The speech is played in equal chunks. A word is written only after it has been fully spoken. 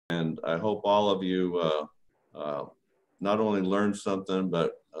And I hope all of you not only learn something,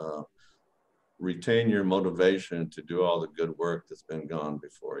 but retain your motivation to do all the good work that's been gone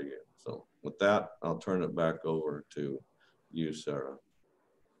before you. So with that, I'll turn it back over to you, Sara.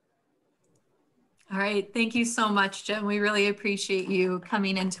 All right, thank you so much, Jim. We really appreciate you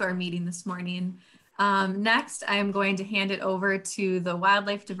coming into our meeting this morning. Next, I'm going to hand it over to the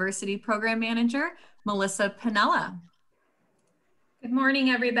Wildlife Diversity Program Manager, Melissa Panella. Good morning,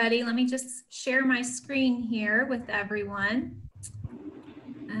 everybody. Let me just share my screen here with everyone.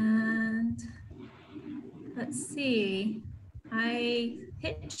 And let's see, I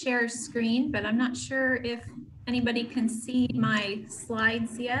hit share screen, but I'm not sure if anybody can see my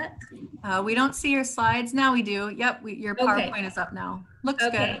slides yet. We don't see your slides now. We do. Yep, your PowerPoint is up now. Looks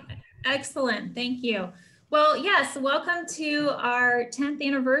good. Excellent. Thank you. Well, yes, welcome to our 10th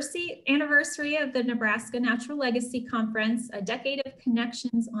anniversary of the Nebraska Natural Legacy Conference, a decade of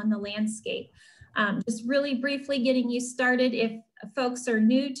connections on the landscape. Just really briefly getting you started. If folks are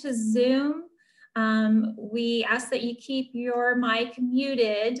new to Zoom, we ask that you keep your mic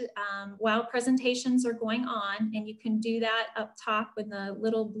muted while presentations are going on, and you can do that up top in the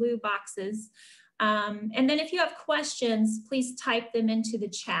little blue boxes. And then if you have questions, please type them into the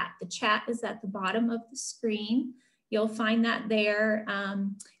chat. The chat is at the bottom of the screen. You'll find that there.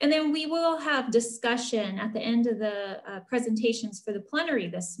 And then we will have discussion at the end of the presentations for the plenary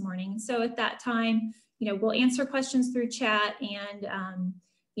this morning. So at that time, we'll answer questions through chat, and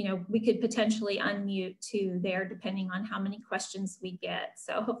we could potentially unmute too there depending on how many questions we get.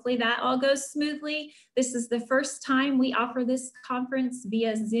 So hopefully that all goes smoothly. This is the first time we offer this conference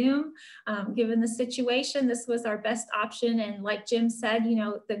via Zoom. Given the situation, this was our best option. And like Jim said,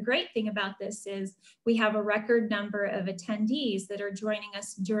 the great thing about this is we have a record number of attendees that are joining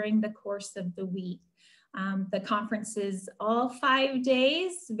us during the course of the week. The conference is all 5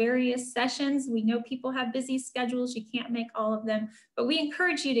 days, various sessions. We know people have busy schedules. You can't make all of them, but we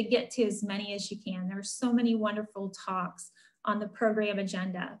encourage you to get to as many as you can. There are so many wonderful talks on the program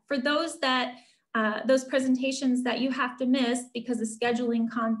agenda. For those presentations that you have to miss because of scheduling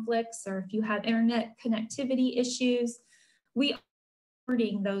conflicts, or if you have internet connectivity issues, we are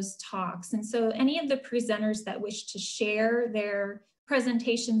recording those talks. And so any of the presenters that wish to share their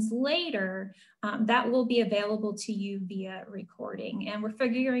presentations later, that will be available to you via recording. And we're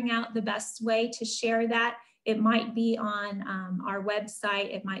figuring out the best way to share that. It might be on our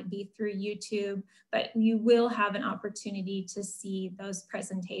website, it might be through YouTube, but you will have an opportunity to see those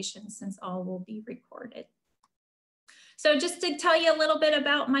presentations since all will be recorded. So just to tell you a little bit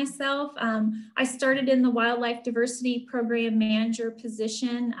about myself, I started in the Wildlife Diversity Program Manager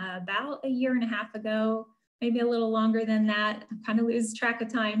position about 1.5 years ago. Maybe a little longer than that. I kind of lose track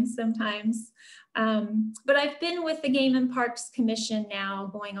of time sometimes. But I've been with the Game and Parks Commission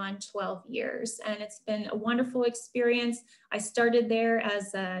now going on 12 years, and it's been a wonderful experience. I started there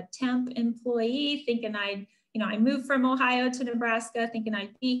as a temp employee, thinking I moved from Ohio to Nebraska, thinking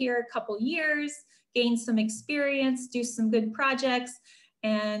I'd be here a couple years, gain some experience, do some good projects.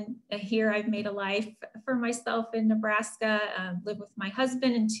 And here I've made a life for myself in Nebraska, live with my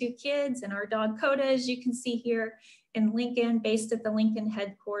husband and 2 kids and our dog Coda, as you can see here in Lincoln, based at the Lincoln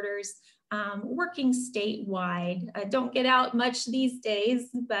headquarters, working statewide. I don't get out much these days,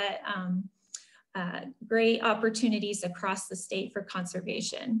 but great opportunities across the state for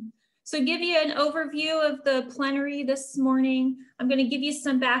conservation. So give you an overview of the plenary this morning. I'm going to give you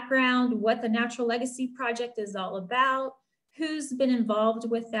some background, what the Natural Legacy Project is all about, who's been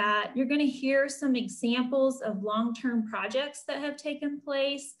involved with that. You're going to hear some examples of long-term projects that have taken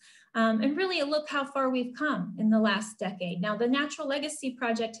place, and really look how far we've come in the last decade. Now, the Natural Legacy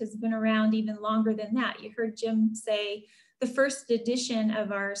Project has been around even longer than that. You heard Jim say the first edition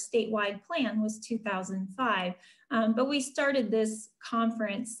of our statewide plan was 2005, but we started this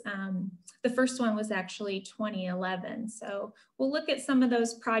conference, the first one was actually 2011. So we'll look at some of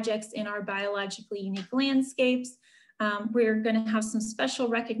those projects in our biologically unique landscapes. We're going to have some special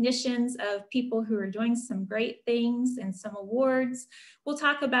recognitions of people who are doing some great things and some awards. We'll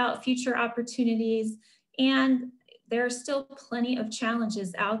talk about future opportunities, and there are still plenty of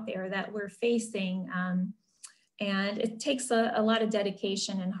challenges out there that we're facing. And it takes a lot of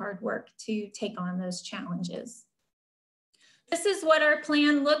dedication and hard work to take on those challenges. This is what our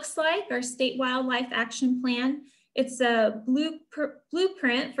plan looks like, our State Wildlife Action Plan. It's a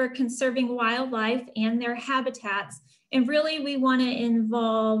blueprint for conserving wildlife and their habitats. And really, we want to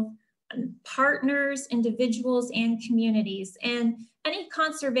involve partners, individuals, and communities. And any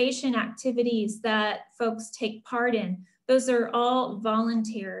conservation activities that folks take part in, those are all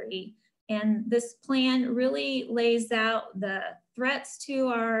voluntary. And this plan really lays out the threats to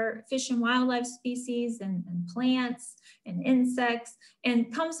our fish and wildlife species and plants and insects,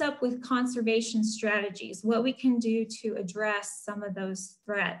 and comes up with conservation strategies, what we can do to address some of those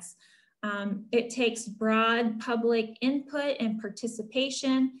threats. It takes broad public input and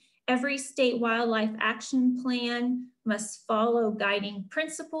participation. Every state wildlife action plan must follow guiding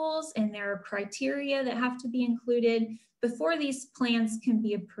principles, and there are criteria that have to be included before these plans can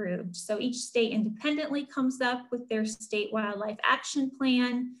be approved. So each state independently comes up with their state wildlife action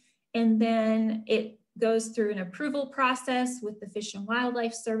plan, and then it goes through an approval process with the Fish and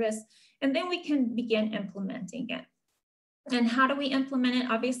Wildlife Service, and then we can begin implementing it. And how do we implement it?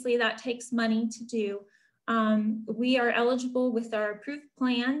 Obviously, that takes money to do. We are eligible with our approved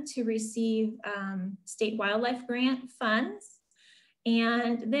plan to receive state wildlife grant funds.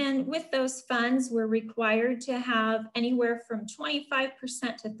 And then with those funds, we're required to have anywhere from 25%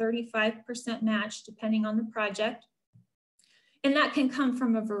 to 35% match, depending on the project. And that can come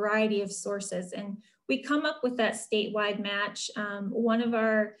from a variety of sources. And we come up with that statewide match. One of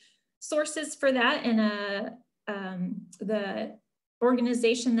our sources for that, and the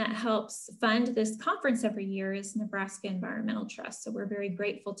organization that helps fund this conference every year, is Nebraska Environmental Trust. So we're very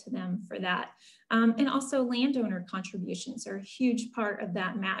grateful to them for that. And also landowner contributions are a huge part of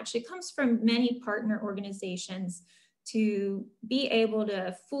that match. It comes from many partner organizations to be able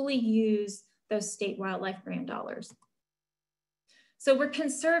to fully use those state wildlife grant dollars. So we're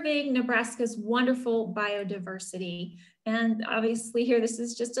conserving Nebraska's wonderful biodiversity. And obviously here, this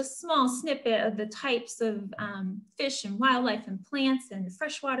is just a small snippet of the types of fish and wildlife and plants and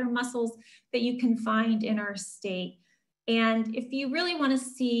freshwater mussels that you can find in our state. And if you really want to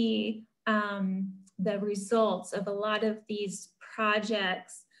see the results of a lot of these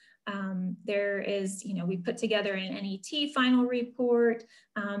projects, there is, we put together an NET final report,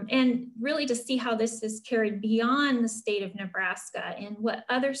 and really to see how this is carried beyond the state of Nebraska and what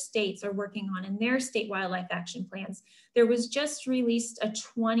other states are working on in their state wildlife action plans. There was just released a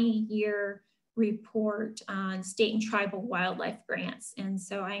 20-year report on state and tribal wildlife grants. And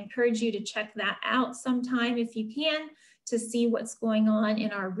so I encourage you to check that out sometime if you can, to see what's going on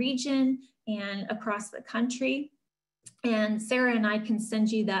in our region and across the country. And Sara and I can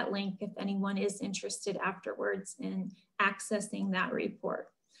send you that link if anyone is interested afterwards in accessing that report.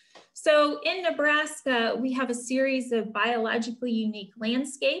 So in Nebraska, we have a series of biologically unique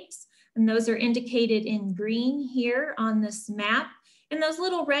landscapes, and those are indicated in green here on this map. And those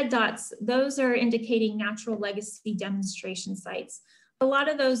little red dots, those are indicating natural legacy demonstration sites. A lot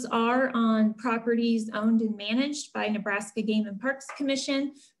of those are on properties owned and managed by Nebraska Game and Parks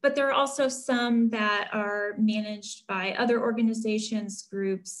Commission, but there are also some that are managed by other organizations,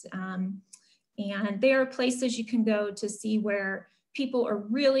 groups, and there are places you can go to see where people are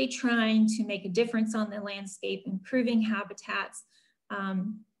really trying to make a difference on the landscape, improving habitats,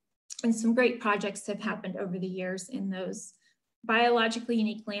 and some great projects have happened over the years in those biologically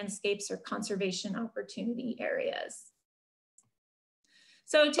unique landscapes or conservation opportunity areas.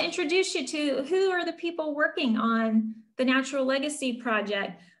 So to introduce you to who are the people working on the Natural Legacy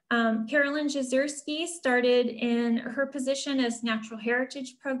Project, Carolyn Jezierski started in her position as Natural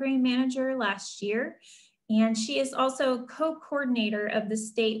Heritage Program Manager last year, and she is also co-coordinator of the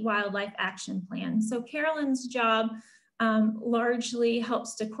State Wildlife Action Plan. So Carolyn's job largely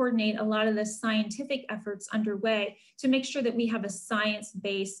helps to coordinate a lot of the scientific efforts underway to make sure that we have a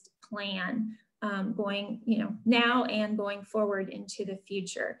science-based plan going, now and going forward into the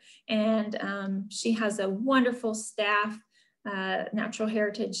future. And she has a wonderful staff, natural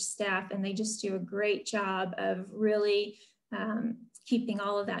heritage staff, and they just do a great job of really keeping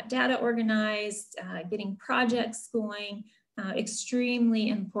all of that data organized, getting projects going, extremely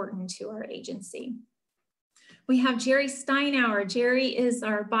important to our agency. We have Gerry Steinauer. Gerry is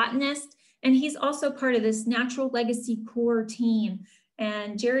our botanist, and he's also part of this Natural Legacy Core team.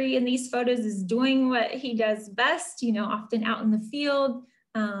 And Gerry in these photos is doing what he does best, often out in the field,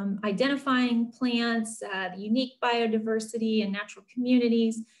 identifying plants, the unique biodiversity and natural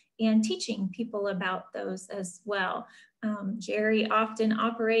communities, and teaching people about those as well. Gerry often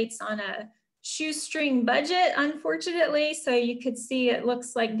operates on a shoestring budget, unfortunately. So you could see it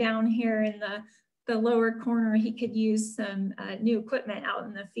looks like down here in the lower corner, he could use some new equipment out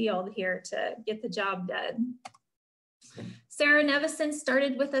in the field here to get the job done. Sara Nevison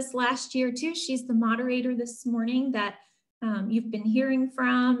started with us last year too. She's the moderator this morning that you've been hearing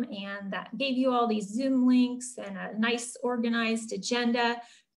from, and that gave you all these Zoom links and a nice organized agenda.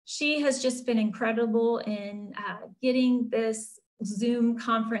 She has just been incredible in getting this Zoom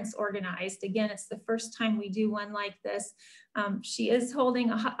conference organized. Again, it's the first time we do one like this. She is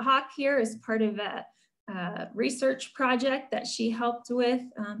holding a hawk here as part of a research project that she helped with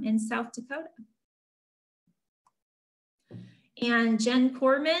in South Dakota. And Jen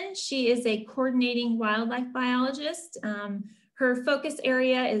Corman, she is a coordinating wildlife biologist. Her focus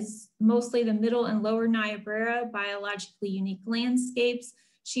area is mostly the middle and lower Niobrara biologically unique landscapes.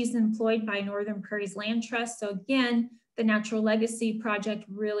 She's employed by Northern Prairies Land Trust. So again, the Natural Legacy Project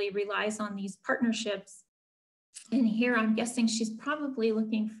really relies on these partnerships. And here I'm guessing she's probably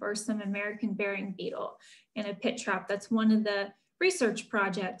looking for some American burying beetle in a pit trap. That's one of the research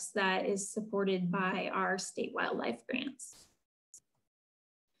projects that is supported by our state wildlife grants.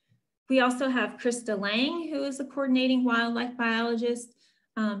 We also have Krista Lang, who is a coordinating wildlife biologist.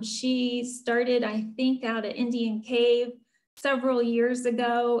 She started, I think, out at Indian Cave several years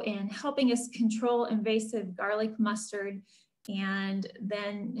ago and helping us control invasive garlic mustard, and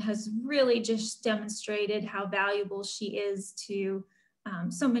then has really just demonstrated how valuable she is to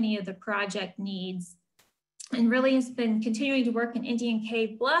so many of the project needs, and really has been continuing to work in Indian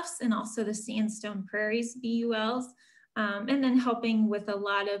Cave Bluffs and also the Sandstone Prairies BULs. And then helping with a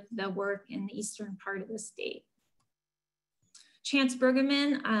lot of the work in the eastern part of the state. Chance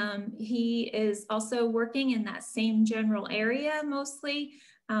Brueggemann, he is also working in that same general area mostly,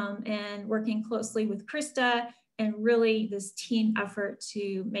 and working closely with Krista, and really this team effort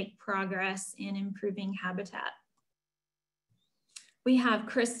to make progress in improving habitat. We have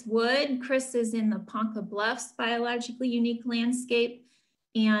Chris Wood. Chris is in the Ponca Bluffs biologically unique landscape,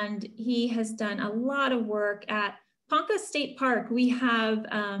 and he has done a lot of work at Ponca State Park. We have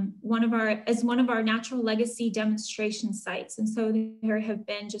one of our natural legacy demonstration sites. And so there have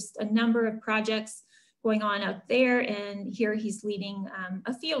been just a number of projects going on out there, and here he's leading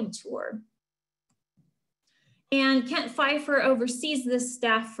a field tour. And Kent Pfeiffer oversees this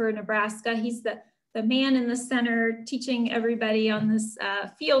staff for Nebraska. He's the man in the center teaching everybody on this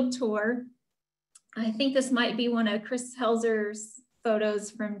field tour. I think this might be one of Chris Helzer's photos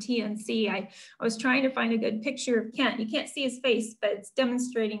from TNC. I was trying to find a good picture of Kent. You can't see his face, but it's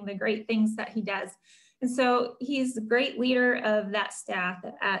demonstrating the great things that he does. And so he's a great leader of that staff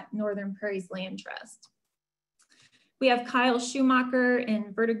at Northern Prairies Land Trust. We have Kyle Schumacher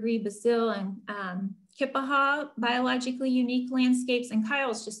in Verdigris, Brazil, and Kippaha biologically unique landscapes. And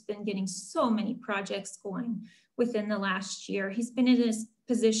Kyle's just been getting so many projects going within the last year. He's been in this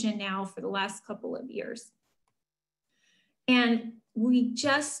position now for the last couple of years. And we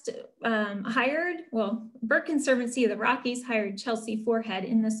just Bird Conservancy of the Rockies hired Chelsea Forehead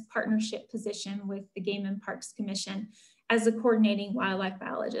in this partnership position with the Game and Parks Commission as a coordinating wildlife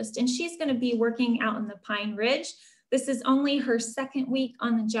biologist. And she's going to be working out in the Pine Ridge. This is only her second week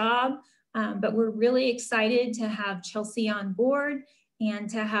on the job, but we're really excited to have Chelsea on board and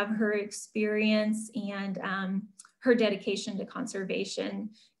to have her experience and her dedication to conservation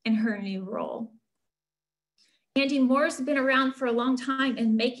in her new role. Andy Moore's been around for a long time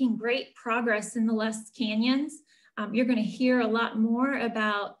and making great progress in the Les Canyons. You're going to hear a lot more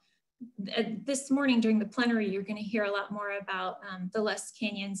about, this morning during the plenary, you're going to hear a lot more about the Les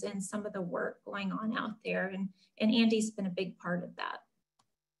Canyons and some of the work going on out there. And Andy's been a big part of that.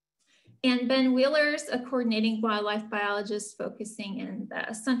 And Ben Wheeler's a coordinating wildlife biologist focusing in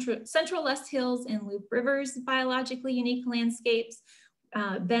the central Les Hills and Loop Rivers biologically unique landscapes.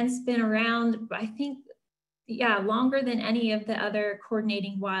 Ben's been around, I think, longer than any of the other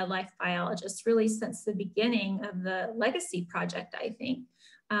coordinating wildlife biologists, really since the beginning of the Legacy Project, I think.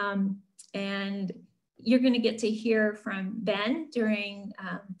 And you're going to get to hear from Ben during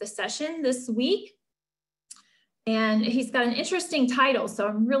the session this week. And he's got an interesting title, so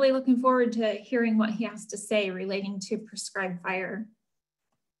I'm really looking forward to hearing what he has to say relating to prescribed fire.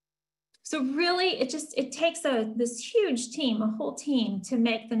 So really, it takes this huge team, a whole team, to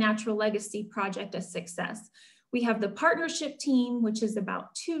make the Natural Legacy Project a success. We have the partnership team, which is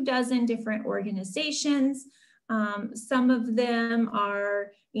about 24 different organizations. Some of them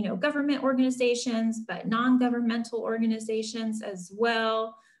are, government organizations, but non-governmental organizations as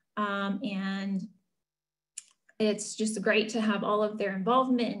well. And it's just great to have all of their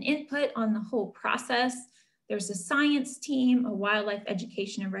involvement and input on the whole process. There's a science team, a wildlife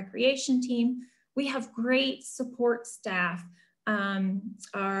education and recreation team. We have great support staff,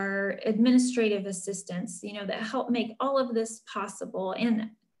 our administrative assistants, that help make all of this possible,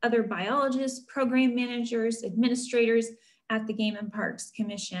 and other biologists, program managers, administrators at the Game and Parks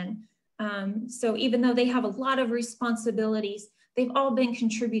Commission. So even though they have a lot of responsibilities, they've all been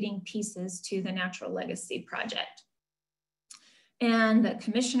contributing pieces to the Natural Legacy Project. And the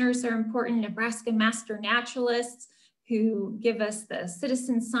commissioners are important, Nebraska Master Naturalists, who give us the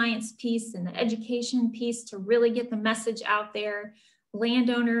citizen science piece and the education piece to really get the message out there,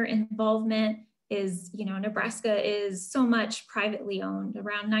 landowner involvement, is, you know, Nebraska is so much privately owned,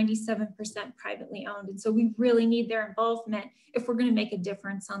 around 97% privately owned. And so we really need their involvement if we're going to make a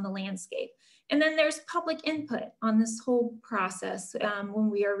difference on the landscape. And then there's public input on this whole process when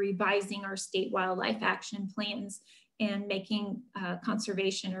we are revising our state wildlife action plans and making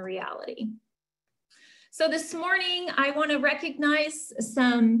conservation a reality. So this morning, I want to recognize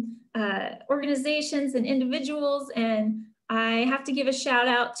some organizations and individuals, and I have to give a shout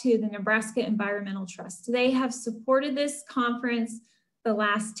out to the Nebraska Environmental Trust. They have supported this conference the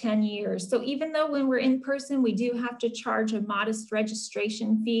last 10 years. So even though when we're in person, we do have to charge a modest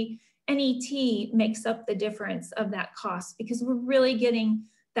registration fee, NET makes up the difference of that cost because we're really getting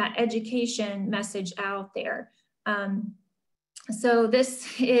that education message out there. So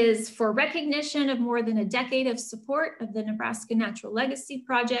this is for recognition of more than a decade of support of the Nebraska Natural Legacy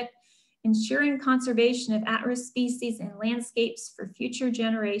Project, ensuring conservation of at-risk species and landscapes for future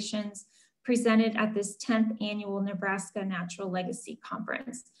generations, presented at this 10th annual Nebraska Natural Legacy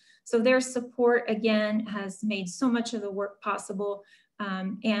Conference. So their support, again, has made so much of the work possible,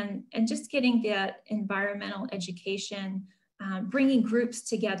 and just getting that environmental education, bringing groups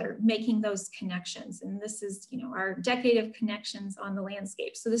together, making those connections. And this is, you know, our decade of connections on the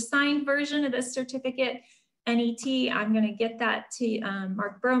landscape. So the signed version of this certificate, NET, I'm going to get that to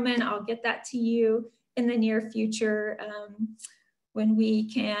Mark Broman. I'll get that to you in the near future when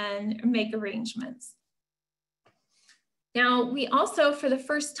we can make arrangements. Now, we also, for the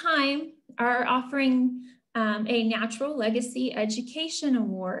first time, are offering a Natural Legacy Education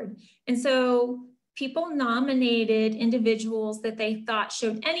Award. And so people nominated individuals that they thought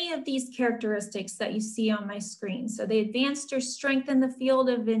showed any of these characteristics that you see on my screen. So they advanced or strengthened the field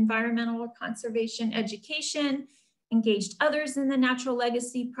of environmental conservation education, engaged others in the Natural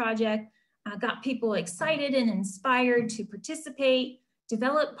Legacy Project, got people excited and inspired to participate,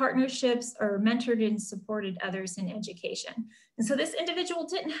 developed partnerships, or mentored and supported others in education. And so this individual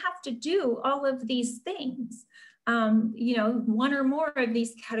didn't have to do all of these things. You know, one or more of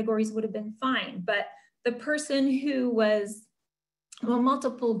these categories would have been fine, but the person who was, well,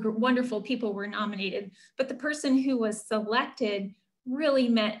 multiple wonderful people were nominated, but the person who was selected really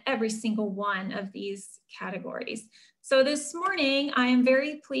met every single one of these categories. So this morning, I am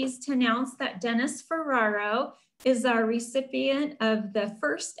very pleased to announce that Dennis Ferraro is our recipient of the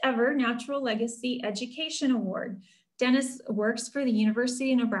first ever Natural Legacy Education Award. Dennis works for the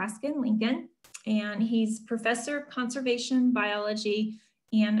University of Nebraska in Lincoln, and he's professor of conservation biology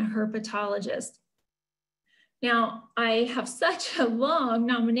and herpetologist. Now, I have such a long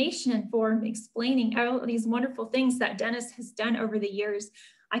nomination form explaining all these wonderful things that Dennis has done over the years.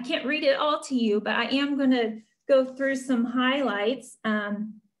 I can't read it all to you, but I am going to go through some highlights.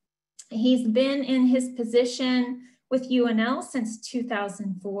 He's been in his position with UNL since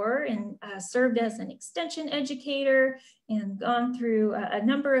 2004 and served as an extension educator and gone through a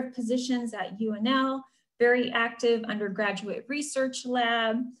number of positions at UNL, very active undergraduate research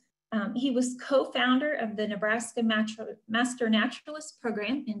lab. He was co-founder of the Nebraska Master Naturalist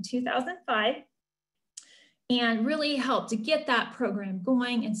Program in 2005 and really helped to get that program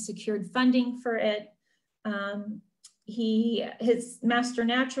going and secured funding for it. His Master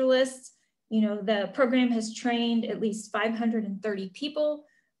Naturalists, you know, the program has trained at least 530 people.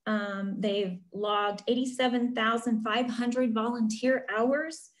 They've logged 87,500 volunteer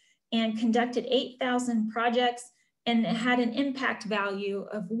hours and conducted 8,000 projects and had an impact value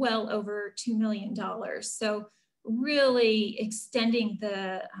of well over $2 million. So really extending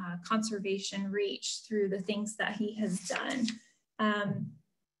the conservation reach through the things that he has done.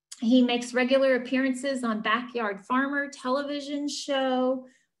 He makes regular appearances on Backyard Farmer television show.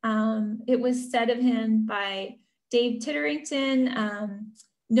 It was said of him by Dave Titterington,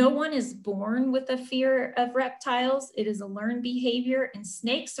 no one is born with a fear of reptiles. It is a learned behavior, and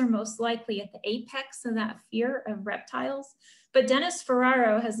snakes are most likely at the apex of that fear of reptiles. But Dennis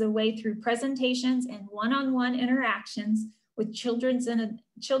Ferraro has a way through presentations and one-on-one interactions with children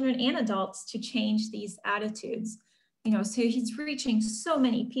and adults to change these attitudes. You know, so he's reaching so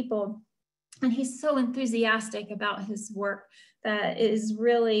many people, and he's so enthusiastic about his work that is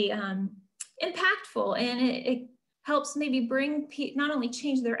really impactful, and it helps maybe bring not only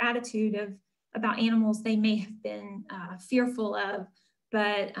change their attitude about animals they may have been fearful of,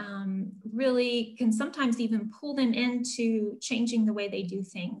 but really can sometimes even pull them into changing the way they do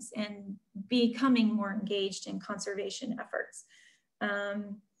things and becoming more engaged in conservation efforts.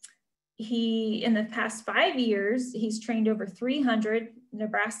 In the past 5 years, he's trained over 300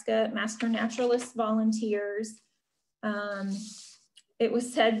 Nebraska Master Naturalist volunteers. It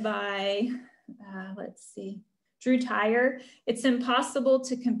was said by, let's see, Drew Tyre. It's impossible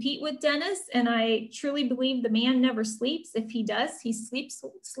to compete with Dennis, and I truly believe the man never sleeps. If he does, he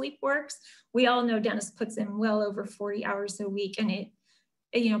sleep works. We all know Dennis puts in well over 40 hours a week, and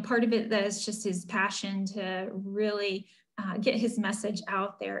part of it that is just his passion to really get his message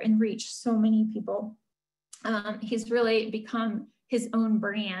out there and reach so many people. He's really become his own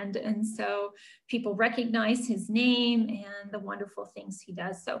brand, and so people recognize his name and the wonderful things he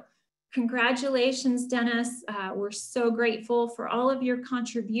does. So congratulations, Dennis. We're so grateful for all of your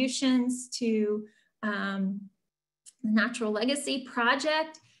contributions to the Natural Legacy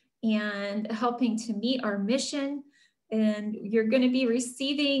Project and helping to meet our mission. And you're going to be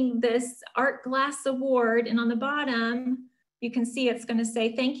receiving this Art Glass Award. And on the bottom, you can see it's going to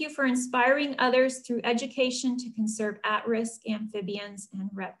say, thank you for inspiring others through education to conserve at-risk amphibians and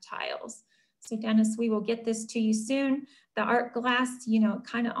reptiles. So Dennis, we will get this to you soon. The art glass,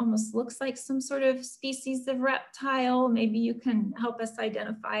 kind of almost looks like some sort of species of reptile. Maybe you can help us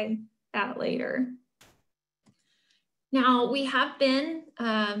identify that later. Now, we have been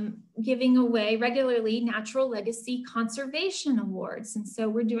giving away regularly Natural Legacy Conservation Awards. And so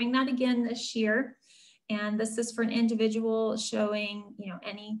we're doing that again this year. And this is for an individual showing,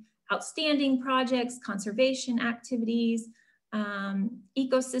 any outstanding projects, conservation activities,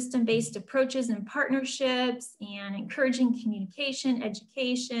 ecosystem-based approaches and partnerships, and encouraging communication,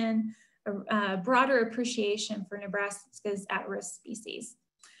 education, a broader appreciation for Nebraska's at-risk species.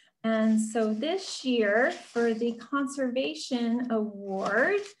 And so this year for the Conservation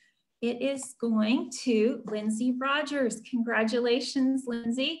Award, it is going to Lindsay Rogers. Congratulations,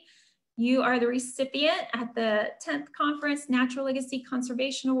 Lindsay. You are the recipient at the 10th Conference Natural Legacy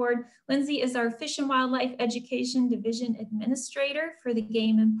Conservation Award. Lindsay is our Fish and Wildlife Education Division Administrator for the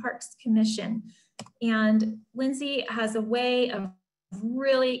Game and Parks Commission. And Lindsay has a way of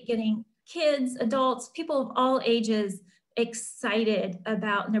really getting kids, adults, people of all ages excited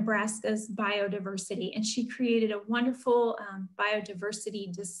about Nebraska's biodiversity. And she created a wonderful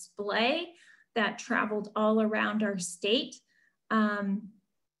biodiversity display that traveled all around our state.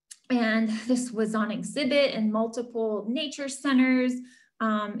 And this was on exhibit in multiple nature centers.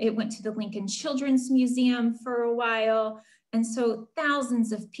 It went to the Lincoln Children's Museum for a while. And so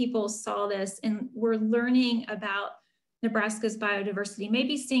thousands of people saw this and were learning about Nebraska's biodiversity,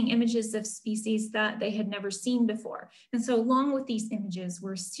 maybe seeing images of species that they had never seen before. And so along with these images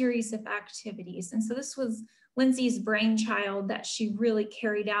were a series of activities. And so this was Lindsay's brainchild that she really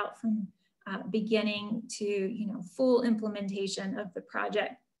carried out from beginning to full implementation of the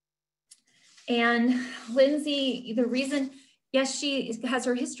project. And Lindsay, the reason, yes, she has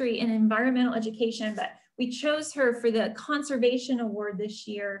her history in environmental education, but we chose her for the Conservation Award this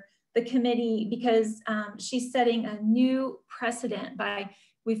year, the committee, because she's setting a new precedent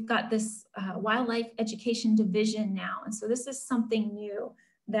we've got this wildlife education division now. And so this is something new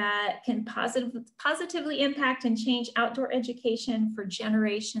that can positively impact and change outdoor education for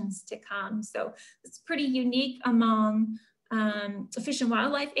generations to come. So it's pretty unique among fish and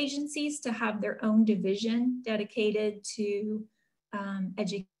wildlife agencies to have their own division dedicated to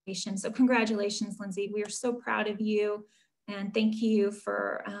education. So congratulations, Lindsay. We are so proud of you. And thank you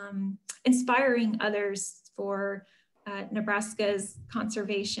for inspiring others for Nebraska's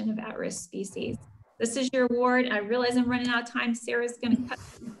conservation of at-risk species. This is your award. I realize I'm running out of time. Sarah's going to cut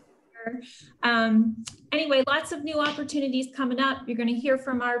here. Anyway, lots of new opportunities coming up. You're going to hear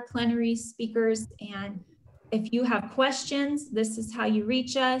from our plenary speakers. And if you have questions, this is how you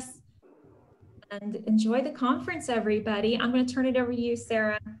reach us. And enjoy the conference, everybody. I'm going to turn it over to you,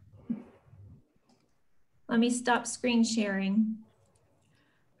 Sara. Let me stop screen sharing.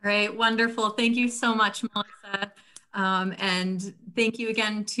 All right, wonderful. Thank you so much, Melissa. And thank you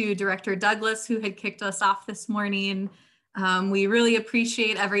again to Director Douglas, who had kicked us off this morning. We really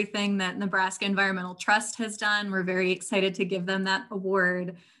appreciate everything that Nebraska Environmental Trust has done. We're very excited to give them that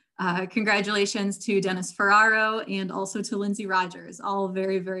award. Congratulations to Dennis Ferraro and also to Lindsay Rogers, all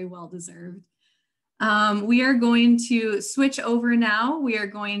very, very well deserved. We are going to switch over now. We are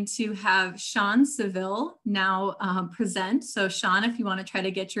going to have Saville now present. So Sean, if you want to try to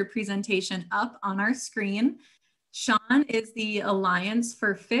get your presentation up on our screen. Sean is the Alliance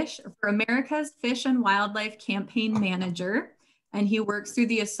for America's Fish and Wildlife Campaign Manager, and he works through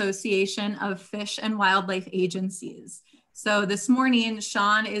the Association of Fish and Wildlife Agencies. So this morning,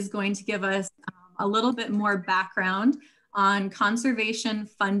 Sean is going to give us a little bit more background on conservation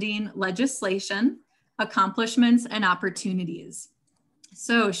funding legislation, accomplishments, and opportunities.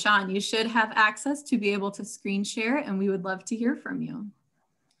 So Sean, you should have access to be able to screen share, and we would love to hear from you.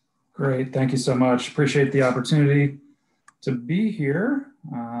 Great, thank you so much. Appreciate the opportunity to be here.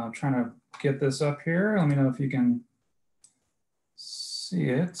 I'm trying to get this up here. Let me know if you can see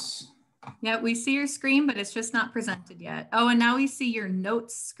it. Yeah, we see your screen, but it's just not presented yet. Oh, and now we see your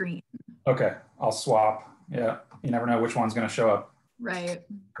notes screen. Okay, I'll swap. Yeah, you never know which one's going to show up. Right.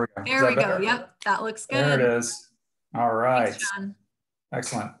 There we go. Yep, that looks good. There it is. All right. Thanks, John.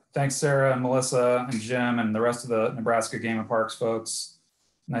 Excellent. Thanks, Sara and Melissa and Jim and the rest of the Nebraska Game and Parks folks.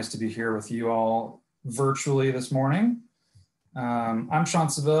 Nice to be here with you all virtually this morning. I'm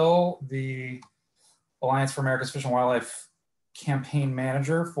Saville, the Alliance for America's Fish and Wildlife campaign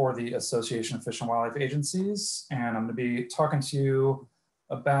manager for the Association of Fish and Wildlife Agencies. And I'm going to be talking to you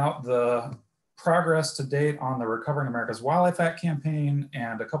about the progress to date on the Recovering America's Wildlife Act campaign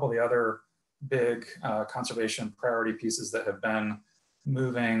and a couple of the other big conservation priority pieces that have been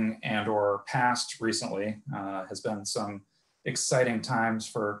moving and or passed recently. Has been some exciting times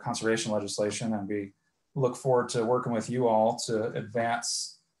for conservation legislation, and we look forward to working with you all to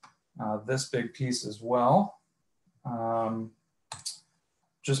advance this big piece as well.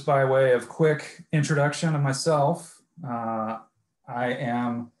 Just by way of quick introduction of myself, I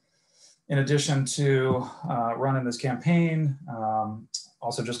am, in addition to running this campaign,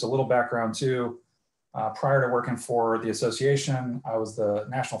 also just a little background too, prior to working for the association, I was the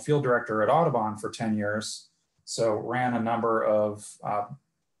national field director at Audubon for 10 years. So ran a number of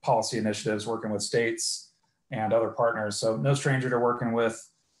policy initiatives working with states and other partners. So no stranger to working with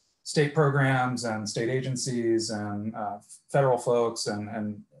state programs and state agencies and federal folks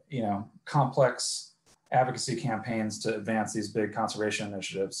and you know, complex advocacy campaigns to advance these big conservation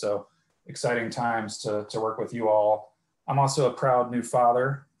initiatives. So exciting times to work with you all. I'm also a proud new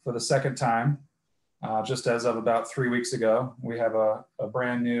father for the second time. Just as of about 3 weeks ago, we have a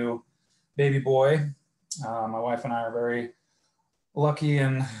brand new baby boy. My wife and I are very lucky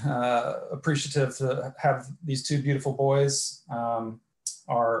and appreciative to have these two beautiful boys.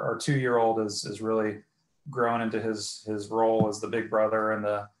 Our 2-year-old is really grown into his role as the big brother and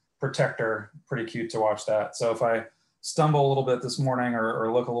the protector. Pretty cute to watch that. So if I stumble a little bit this morning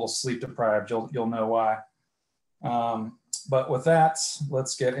or look a little sleep deprived, you'll know why. But with that,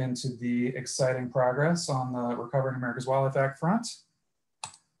 let's get into the exciting progress on the Recovering America's Wildlife Act front.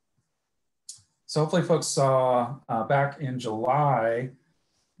 So hopefully folks saw back in July,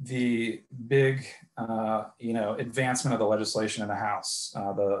 the big advancement of the legislation in the House.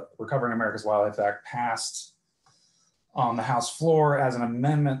 The Recovering America's Wildlife Act passed on the House floor as an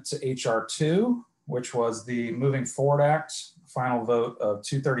amendment to HR 2, which was the Moving Forward Act, final vote of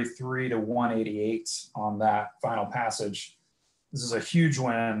 233 to 188 on that final passage. This is a huge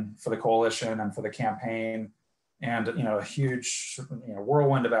win for the coalition and for the campaign, and a huge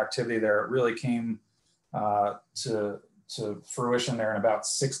whirlwind of activity there. It really came to fruition there in about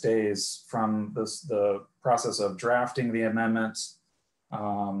 6 days from the process of drafting the amendment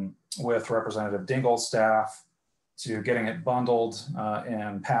with Representative Dingell's staff to getting it bundled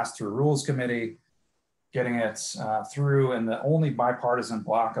and passed through Rules Committee, getting it through in the only bipartisan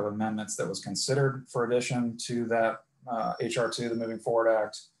block of amendments that was considered for addition to that HR 2, the Moving Forward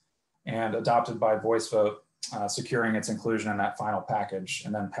Act, and adopted by voice vote, securing its inclusion in that final package,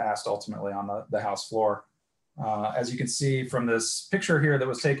 and then passed ultimately on the House floor. As you can see from this picture here that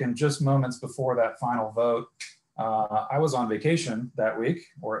was taken just moments before that final vote, I was on vacation that week,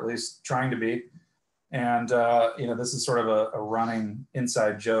 or at least trying to be. And this is sort of a running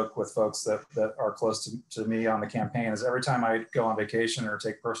inside joke with folks that are close to me on the campaign, is every time I go on vacation or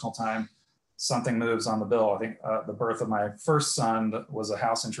take personal time, something moves on the bill. I think the birth of my first son was a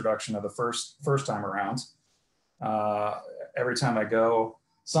House introduction of the first time around. Every time I go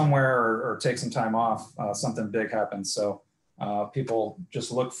somewhere or take some time off, something big happens. So people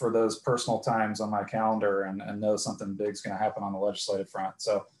just look for those personal times on my calendar and know something big's going to happen on the legislative front.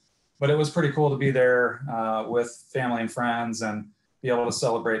 So, but it was pretty cool to be there with family and friends and be able to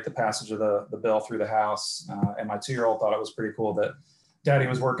celebrate the passage of the bill through the House. And my 2-year-old thought it was pretty cool that Daddy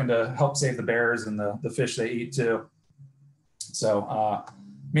was working to help save the bears and the fish they eat too. So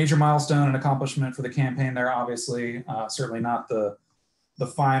major milestone and accomplishment for the campaign there, obviously. Certainly not the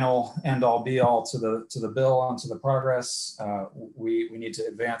final end all be all to the bill and to the progress. We need to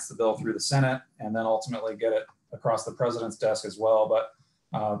advance the bill through the Senate and then ultimately get it across the president's desk as well. But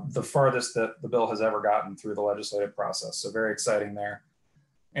the farthest that the bill has ever gotten through the legislative process. So very exciting there.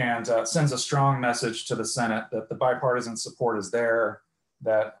 And sends a strong message to the Senate that the bipartisan support is there,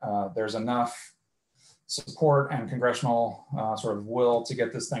 that there's enough support and congressional sort of will to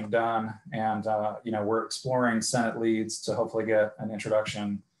get this thing done. And we're exploring Senate leads to hopefully get an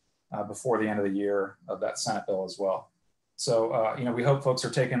introduction before the end of the year of that Senate bill as well. So we hope folks are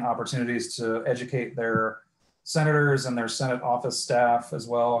taking opportunities to educate their senators and their Senate office staff as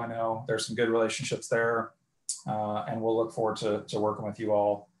well. I know there's some good relationships there, and we'll look forward to working with you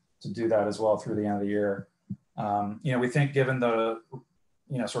all to do that as well through the end of the year. We think given the,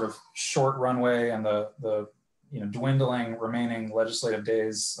 sort of short runway and the dwindling remaining legislative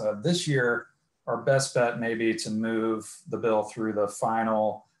days this year, our best bet may be to move the bill through the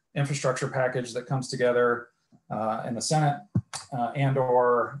final infrastructure package that comes together in the Senate and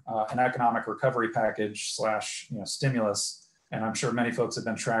or an economic recovery package / stimulus. And I'm sure many folks have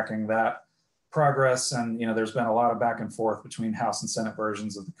been tracking that progress. And there's been a lot of back and forth between House and Senate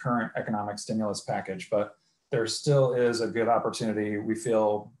versions of the current economic stimulus package, but there still is a good opportunity, we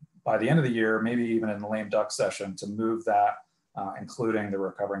feel, by the end of the year, maybe even in the lame duck session, to move that, including the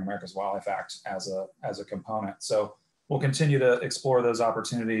Recovering America's Wildlife Act as a component. So we'll continue to explore those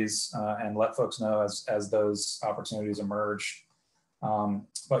opportunities and let folks know as those opportunities emerge.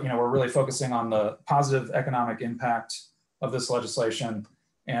 But we're really focusing on the positive economic impact of this legislation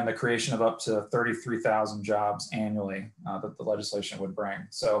and the creation of up to 33,000 jobs annually that the legislation would bring.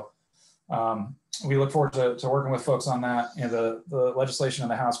 So we look forward to working with folks on that. The legislation in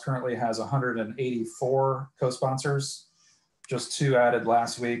the House currently has 184 co-sponsors, just 2 added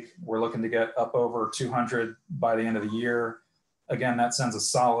last week. We're looking to get up over 200 by the end of the year. Again, that sends a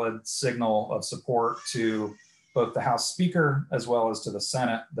solid signal of support to both the House Speaker as well as to the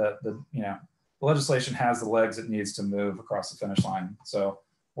Senate that the legislation has the legs it needs to move across the finish line. So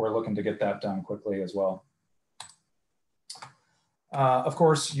we're looking to get that done quickly as well. Of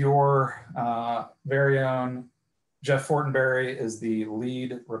course, your very own Jeff Fortenberry is the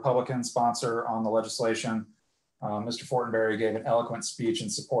lead Republican sponsor on the legislation. Mr. Fortenberry gave an eloquent speech in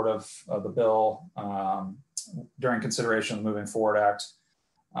support of the bill during consideration of the Moving Forward Act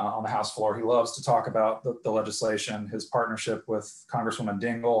on the House floor. He loves to talk about the legislation, his partnership with Congresswoman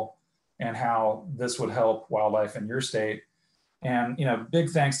Dingell, and how this would help wildlife in your state. And big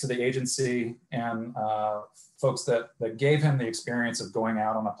thanks to the agency and folks that gave him the experience of going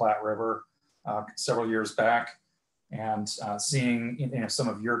out on the Platte River several years back and seeing some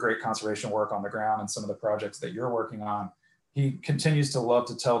of your great conservation work on the ground and some of the projects that you're working on. He continues to love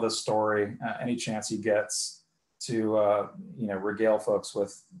to tell this story any chance he gets to regale folks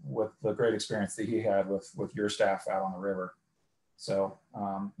with the great experience that he had with your staff out on the river. So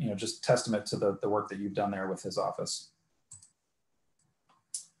just testament to the work that you've done there with his office.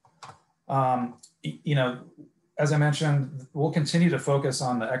 As I mentioned, we'll continue to focus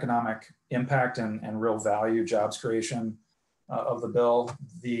on the economic impact and real value jobs creation of the bill.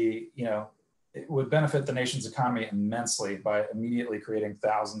 It would benefit the nation's economy immensely by immediately creating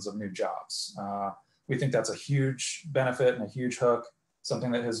thousands of new jobs. We think that's a huge benefit and a huge hook,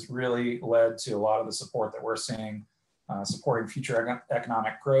 something that has really led to a lot of the support that we're seeing, supporting future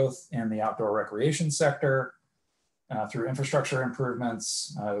economic growth in the outdoor recreation sector, through infrastructure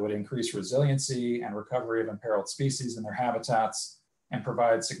improvements. It would increase resiliency and recovery of imperiled species and their habitats and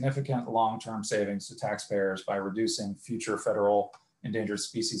provide significant long-term savings to taxpayers by reducing future federal Endangered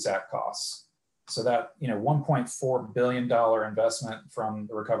Species Act costs. So that $1.4 billion investment from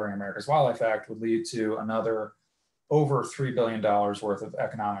the Recovering America's Wildlife Act would lead to another over $3 billion worth of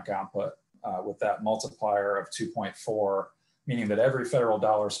economic output with that multiplier of 2.4, meaning that every federal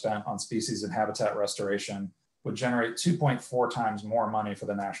dollar spent on species and habitat restoration would generate 2.4 times more money for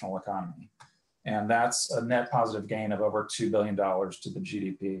the national economy. And that's a net positive gain of over $2 billion to the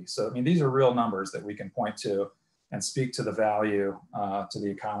GDP. So, these are real numbers that we can point to and speak to the value to the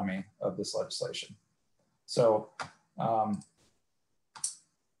economy of this legislation. So,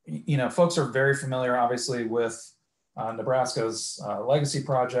 folks are very familiar, obviously, with Nebraska's Legacy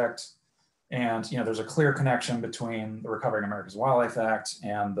Project. And there's a clear connection between the Recovering America's Wildlife Act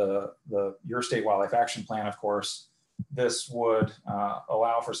and your state wildlife action plan, of course. This would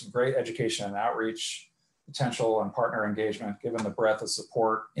allow for some great education and outreach potential and partner engagement, given the breadth of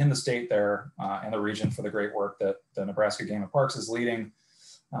support in the state there and the region for the great work that the Nebraska Game and Parks is leading,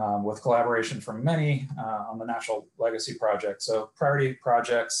 with collaboration from many on the National Legacy Project. So priority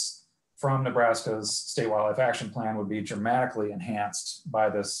projects from Nebraska's state wildlife action plan would be dramatically enhanced by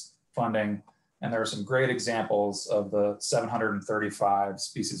this funding. And there are some great examples of the 735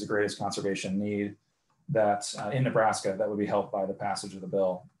 species of greatest conservation need that in Nebraska that would be helped by the passage of the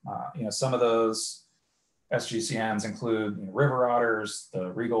bill. Some of those SGCNs include river otters,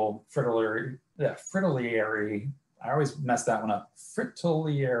 the regal fritillary, I always mess that one up,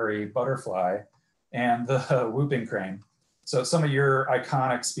 fritillary butterfly, and the whooping crane. So some of your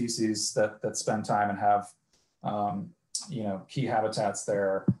iconic species that spend time and have key habitats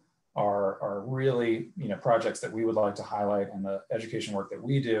there are really projects that we would like to highlight in the education work that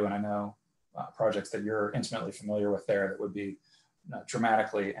we do. And I know projects that you're intimately familiar with there that would be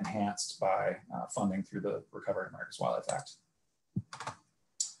dramatically enhanced by funding through the Recovering America's Wildlife Act.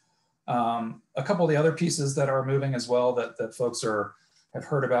 A couple of the other pieces that are moving as well that folks have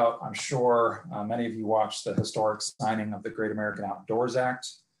heard about, I'm sure many of you watched the historic signing of the Great American Outdoors Act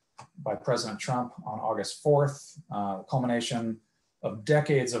by President Trump on August 4th, culmination of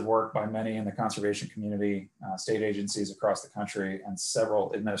decades of work by many in the conservation community, state agencies across the country, and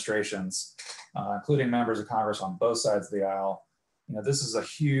several administrations, including members of Congress on both sides of the aisle. You know, this is a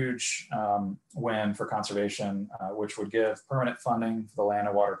huge win for conservation, which would give permanent funding for the Land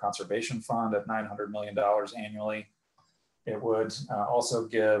and Water Conservation Fund at $900 million annually. It would also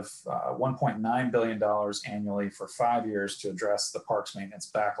give $1.9 billion annually for 5 years to address the parks maintenance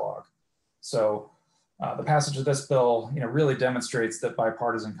backlog. So the passage of this bill, really demonstrates that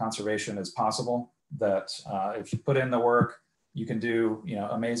bipartisan conservation is possible, that if you put in the work, you can do,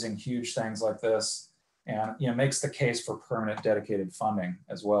 amazing, huge things like this, and, makes the case for permanent dedicated funding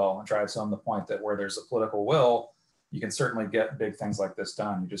as well, and drives home the point that where there's a political will, you can certainly get big things like this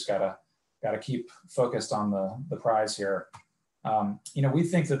done. You just gotta keep focused on the prize here. We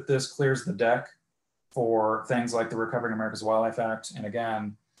think that this clears the deck for things like the Recovering America's Wildlife Act, and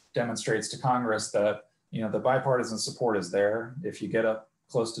again, demonstrates to Congress that, the bipartisan support is there. If you get up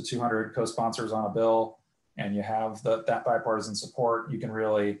close to 200 co-sponsors on a bill and you have that bipartisan support, you can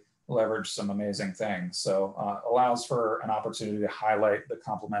really leverage some amazing things. So allows for an opportunity to highlight the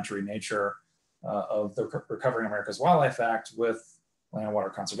complementary nature of the Recovering America's Wildlife Act with Land and Water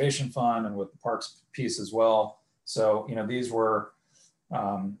Conservation Fund and with the parks piece as well. So, these were,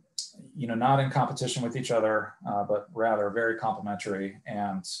 not in competition with each other, but rather very complementary.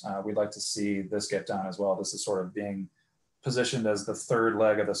 And we'd like to see this get done as well. This is sort of being positioned as the third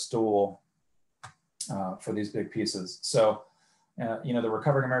leg of the stool for these big pieces. So, the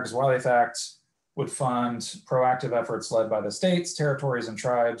Recovering America's Wildlife Act would fund proactive efforts led by the states, territories, and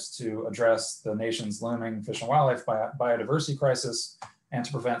tribes to address the nation's looming fish and wildlife biodiversity crisis and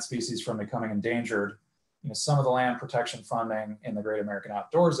to prevent species from becoming endangered. Some of the land protection funding in the Great American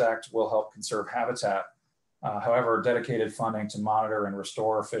Outdoors Act will help conserve habitat. However, dedicated funding to monitor and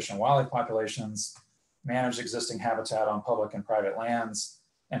restore fish and wildlife populations, manage existing habitat on public and private lands,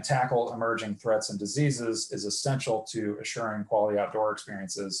 and tackle emerging threats and diseases is essential to assuring quality outdoor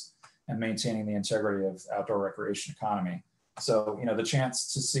experiences and maintaining the integrity of outdoor recreation economy. So, the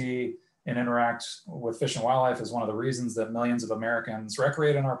chance to see and interact with fish and wildlife is one of the reasons that millions of Americans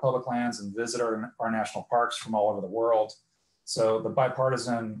recreate in our public lands and visit our national parks from all over the world. So the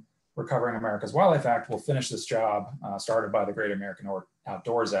bipartisan Recovering America's Wildlife Act will finish this job started by the Great American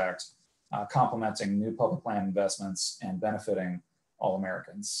Outdoors Act, complementing new public land investments and benefiting all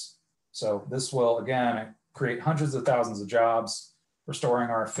Americans. So this will, again, create hundreds of thousands of jobs, restoring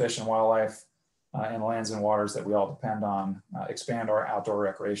our fish and wildlife in lands and waters that we all depend on, expand our outdoor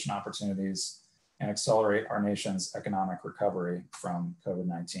recreation opportunities, and accelerate our nation's economic recovery from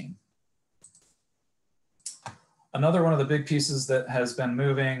COVID-19. Another one of the big pieces that has been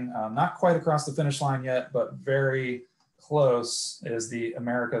moving, not quite across the finish line yet, but very close, is the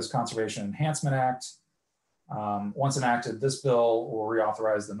America's Conservation Enhancement Act. Once enacted, this bill will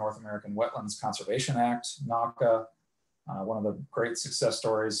reauthorize the North American Wetlands Conservation Act, NAWCA, one of the great success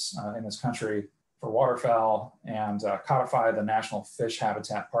stories in this country for waterfowl, and codify the National Fish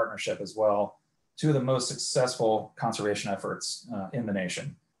Habitat Partnership as well, two of the most successful conservation efforts in the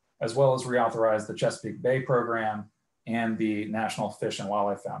nation, as well as reauthorize the Chesapeake Bay Program and the National Fish and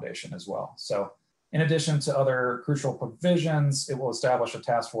Wildlife Foundation as well. So in addition to other crucial provisions, it will establish a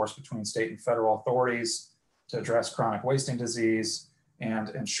task force between state and federal authorities to address chronic wasting disease and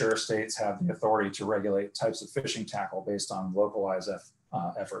ensure states have the authority to regulate types of fishing tackle based on localized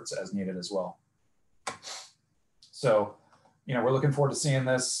efforts as needed as well. So, we're looking forward to seeing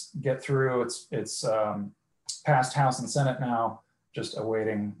this get through. It's passed House and Senate now, just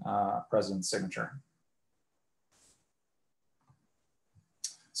awaiting President's signature.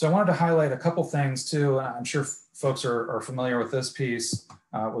 So I wanted to highlight a couple things too. I'm sure folks are familiar with this piece.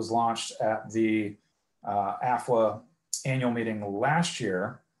 It was launched at the AFWA annual meeting last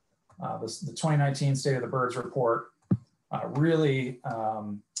year. The 2019 State of the Birds report really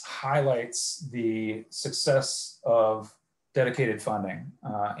highlights the success of dedicated funding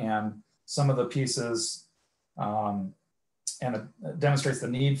and some of the pieces, and it demonstrates the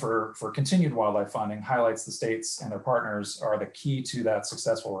need for continued wildlife funding, highlights the states and their partners are the key to that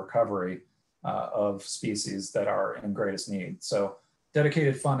successful recovery of species that are in greatest need. So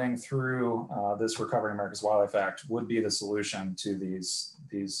dedicated funding through this Recovering America's Wildlife Act would be the solution to these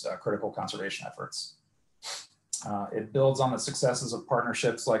critical conservation efforts. It builds on the successes of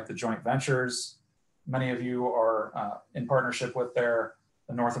partnerships like the joint ventures. Many of you are in partnership with the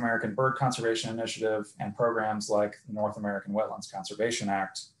North American Bird Conservation Initiative and programs like the North American Wetlands Conservation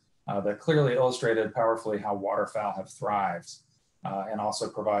Act that clearly illustrated powerfully how waterfowl have thrived and also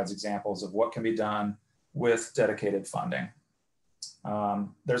provides examples of what can be done with dedicated funding.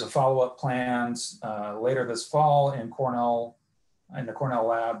 There's a follow-up planned later this fall in the Cornell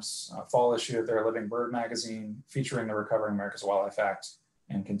Labs fall issue of their Living Bird magazine, featuring the Recovering America's Wildlife Act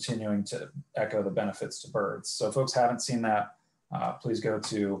and continuing to echo the benefits to birds. So if folks haven't seen that, please go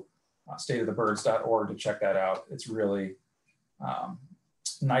to stateofthebirds.org to check that out. It's really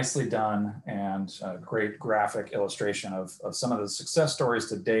nicely done and a great graphic illustration of some of the success stories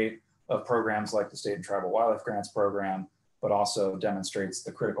to date of programs like the State and Tribal Wildlife Grants Program, but also demonstrates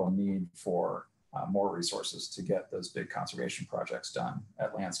the critical need for more resources to get those big conservation projects done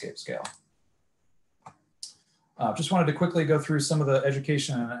at landscape scale. Just wanted to quickly go through some of the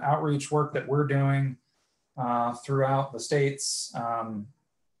education and outreach work that we're doing throughout the states.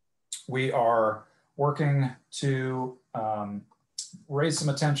 We are working to raise some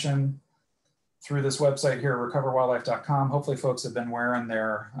attention through this website here, recoverwildlife.com. Hopefully folks have been wearing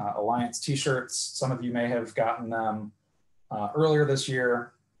their Alliance t-shirts. Some of you may have gotten them earlier this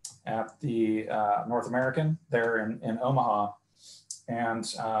year at the North American there in Omaha. And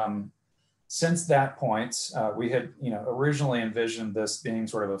since that point, we had originally envisioned this being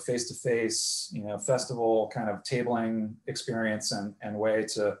sort of a face-to-face festival kind of tabling experience and way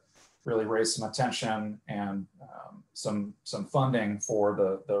to really raise some attention and some funding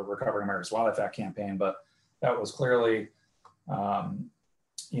for the Recovering America's Wildlife Act campaign. But that was clearly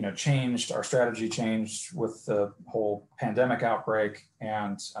changed. Our strategy changed with the whole pandemic outbreak,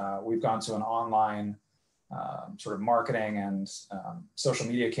 and we've gone to an online sort of marketing and social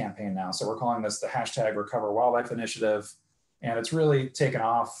media campaign now. So we're calling this the hashtag Recover Wildlife Initiative, and it's really taken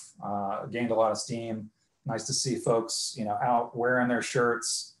off, gained a lot of steam. Nice to see folks, out wearing their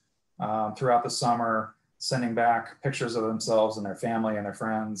shirts throughout the summer, sending back pictures of themselves and their family and their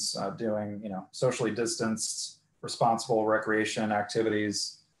friends, doing, socially distanced, responsible recreation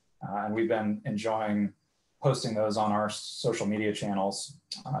activities. And we've been enjoying posting those on our social media channels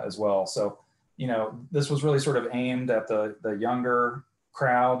as well. So, this was really sort of aimed at the younger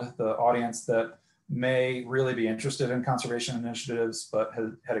crowd, the audience that may really be interested in conservation initiatives, but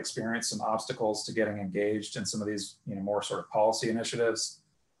had experienced some obstacles to getting engaged in some of these, more sort of policy initiatives.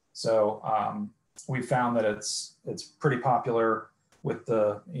 So we found that it's pretty popular with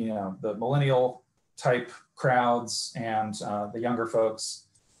the millennial type crowds, and the younger folks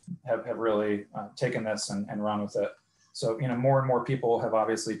have really taken this and run with it. So, more and more people have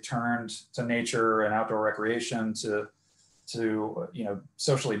obviously turned to nature and outdoor recreation to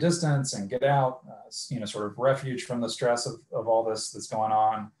socially distance and get out, sort of refuge from the stress of all this that's going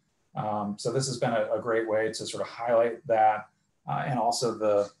on. So this has been a great way to sort of highlight that and also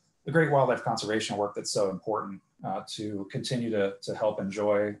the great wildlife conservation work that's so important to continue to help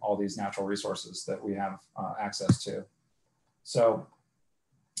enjoy all these natural resources that we have access to. So,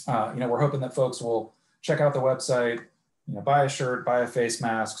 we're hoping that folks will check out the website, buy a shirt, buy a face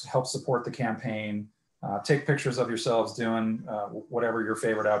mask, help support the campaign, take pictures of yourselves doing whatever your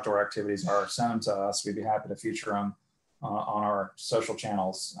favorite outdoor activities are, send them to us. We'd be happy to feature them on our social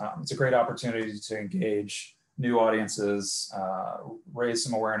channels. It's a great opportunity to engage new audiences, raise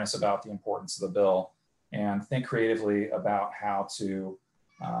some awareness about the importance of the bill, and think creatively about how to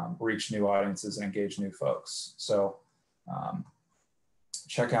reach new audiences and engage new folks. So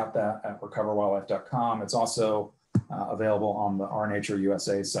check out that at recoverwildlife.com. It's also available on the Our Nature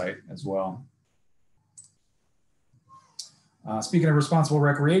USA site as well. Speaking of responsible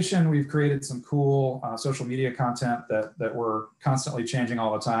recreation, we've created some cool social media content that we're constantly changing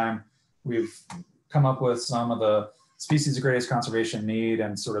all the time. We've come up with some of the species of greatest conservation need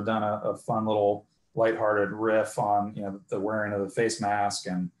and sort of done a fun little lighthearted riff on the wearing of the face mask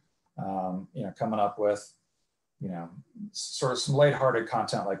and coming up with sort of some lighthearted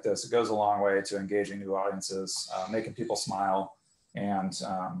content like this. It goes a long way to engaging new audiences, making people smile, and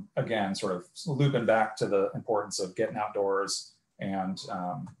again, sort of looping back to the importance of getting outdoors and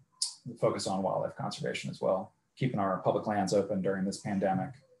focus on wildlife conservation as well, keeping our public lands open during this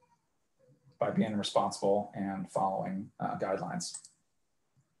pandemic by being responsible and following guidelines.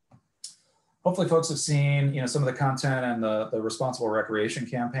 Hopefully folks have seen some of the content and the responsible recreation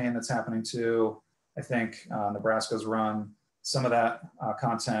campaign that's happening too. I think Nebraska's run some of that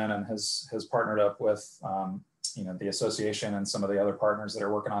content and has partnered up with the association and some of the other partners that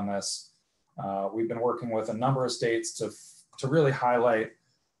are working on this. We've been working with a number of states to really highlight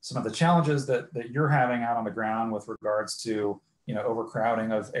some of the challenges that you're having out on the ground with regards to,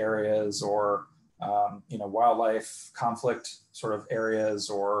 overcrowding of areas or, wildlife conflict sort of areas,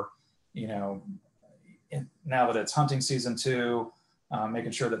 or, now that it's hunting season too,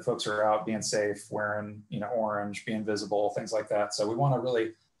 making sure that folks are out being safe, wearing, orange, being visible, things like that. So we want to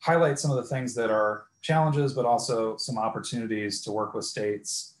really highlight some of the things that are challenges, but also some opportunities to work with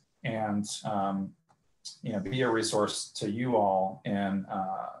states and, be a resource to you all in,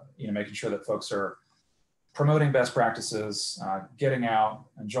 making sure that folks are promoting best practices, getting out,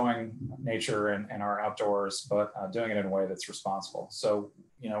 enjoying nature and our outdoors, but doing it in a way that's responsible. So,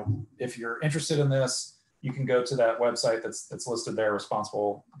 if you're interested in this, you can go to that website that's listed there,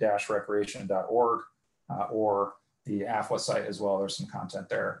 responsible-recreation.org, or the AFWA site as well. There's some content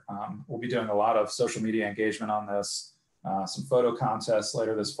there. We'll be doing a lot of social media engagement on this, some photo contests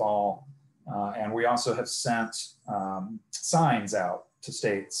later this fall. And we also have sent signs out to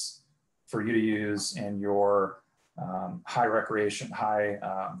states for you to use in your high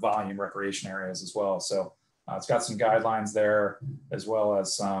volume recreation areas as well. So it's got some guidelines there, as well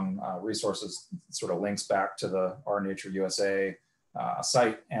as some resources, sort of links back to the Our Nature USA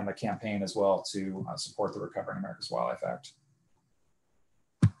site and the campaign as well to support the Recovering America's Wildlife Act.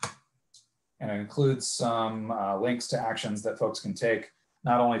 And it includes some links to actions that folks can take,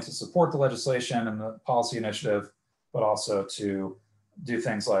 not only to support the legislation and the policy initiative, but also to do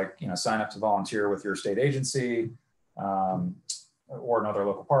things like, sign up to volunteer with your state agency or another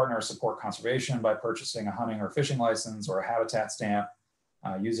local partner, support conservation by purchasing a hunting or fishing license or a habitat stamp,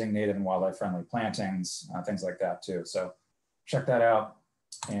 using native and wildlife friendly plantings, things like that too. So check that out,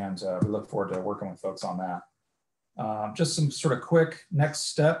 and we look forward to working with folks on that. Just some sort of quick next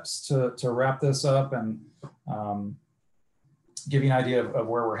steps to wrap this up and give you an idea of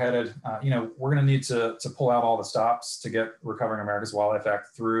where we're headed. We're going to need to pull out all the stops to get Recovering America's Wildlife Act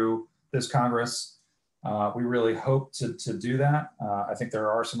through this Congress. We really hope to do that. I think there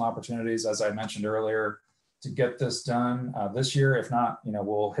are some opportunities, as I mentioned earlier, to get this done this year. If not,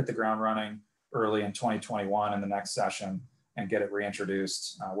 we'll hit the ground running early in 2021 in the next session and get it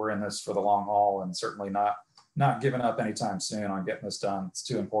reintroduced. We're in this for the long haul, and certainly not giving up anytime soon on getting this done. It's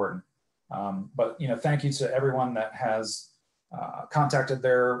too important. But thank you to everyone that has contacted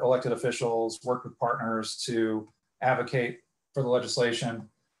their elected officials, worked with partners to advocate for the legislation.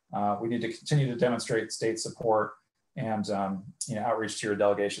 We need to continue to demonstrate state support and outreach to your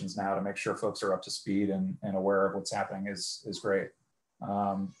delegations now to make sure folks are up to speed and aware of what's happening is great.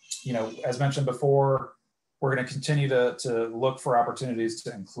 As mentioned before, we're going to continue to look for opportunities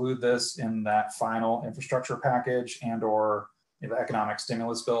to include this in that final infrastructure package and or the economic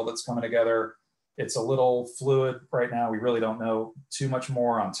stimulus bill that's coming together. It's a little fluid right now. We really don't know too much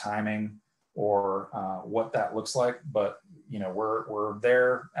more on timing or what that looks like, but we're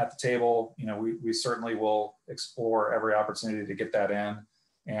there at the table. We certainly will explore every opportunity to get that in,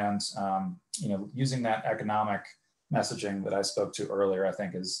 and using that economic messaging that I spoke to earlier, I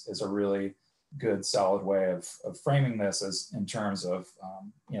think is a really good, solid way of framing this as in terms of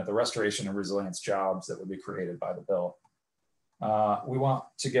the restoration and resilience jobs that would be created by the bill. We want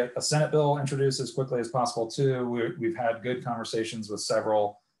to get a Senate bill introduced as quickly as possible too. We've had good conversations with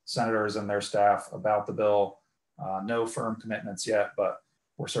several senators and their staff about the bill. No firm commitments yet, but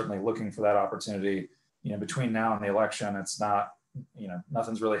we're certainly looking for that opportunity. Between now and the election, it's not,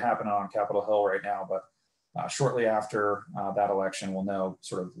 nothing's really happening on Capitol Hill right now, but shortly after that election, we'll know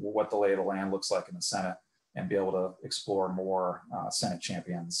sort of what the lay of the land looks like in the Senate and be able to explore more Senate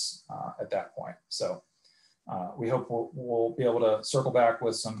champions at that point. So we hope we'll be able to circle back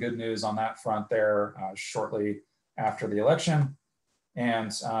with some good news on that front there shortly after the election.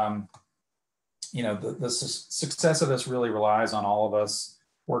 And the success of this really relies on all of us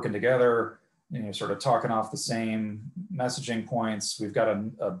working together, sort of talking off the same messaging points. We've got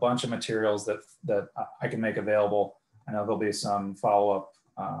a bunch of materials that I can make available. I know there'll be some follow-up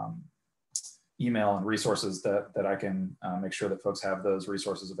email and resources that I can make sure that folks have those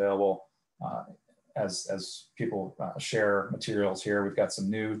resources available as people share materials here. We've got some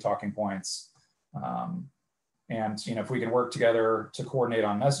new talking points. And if we can work together to coordinate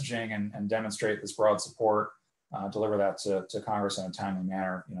on messaging and demonstrate this broad support, deliver that to Congress in a timely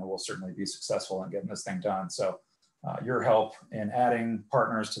manner, we'll certainly be successful in getting this thing done. So your help in adding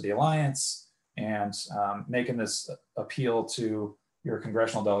partners to the Alliance and making this appeal to your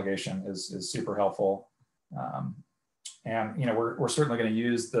congressional delegation is super helpful. And we're certainly going to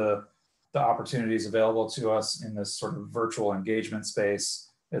use the opportunities available to us in this sort of virtual engagement space.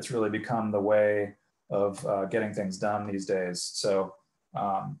 It's really become the way of getting things done these days. So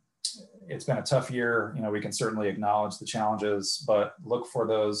it's been a tough year. You know, we can certainly acknowledge the challenges, but look for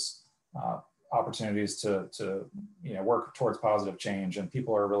those opportunities to you know, work towards positive change. And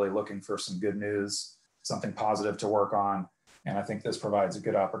people are really looking for some good news, something positive to work on. And I think this provides a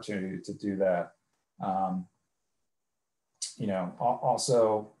good opportunity to do that. You know,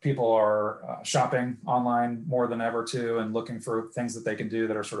 also people are shopping online more than ever too, and looking for things that they can do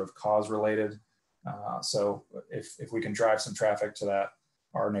that are sort of cause related. So if we can drive some traffic to that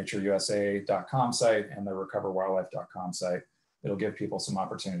ournatureusa.com site and the recoverwildlife.com site, it'll give people some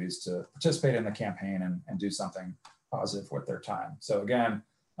opportunities to participate in the campaign and do something positive with their time. So again,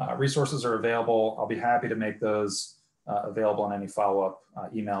 resources are available. I'll be happy to make those available in any follow-up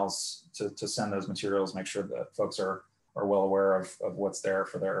emails to send those materials, make sure that folks are well aware of what's there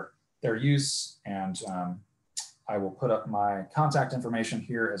for their use. And I will put up my contact information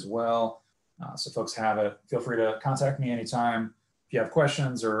here as well. So folks have it. Feel free to contact me anytime. If you have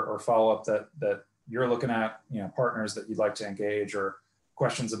questions or follow-up that you're looking at, you know, partners that you'd like to engage or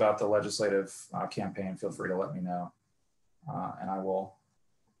questions about the legislative campaign, feel free to let me know. And I will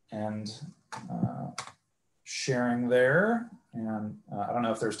end sharing there. And I don't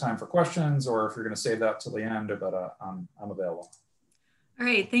know if there's time for questions or if you're going to save that till the end, but I'm available. All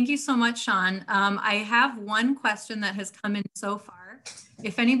right, thank you so much, Sean. I have one question that has come in so far.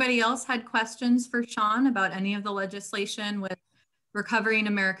 If anybody else had questions for Sean about any of the legislation with Recovering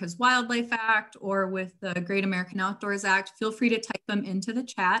America's Wildlife Act or with the Great American Outdoors Act, feel free to type them into the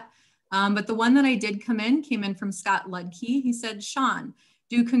chat. But the one that I did came in from Scott Ludke. He said, Sean,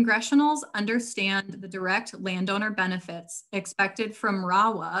 do congressionals understand the direct landowner benefits expected from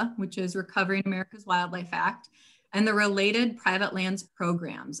RAWA, which is Recovering America's Wildlife Act, and the related private lands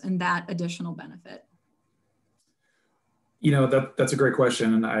programs and that additional benefit? You know, that's a great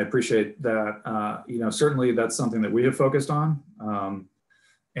question, and I appreciate that. You know, certainly that's something that we have focused on.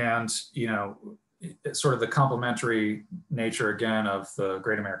 And, you know, it's sort of the complementary nature, again, of the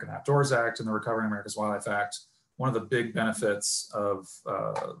Great American Outdoors Act and the Recovering America's Wildlife Act. One of the big benefits of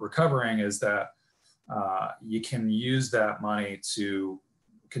recovering is that you can use that money to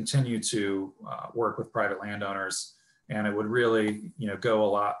continue to work with private landowners. And it would really, you know, go a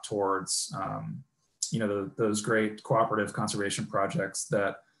lot towards you know, those great cooperative conservation projects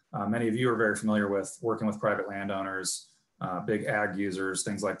that many of you are very familiar with, working with private landowners, big ag users,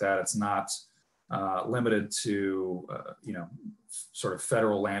 things like that. It's not limited to, you know, sort of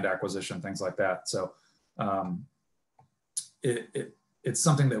federal land acquisition, things like that. So it's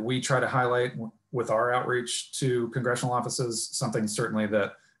something that we try to highlight with our outreach to congressional offices, something certainly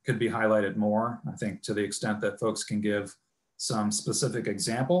that could be highlighted more. I think to the extent that folks can give some specific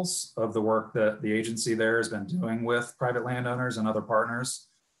examples of the work that the agency there has been doing with private landowners and other partners.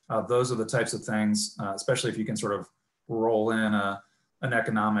 Those are the types of things, especially if you can sort of roll in an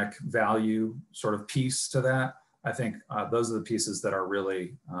economic value sort of piece to that. I think those are the pieces that are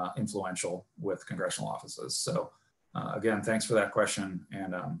really influential with congressional offices. So again, thanks for that question.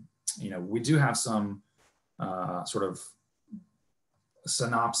 And you know, we do have some sort of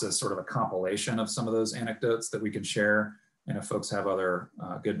synopsis, sort of a compilation of some of those anecdotes that we can share. And if folks have other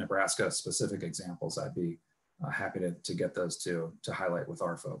good Nebraska specific examples, I'd be happy to get those to highlight with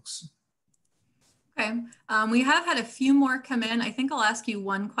our folks. Okay, we have had a few more come in. I think I'll ask you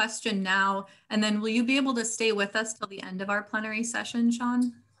one question now, and then will you be able to stay with us till the end of our plenary session,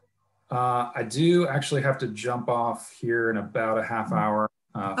 Sean? I do actually have to jump off here in about a half hour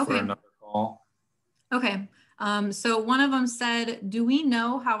for another call. Okay, so one of them said, do we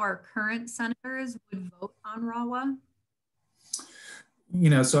know how our current senators would vote on RAWA? You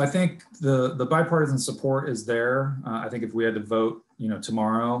know, so I think the bipartisan support is there. I think if we had to vote, you know,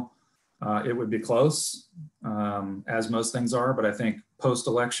 tomorrow, it would be close, as most things are. But I think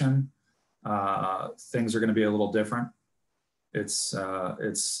post-election, things are going to be a little different. It's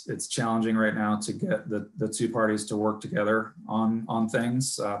challenging right now to get the two parties to work together on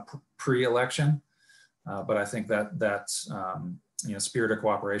things pre-election. But I think that you know, spirit of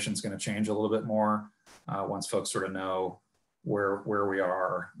cooperation is going to change a little bit more once folks sort of know where we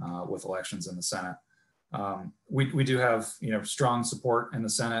are with elections in the Senate. We do have, you know, strong support in the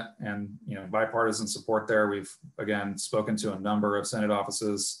Senate and, you know, bipartisan support there. We've, again, spoken to a number of Senate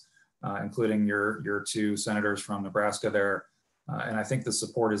offices, including your two senators from Nebraska there. And I think the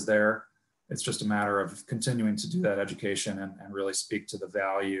support is there. It's just a matter of continuing to do that education and really speak to the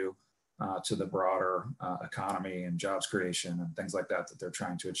value to the broader economy and jobs creation and things like that they're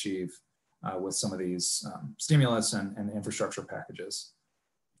trying to achieve with some of these stimulus and infrastructure packages.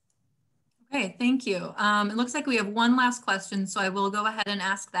 Okay, thank you. It looks like we have one last question, so I will go ahead and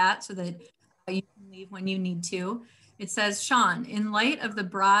ask that so that you can leave when you need to. It says, Sean, in light of the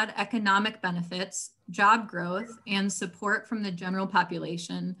broad economic benefits, job growth, and support from the general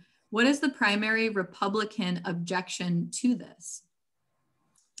population, what is the primary Republican objection to this?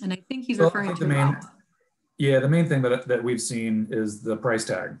 And I think he's referring to the main thing that we've seen is the price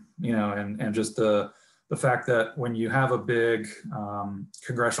tag, you know, and just the fact that when you have a big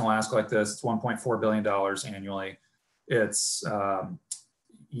congressional ask like this, it's $1.4 billion annually. It's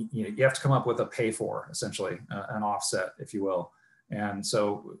you have to come up with a pay for, essentially, an offset, if you will. And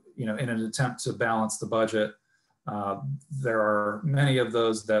so, you know, in an attempt to balance the budget, there are many of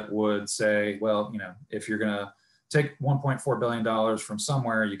those that would say, well, you know, if you're going to take $1.4 billion from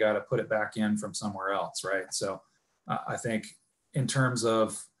somewhere, you got to put it back in from somewhere else, right? So I think in terms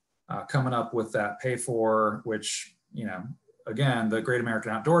of coming up with that pay for, which, you know, again, the Great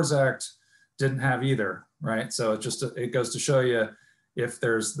American Outdoors Act didn't have either, right? So it goes to show you, if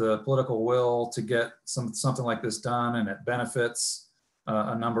there's the political will to get something like this done and it benefits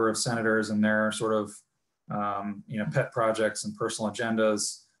a number of senators and their sort of you know, pet projects and personal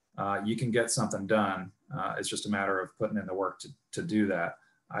agendas, you can get something done. It's just a matter of putting in the work to do that.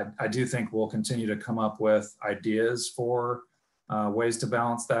 I do think we'll continue to come up with ideas for ways to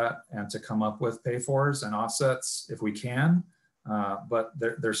balance that and to come up with pay-fors and offsets if we can, but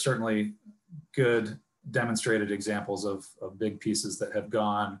there's certainly good demonstrated examples of big pieces that have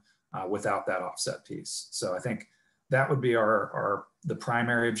gone without that offset piece. So I think that would be the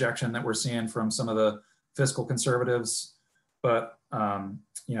primary objection that we're seeing from some of the fiscal conservatives. But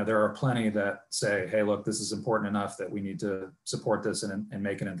you know, there are plenty that say, hey, look, this is important enough that we need to support this and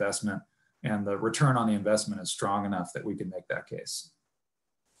make an investment. And the return on the investment is strong enough that we can make that case.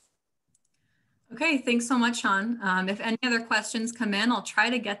 Okay, thanks so much, Sean. If any other questions come in, I'll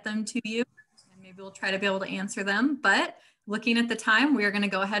try to get them to you. Maybe we'll try to be able to answer them, but looking at the time, we are going to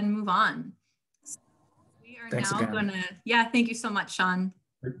go ahead and move on. So we are Thanks now again. going to, yeah, thank you so much, Sean.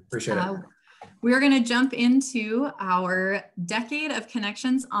 Appreciate it. We're going to jump into our Decade of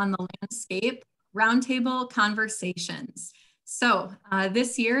Connections on the Landscape Roundtable Conversations. So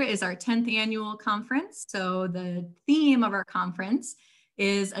this year is our 10th annual conference. So the theme of our conference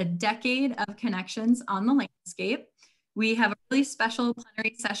is a decade of connections on the landscape. We have a really special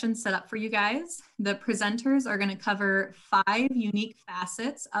plenary session set up for you guys. The presenters are going to cover 5 unique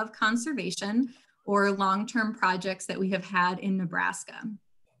facets of conservation or long-term projects that we have had in Nebraska.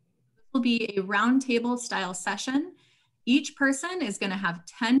 This will be a roundtable style session. Each person is going to have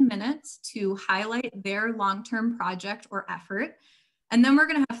 10 minutes to highlight their long-term project or effort. And then we're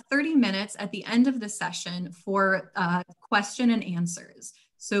going to have 30 minutes at the end of the session for question and answers.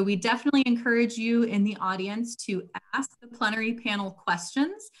 So we definitely encourage you in the audience to ask the plenary panel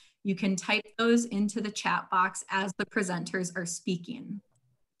questions. You can type those into the chat box as the presenters are speaking.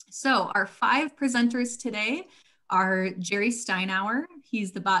 So our 5 presenters today are Gerry Steinauer.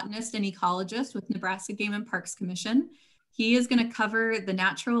 He's the botanist and ecologist with Nebraska Game and Parks Commission. He is going to cover the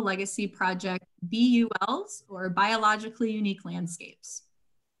Natural Legacy Project BULs, or Biologically Unique Landscapes.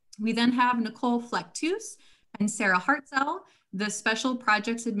 We then have Nicole Fleck-Tooze and Sara Hartzell, the Special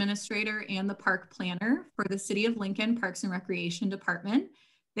Projects Administrator and the Park Planner for the City of Lincoln Parks and Recreation Department.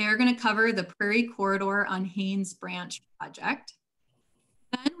 They are going to cover the Prairie Corridor on Haynes Branch project.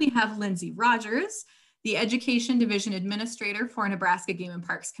 Then we have Lindsay Rogers, the Education Division Administrator for Nebraska Game and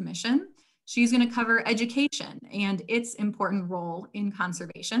Parks Commission. She's going to cover education and its important role in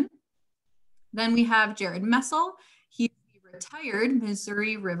conservation. Then we have Gerald Mestl. He's the retired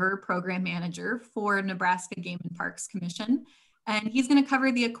Missouri River Program Manager for Nebraska Game and Parks Commission. And he's going to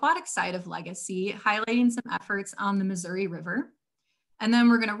cover the aquatic side of legacy, highlighting some efforts on the Missouri River. And then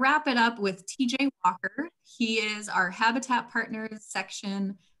we're going to wrap it up with TJ Walker. He is our Habitat Partners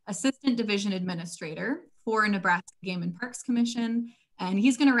Section Assistant Division Administrator for Nebraska Game and Parks Commission. And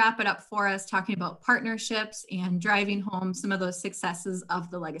he's going to wrap it up for us, talking about partnerships and driving home some of those successes of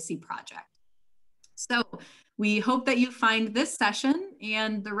the Legacy Project. So we hope that you find this session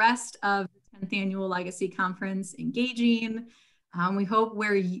and the rest of the 10th Annual Legacy Conference engaging. We hope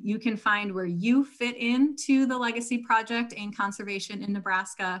where you can find where you fit into the Legacy Project and conservation in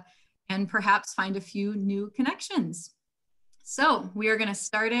Nebraska, and perhaps find a few new connections. So we are going to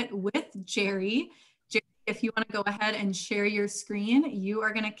start it with Gerry. Gerry, if you want to go ahead and share your screen, you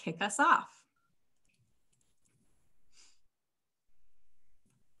are going to kick us off.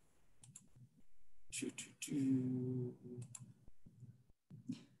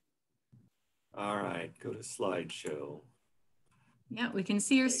 All right, go to slideshow. Yeah, we can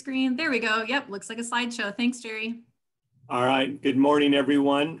see your screen. There we go. Yep, looks like a slideshow. Thanks, Gerry. All right, good morning,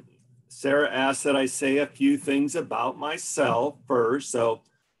 everyone. Sara asked that I say a few things about myself first. So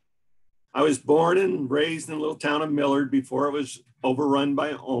I was born and raised in the little town of Millard before it was overrun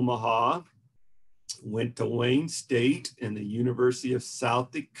by Omaha. Went to Wayne State and the University of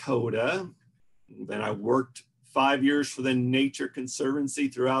South Dakota. Then I worked 5 years for the Nature Conservancy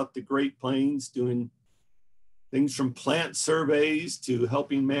throughout the Great Plains, doing things from plant surveys to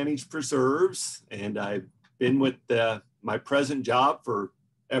helping manage preserves. And I've been with my present job for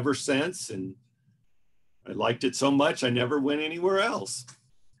ever since. And I liked it so much, I never went anywhere else.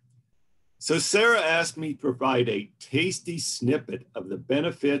 So Sara asked me to provide a tasty snippet of the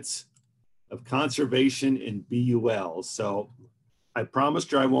benefits of conservation in BUL. So I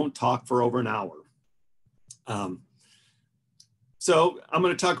promised her I won't talk for over an hour. So I'm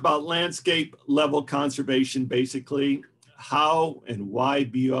going to talk about landscape level conservation, basically how and why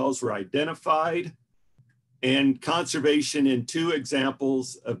BULs were identified, and conservation in 2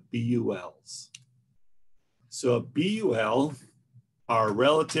 examples of BULs. So a BUL are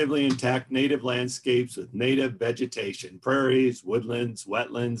relatively intact native landscapes with native vegetation, prairies, woodlands,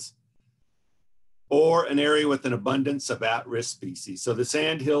 wetlands, or an area with an abundance of at-risk species. So the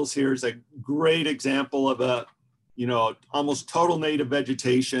sandhills here is a great example of a, almost total native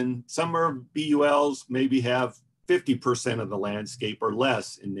vegetation. Some are BULs maybe have 50% of the landscape or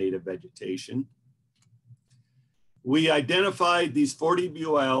less in native vegetation. We identified these 40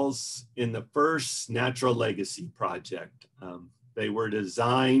 BULs in the first Natural Legacy project. They were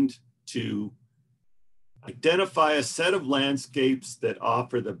designed to identify a set of landscapes that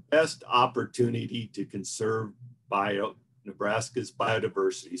offer the best opportunity to conserve Nebraska's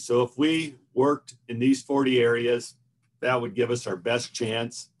biodiversity. So if we worked in these 40 areas, that would give us our best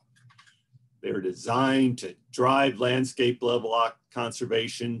chance. They were designed to drive landscape level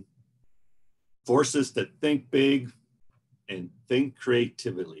conservation, force us to think big and think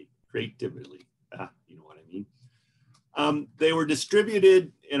creatively. You know what I mean? They were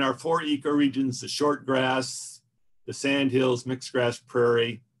distributed in our 4 ecoregions: the short grass, the sandhills, mixed grass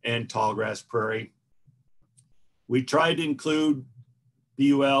prairie, and tall grass prairie. We tried to include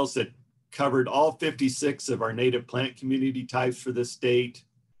BULs that covered all 56 of our native plant community types for the state,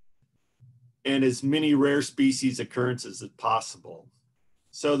 and as many rare species occurrences as possible.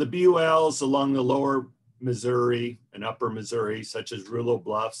 So the BULs along the lower Missouri and upper Missouri, such as Rouleau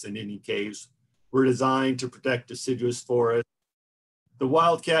Bluffs and Indian Caves, were designed to protect deciduous forests. The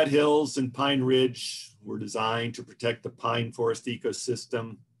Wildcat Hills and Pine Ridge were designed to protect the pine forest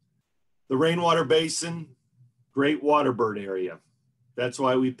ecosystem. The Rainwater Basin, great waterbird area. That's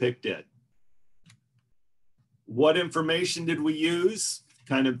why we picked it. What information did we use?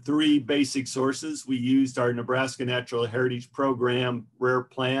 Kind of 3 basic sources. We used our Nebraska Natural Heritage Program rare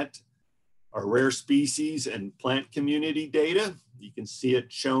plant, our rare species and plant community data. You can see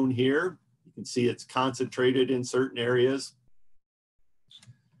it shown here. You can see it's concentrated in certain areas.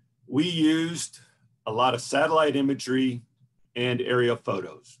 We used a lot of satellite imagery and aerial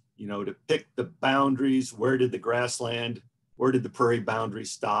photos, to pick the boundaries. Where did the grassland, where did the prairie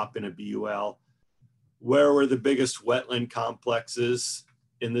boundaries stop in a BUL? Where were the biggest wetland complexes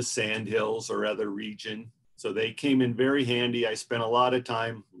in the sandhills or other region? So they came in very handy. I spent a lot of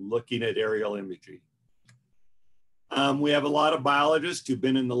time looking at aerial imagery. We have a lot of biologists who've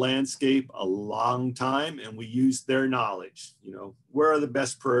been in the landscape a long time, and we use their knowledge. Where are the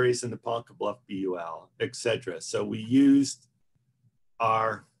best prairies in the Ponca Bluff BUL, et cetera. So we used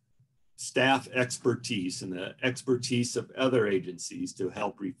our staff expertise and the expertise of other agencies to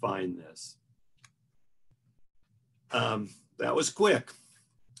help refine this. That was quick.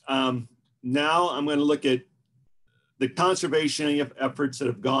 Now I'm going to look at the conservation efforts that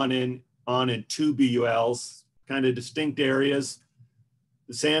have gone on in 2 BULs, kind of distinct areas: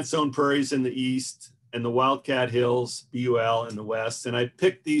 the sandstone prairies in the east and the Wildcat Hills BUL in the west. And I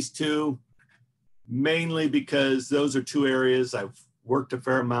picked these 2 mainly because those are 2 areas I've worked a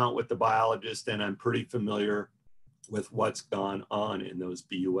fair amount with the biologist, and I'm pretty familiar with what's gone on in those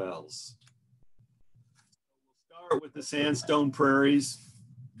BULs. We'll start with the sandstone prairies.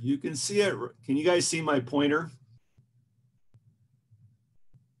 You can see it. Can you guys see my pointer?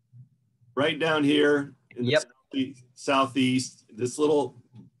 Right down here in the southeast, this little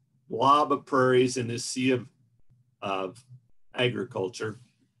blob of prairies in this sea of agriculture.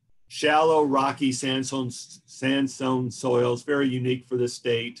 Shallow, rocky sandstone soils, very unique for the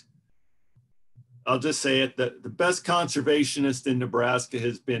state. I'll just say it, the best conservationist in Nebraska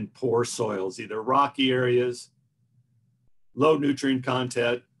has been poor soils, either rocky areas, low nutrient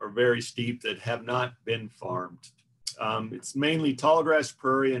content, or very steep that have not been farmed. It's mainly tall grass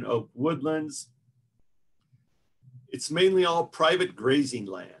prairie and oak woodlands. it's mainly all private grazing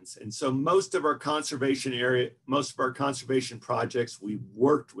lands. And so most of our conservation projects, we've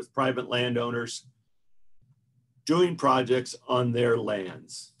worked with private landowners doing projects on their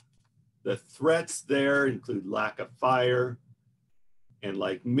lands. The threats there include lack of fire, and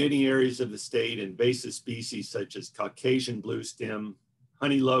like many areas of the state, invasive species such as Caucasian bluestem,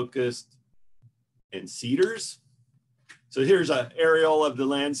 honey locust, and cedars. So here's an aerial of the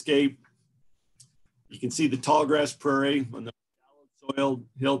landscape. You can see the tall grass prairie on the soiled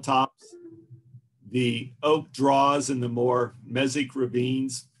hilltops, the oak draws in the more mesic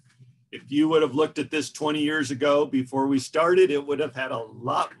ravines. If you would have looked at this 20 years ago before we started, it would have had a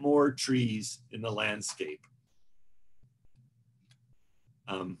lot more trees in the landscape.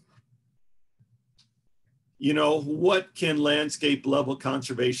 You know, what can landscape level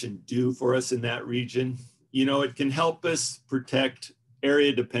conservation do for us in that region? You know, it can help us protect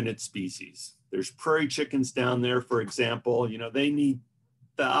area dependent species. There's prairie chickens down there, for example. You know, they need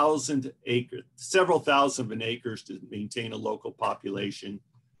several thousand acres to maintain a local population.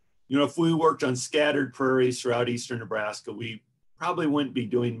 You know, if we worked on scattered prairies throughout eastern Nebraska, we probably wouldn't be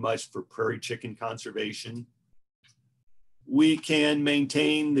doing much for prairie chicken conservation. We can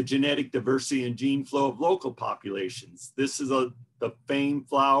maintain the genetic diversity and gene flow of local populations. This is the fame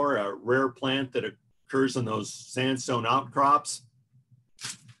flower, a rare plant that occurs on those sandstone outcrops.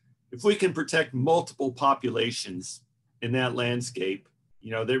 If we can protect multiple populations in that landscape,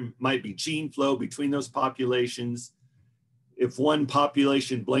 you know, there might be gene flow between those populations. If one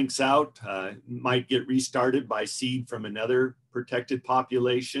population blinks out, it might get restarted by seed from another protected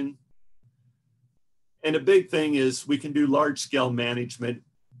population. And a big thing is we can do large scale management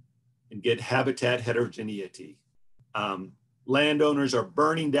and get habitat heterogeneity. Landowners are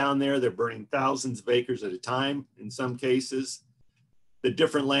burning down there. They're burning thousands of acres at a time in some cases. The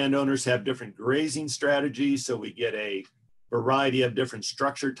different landowners have different grazing strategies, so we get a variety of different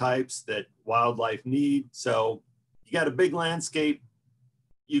structure types that wildlife need. So you got a big landscape,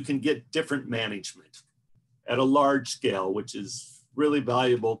 you can get different management at a large scale, which is really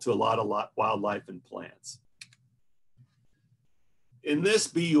valuable to a lot of wildlife and plants. In this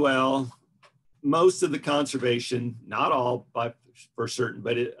BUL, most of the conservation, not all for certain,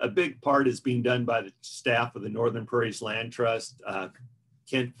 but a big part is being done by the staff of the Northern Prairies Land Trust.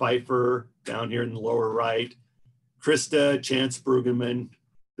 Kent Pfeiffer down here in the lower right, Krista Chance Brueggemann.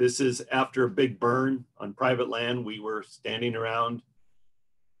 This is after a big burn on private land. We were standing around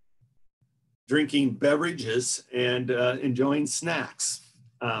drinking beverages and enjoying snacks.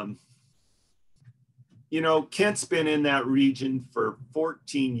 You know, Kent's been in that region for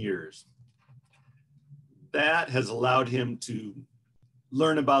 14 years. That has allowed him to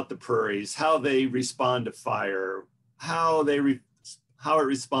learn about the prairies, how they respond to fire, how it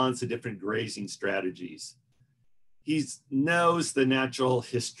responds to different grazing strategies. He knows the natural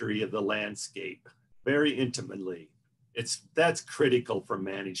history of the landscape very intimately. That's critical for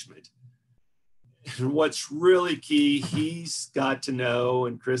management. And what's really key, he's got to know,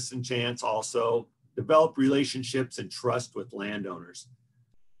 and Chris and Chance also, develop relationships and trust with landowners.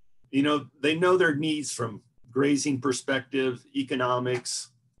 You know, they know their needs from grazing perspective, economics.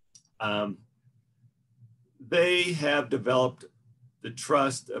 They have developed the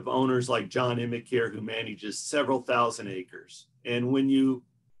trust of owners like John Emick here, who manages several thousand acres. And when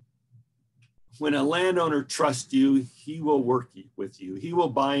a landowner trusts you, he will work with you. He will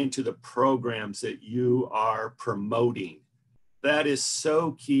buy into the programs that you are promoting. That is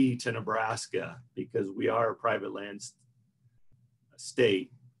so key to Nebraska because we are a private land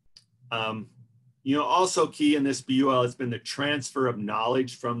state. You know, also key in this BUL has been the transfer of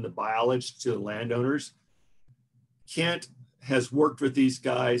knowledge from the biologists to the landowners. Kent has worked with these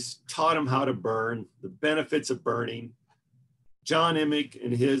guys, taught them how to burn, the benefits of burning. John Emick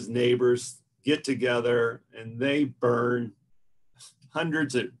and his neighbors get together and they burn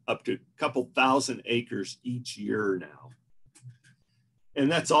hundreds of up to a couple thousand acres each year now.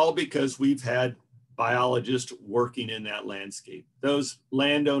 And that's all because we've had biologists working in that landscape. Those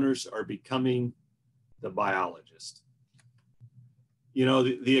landowners are becoming the biologist. You know,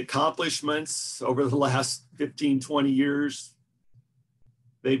 the accomplishments over the last 15, 20 years,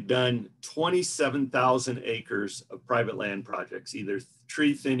 they've done 27,000 acres of private land projects, either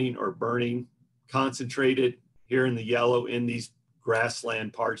tree thinning or burning, concentrated here in the yellow in these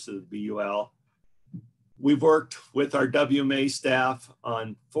grassland parts of the BUL. We've worked with our WMA staff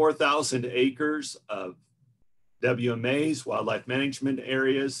on 4,000 acres of WMAs, wildlife management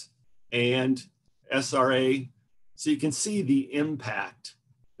areas, and SRA. So you can see the impact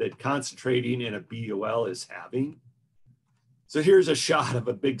that concentrating in a BUL is having. So here's a shot of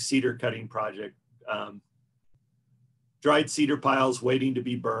a big cedar cutting project. dried cedar piles waiting to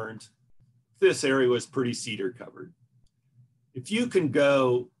be burned. This area was pretty cedar covered. If you can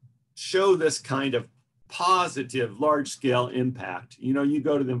go show this kind of positive large scale impact, you know, you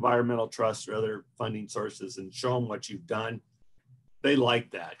go to the environmental trust or other funding sources and show them what you've done, they like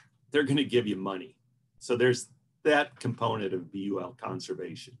that. They're going to give you money. So there's that component of BUL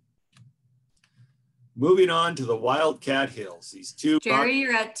conservation. Moving on to the Wildcat Hills, these two. Gerry,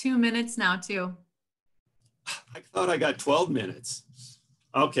 you're at 2 minutes now too. I thought I got 12 minutes.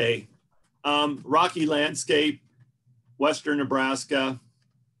 Okay. Rocky landscape, Western Nebraska.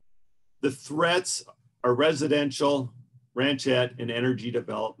 The threats are residential, ranchette, and energy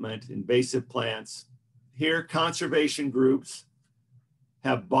development, invasive plants. Here, conservation groups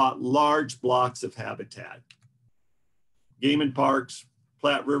have bought large blocks of habitat. Game and parks,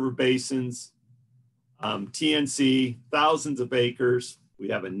 Platte River basins, TNC, thousands of acres. We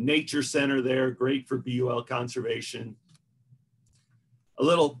have a nature center there, great for BUL conservation. A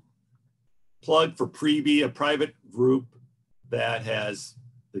little plug for Preby, a private group that has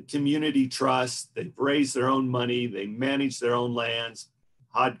the community trust. They've raised their own money. They manage their own lands.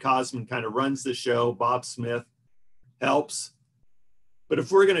 Hod Cosman kind of runs the show. Bob Smith helps. But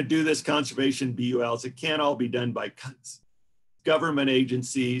if we're going to do this conservation BULs, it can't all be done by government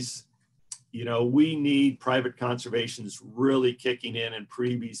agencies. You know, we need private conservations really kicking in, and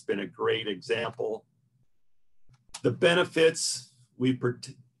Preby's been a great example. The benefits, if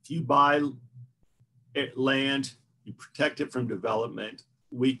you buy land, you protect it from development.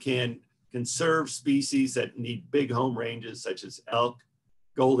 We can conserve species that need big home ranges, such as elk,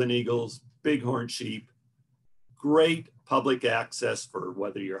 golden eagles, bighorn sheep. Great public access for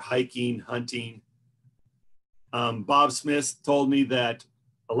whether you're hiking, hunting. Bob Smith told me that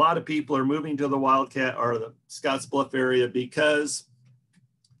a lot of people are moving to the Wildcat or the Scottsbluff area because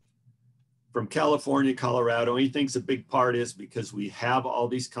from California, Colorado, he thinks a big part is because we have all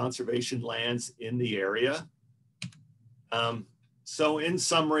these conservation lands in the area. So in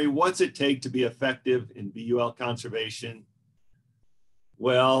summary, what's it take to be effective in BUL conservation?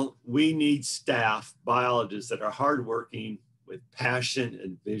 Well, we need staff, biologists that are hardworking with passion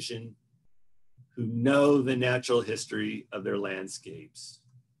and vision, who know the natural history of their landscapes.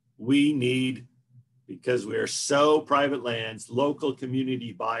 We need, because we are so private lands, local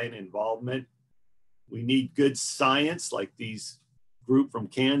community buy-in involvement. We need good science, like these group from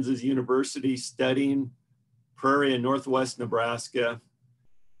Kansas University studying prairie in Northwest Nebraska.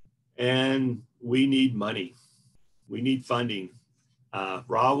 And we need money. We need funding.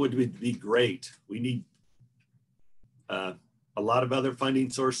 RAW would be great. We need a lot of other funding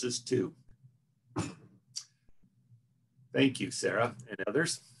sources too. Thank you, Sara and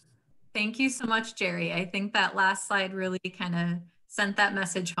others. Thank you so much, Gerry. I think that last slide really kind of sent that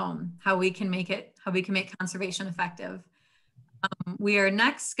message home, how we can make conservation effective. We are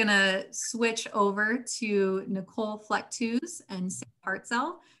next gonna switch over to Nicole Fleck-Tooze and Sara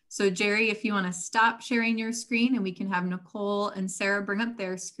Hartzell. So Gerry, if you wanna stop sharing your screen and we can have Nicole and Sara bring up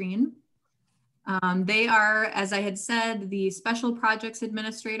their screen. They are, as I had said, the Special Projects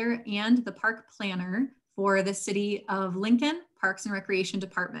Administrator and the Park Planner for the City of Lincoln Parks and Recreation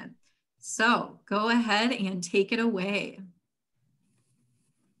Department. So go ahead and take it away.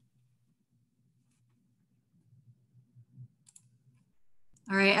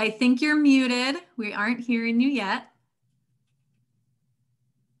 All right, I think you're muted. We aren't hearing you yet.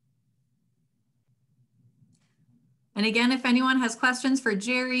 And again, if anyone has questions for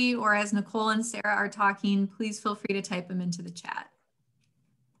Gerry or as Nicole and Sara are talking, please feel free to type them into the chat.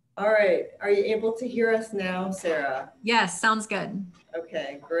 All right, are you able to hear us now, Sara? Yes, sounds good.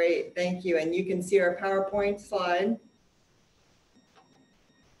 Okay, great, thank you. And you can see our PowerPoint slide.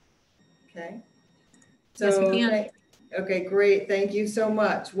 Okay. So, yes, we can. Okay, great. Thank you so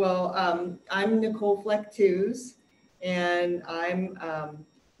much. Well, I'm Nicole Fleck-Tooze, and I'm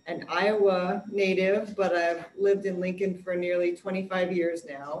an Iowa native, but I've lived in Lincoln for nearly 25 years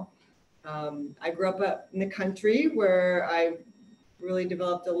now. I grew up in the country where I really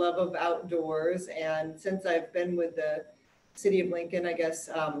developed a love of outdoors. And since I've been with the City of Lincoln, I guess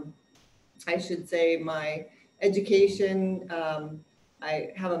I should say my education,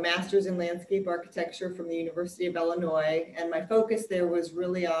 I have a master's in landscape architecture from the University of Illinois, and my focus there was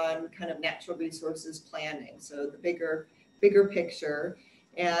really on kind of natural resources planning, so the bigger picture.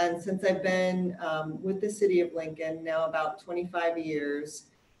 And since I've been with the City of Lincoln now about 25 years,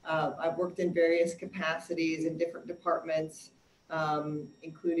 I've worked in various capacities in different departments,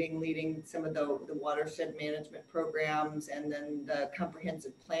 including leading some of the watershed management programs and then the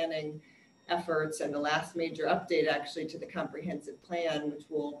comprehensive planning efforts, and the last major update actually to the comprehensive plan, which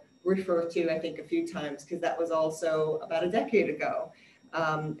will refer to, I think, a few times, because that was also about a decade ago.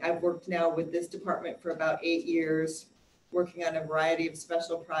 I've worked now with this department for about 8 years, working on a variety of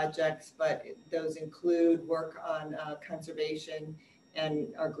special projects, but those include work on conservation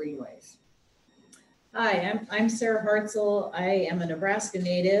and our greenways. Hi, I'm Sara Hartzell. I am a Nebraska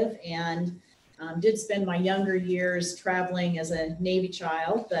native and did spend my younger years traveling as a Navy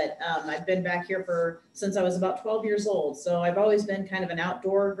child, but I've been back here since I was about 12 years old. So I've always been kind of an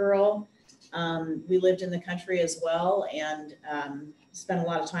outdoor girl. We lived in the country as well and spent a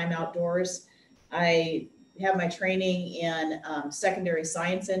lot of time outdoors. I have my training in secondary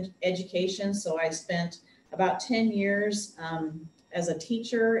science education. So I spent about 10 years as a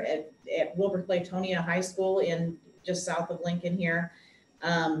teacher at Wilbur-Claytonia High School in just south of Lincoln here.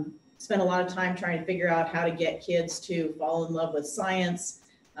 Spent a lot of time trying to figure out how to get kids to fall in love with science,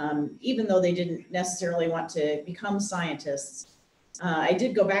 even though they didn't necessarily want to become scientists. I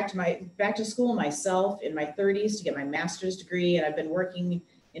did go back to school myself in my 30s to get my master's degree, and I've been working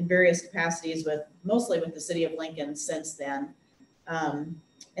in various capacities mostly with the city of Lincoln since then. And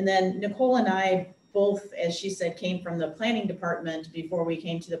then Nicole and I both, as she said, came from the planning department before we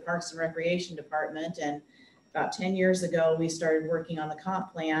came to the Parks and Recreation department. And about 10 years ago, we started working on the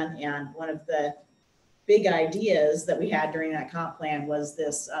comp plan. And one of the big ideas that we had during that comp plan was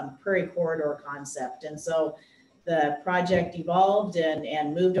this prairie corridor concept. And so the project evolved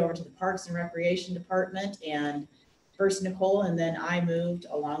and moved over to the Parks and Recreation department. And first Nicole, and then I moved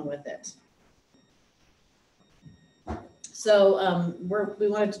along with it. So we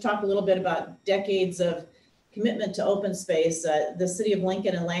wanted to talk a little bit about decades of commitment to open space. The city of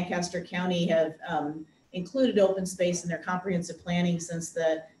Lincoln and Lancaster County have included open space in their comprehensive planning since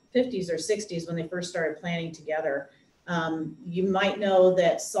the 50s or 60s when they first started planning together. You might know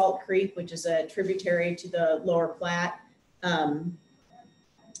that Salt Creek, which is a tributary to the Lower Platte, kind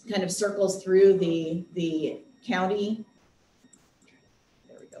of circles through the county.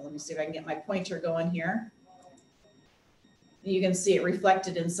 There we go. Let me see if I can get my pointer going here. You can see it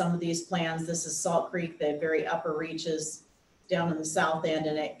reflected in some of these plans. This is Salt Creek, the very upper reaches down in the south end,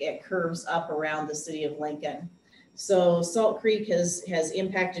 and it curves up around the city of Lincoln. So Salt Creek has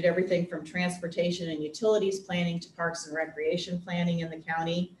impacted everything from transportation and utilities planning to parks and recreation planning in the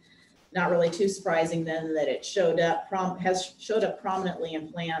county. Not really too surprising then that it has showed up prominently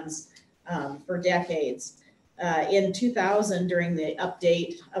in plans for decades. In 2000, during the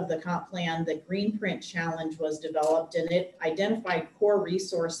update of the comp plan, the Green Print Challenge was developed, and it identified core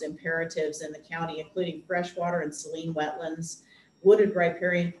resource imperatives in the county, including freshwater and saline wetlands, wooded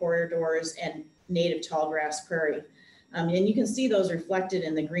riparian corridors, and native tallgrass prairie. And you can see those reflected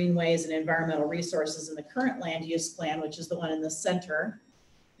in the greenways and environmental resources in the current land use plan, which is the one in the center,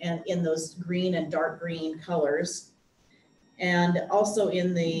 and in those green and dark green colors. And also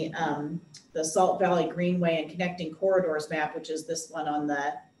in the Salt Valley Greenway and Connecting Corridors map, which is this one on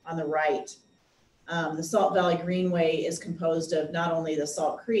the right. The Salt Valley Greenway is composed of not only the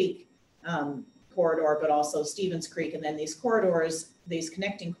Salt Creek corridor, but also Stevens Creek. And then these corridors, these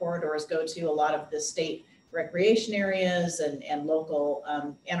connecting corridors, go to a lot of the state recreation areas and local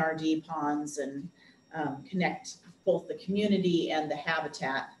NRD ponds and connect both the community and the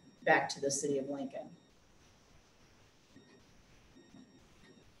habitat back to the city of Lincoln.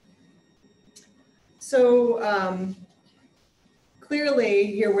 So clearly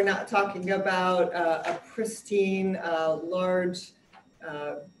here we're not talking about a pristine, large,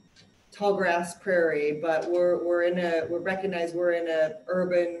 tallgrass prairie, but we recognize we're in a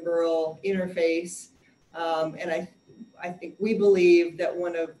urban-rural interface, and I think we believe that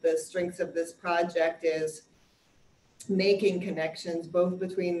one of the strengths of this project is making connections both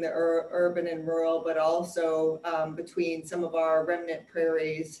between the urban and rural, but also between some of our remnant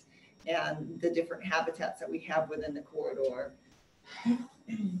prairies and the different habitats that we have within the corridor. I'm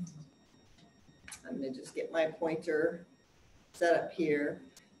going to just get my pointer set up here.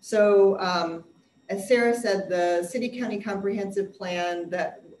 So as Sara said, the city-county comprehensive plan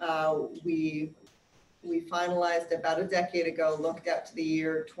that we finalized about a decade ago looked out to the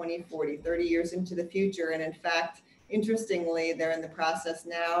year 2040, 30 years into the future. And in fact, interestingly, they're in the process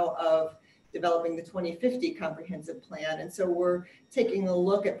now of developing the 2050 comprehensive plan. And so we're taking a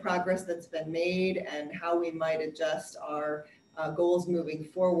look at progress that's been made and how we might adjust our goals moving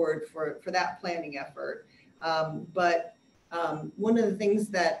forward for that planning effort. But one of the things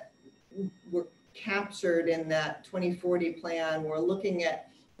that were captured in that 2040 plan, we're looking at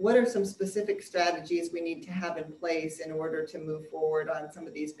what are some specific strategies we need to have in place in order to move forward on some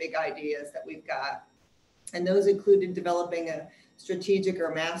of these big ideas that we've got. And those included developing a strategic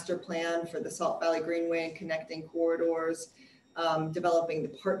or master plan for the Salt Valley Greenway and connecting corridors, developing the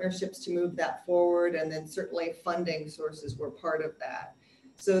partnerships to move that forward, and then certainly funding sources were part of that.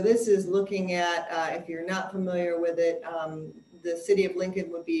 So this is looking at, if you're not familiar with it, the city of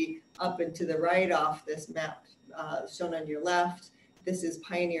Lincoln would be up and to the right off this map shown on your left. This is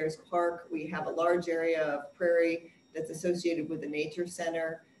Pioneers Park. We have a large area of prairie that's associated with the nature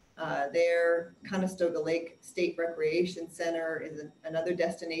center there. Conestoga Lake State Recreation Center is another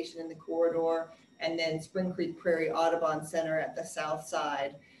destination in the corridor. And then Spring Creek Prairie Audubon Center at the south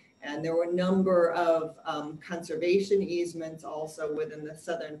side. And there were a number of conservation easements also within the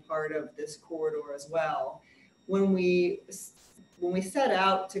southern part of this corridor as well. When we set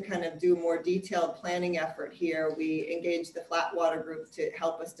out to kind of do a more detailed planning effort here, we engaged the Flatwater Group to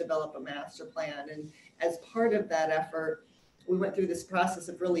help us develop a master plan. And as part of that effort, we went through this process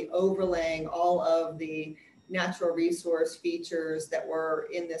of really overlaying all of the natural resource features that were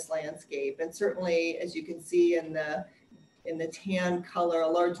in this landscape. And certainly, as you can see in the tan color, a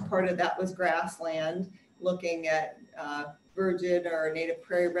large part of that was grassland, looking at virgin or native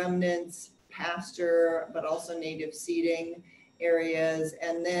prairie remnants, pasture, but also native seeding areas.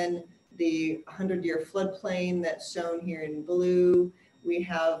 And then the 100-year floodplain that's shown here in blue. We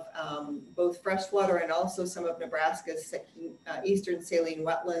have both freshwater and also some of Nebraska's eastern saline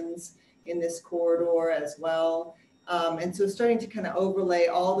wetlands in this corridor as well. And so starting to kind of overlay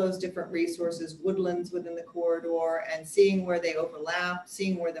all those different resources, woodlands within the corridor, and seeing where they overlap,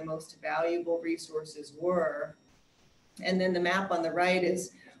 seeing where the most valuable resources were. And then the map on the right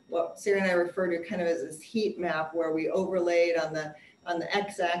is what Sara and I refer to kind of as this heat map, where we overlaid on the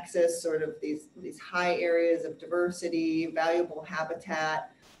x-axis sort of these high areas of diversity, valuable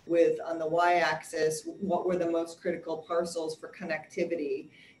habitat, with on the y-axis what were the most critical parcels for connectivity,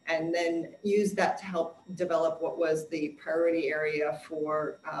 and then use that to help develop what was the priority area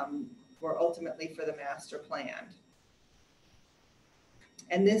for ultimately for the master plan.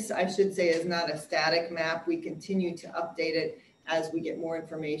 And this, I should say, is not a static map. We continue to update it as we get more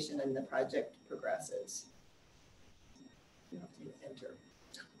information and the project progresses. You have to enter.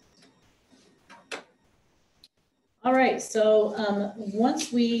 All right, so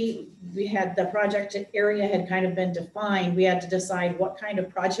once we had the project area had kind of been defined, we had to decide what kind of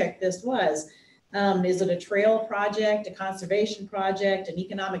project this was. Is it a trail project, a conservation project, an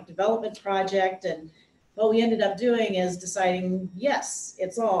economic development project? And what we ended up doing is deciding, yes,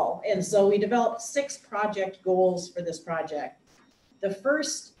 it's all. And so we developed 6 project goals for this project. The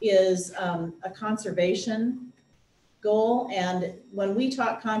first is a conservation goal. And when we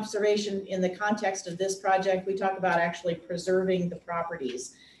talk conservation in the context of this project, we talk about actually preserving the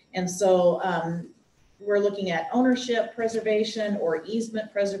properties. And so we're looking at ownership preservation or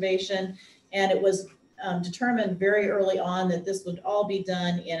easement preservation. And it was determined very early on that this would all be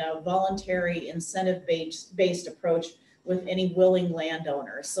done in a voluntary incentive-based approach with any willing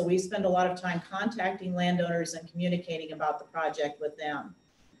landowners. So we spend a lot of time contacting landowners and communicating about the project with them.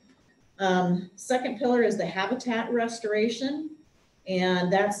 Second pillar is the habitat restoration,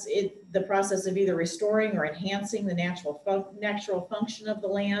 and that's the process of either restoring or enhancing the natural function of the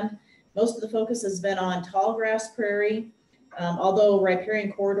land. Most of the focus has been on tall grass prairie, although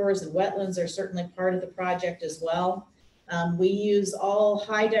riparian corridors and wetlands are certainly part of the project as well. We use all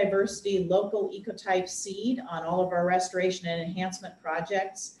high diversity local ecotype seed on all of our restoration and enhancement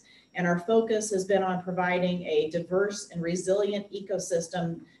projects. And our focus has been on providing a diverse and resilient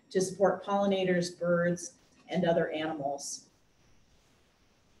ecosystem to support pollinators, birds, and other animals.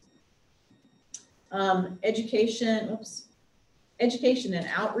 Education and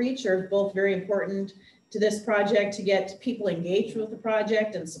outreach are both very important to this project to get people engaged with the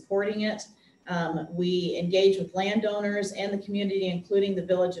project and supporting it. We engage with landowners and the community, including the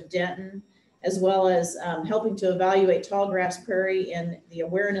village of Denton, as well as helping to evaluate tall grass prairie and the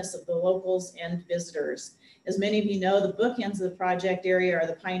awareness of the locals and visitors. As many of you know, the bookends of the project area are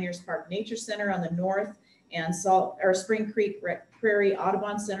the Pioneers Park Nature Center on the north and Spring Creek Prairie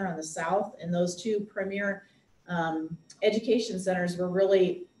Audubon Center on the south. And those two premier education centers were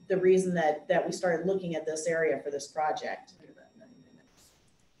really the reason that we started looking at this area for this project.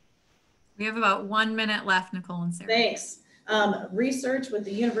 We have about 1 minute left, Nicole and Sara. Thanks. Research with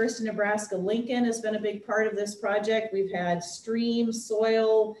the University of Nebraska Lincoln has been a big part of this project. We've had stream,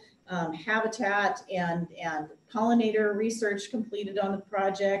 soil, habitat, and pollinator research completed on the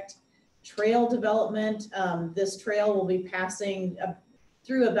project. Trail development. This trail will be passing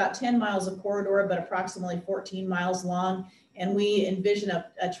through about 10 miles of corridor, but approximately 14 miles long. And we envision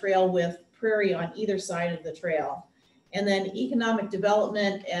a trail with prairie on either side of the trail. And then economic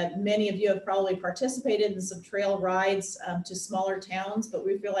development, many of you have probably participated in some trail rides to smaller towns, but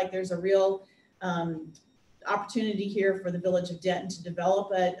we feel like there's a real opportunity here for the Village of Denton to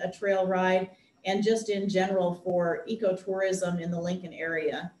develop a trail ride, and just in general for ecotourism in the Lincoln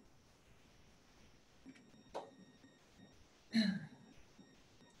area.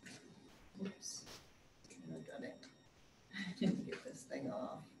 Oops. I've done it. I didn't get this thing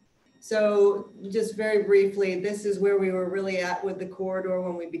off. So just very briefly, this is where we were really at with the corridor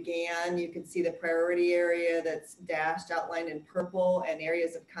when we began. You can see the priority area that's dashed, outlined in purple, and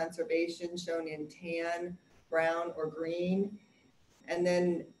areas of conservation shown in tan, brown, or green. And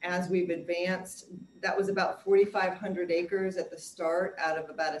then as we've advanced, that was about 4,500 acres at the start out of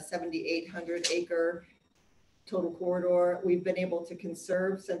about a 7,800 acre total corridor. We've been able to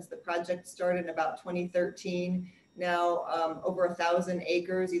conserve since the project started in about 2013. Now over 1,000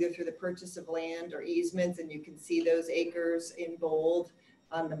 acres, either through the purchase of land or easements, and you can see those acres in bold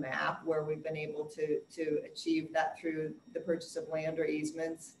on the map where we've been able to achieve that through the purchase of land or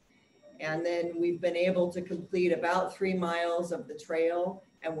easements. And then we've been able to complete about 3 miles of the trail,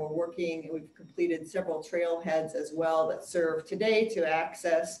 and we've completed several trailheads as well that serve today to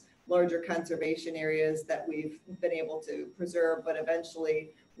access larger conservation areas that we've been able to preserve, but eventually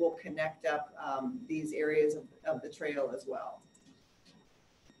will connect up these areas of the trail as well.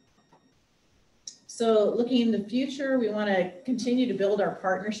 So looking in the future, we want to continue to build our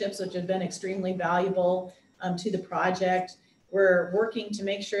partnerships, which have been extremely valuable to the project. We're working to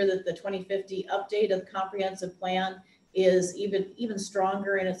make sure that the 2050 update of the comprehensive plan is even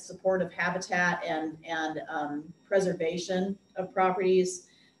stronger in its support of habitat and preservation of properties.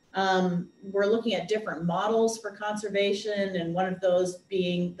 We're looking at different models for conservation, and one of those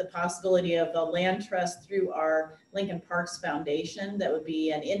being the possibility of a land trust through our Lincoln Parks Foundation that would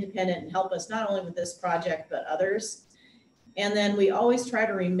be an independent and help us not only with this project, but others. And then we always try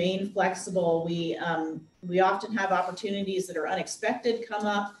to remain flexible. We often have opportunities that are unexpected come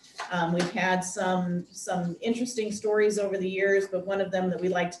up. We've had some interesting stories over the years, but one of them that we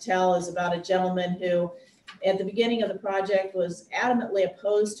like to tell is about a gentleman who at the beginning of the project was adamantly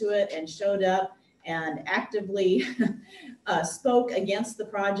opposed to it and showed up and actively spoke against the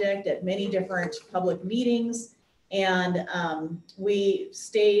project at many different public meetings. And we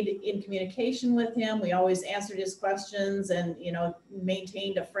stayed in communication with him. We always answered his questions and,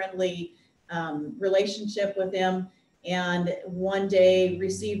 maintained a friendly relationship with him. And one day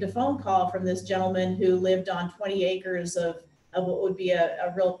received a phone call from this gentleman who lived on 20 acres of what would be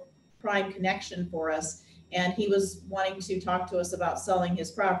a real prime connection for us. And he was wanting to talk to us about selling his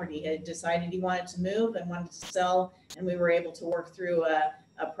property. He had decided he wanted to move and wanted to sell. And we were able to work through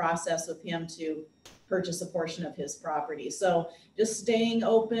a process with him to purchase a portion of his property. So just staying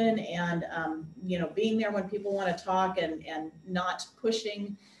open and, being there when people want to talk and not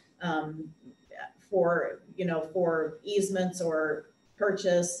pushing for easements or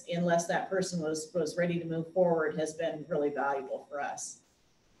purchase unless that person was ready to move forward has been really valuable for us.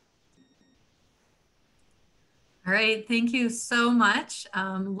 All right, thank you so much.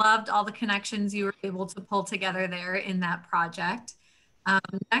 Loved all the connections you were able to pull together there in that project.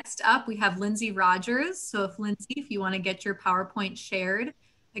 Next up, we have Lindsay Rogers. So if you want to get your PowerPoint shared.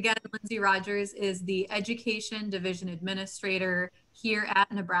 Again, Lindsay Rogers is the Education Division Administrator here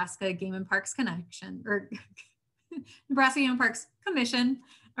at Nebraska Game and Parks Connection, or Nebraska Game and Parks Commission.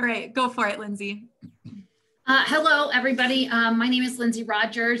 All right, go for it, Lindsay. Hello, everybody. My name is Lindsay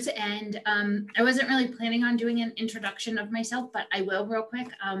Rogers, and I wasn't really planning on doing an introduction of myself, but I will real quick.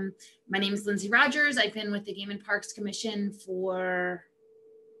 My name is Lindsay Rogers. I've been with the Game and Parks Commission for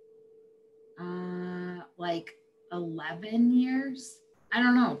like 11 years. I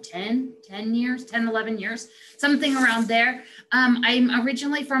don't know, 10 years, 10, 11 years, something around there. I'm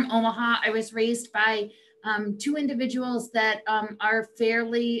originally from Omaha. I was raised by 2 individuals that are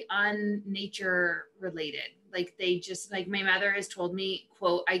fairly nature related. Like my mother has told me,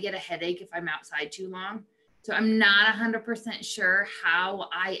 quote, I get a headache if I'm outside too long. So I'm not 100% sure how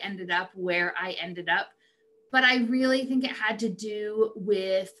I ended up where I ended up, but I really think it had to do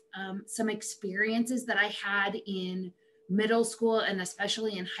with some experiences that I had in middle school and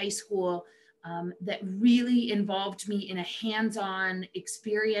especially in high school that really involved me in a hands-on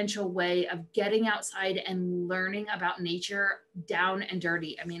experiential way of getting outside and learning about nature down and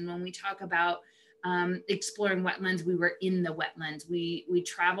dirty. I mean, when we talk about exploring wetlands, we were in the wetlands. We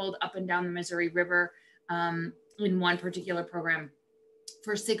traveled up and down the Missouri River in one particular program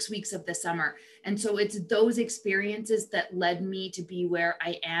for 6 weeks of the summer. And so it's those experiences that led me to be where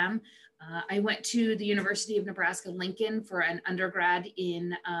I am. I went to the University of Nebraska Lincoln for an undergrad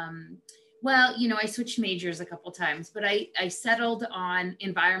in, I switched majors a couple times, but I settled on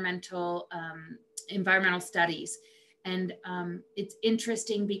environmental studies. And it's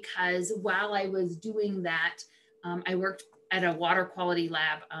interesting because while I was doing that, I worked at a water quality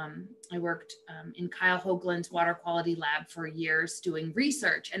lab. I worked in Kyle Hoagland's water quality lab for years doing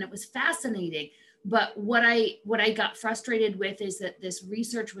research, and it was fascinating. But what I got frustrated with is that this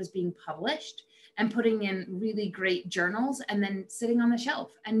research was being published and putting in really great journals and then sitting on the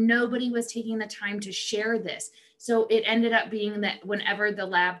shelf, and nobody was taking the time to share this. So it ended up being that whenever the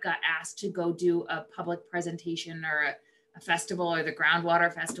lab got asked to go do a public presentation or a festival or the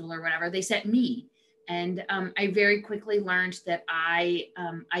groundwater festival or whatever, they sent me. And I very quickly learned that I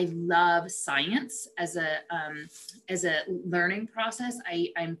love science as a learning process.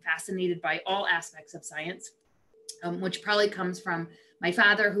 I'm fascinated by all aspects of science, which probably comes from my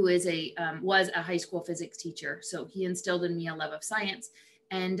father, who is was a high school physics teacher. So he instilled in me a love of science.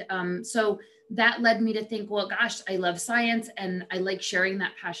 And so that led me to think, well, gosh, I love science and I like sharing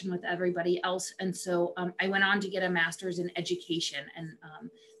that passion with everybody else. And so I went on to get a master's in education, and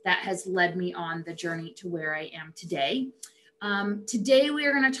that has led me on the journey to where I am today. Today, we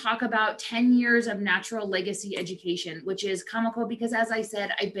are going to talk about 10 years of natural legacy education, which is comical because, as I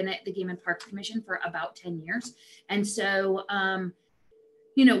said, I've been at the Game and Parks Commission for about 10 years. And so,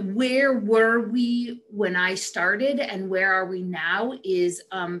 you know, where were we when I started and where are we now is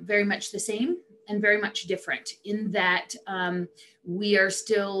very much the same and very much different in that we are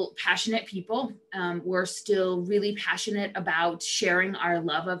still passionate people. We're still really passionate about sharing our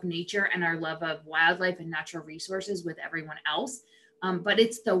love of nature and our love of wildlife and natural resources with everyone else. But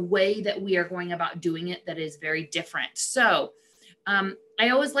it's the way that we are going about doing it that is very different. So I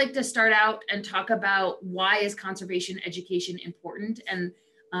always like to start out and talk about why is conservation education important. And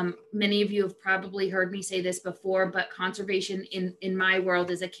many of you have probably heard me say this before, but conservation in my world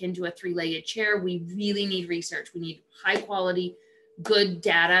is akin to a three-legged chair. We really need research. We need high quality, good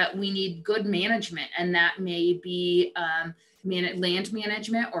data. We need good management, and that may be land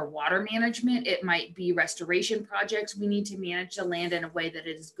management or water management. It might be restoration projects. We need to manage the land in a way that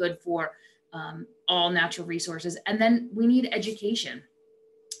is good for all natural resources. And then we need education.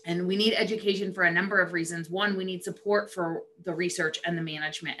 And we need education for a number of reasons. One, we need support for the research and the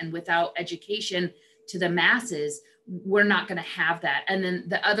management. And without education to the masses, we're not going to have that. And then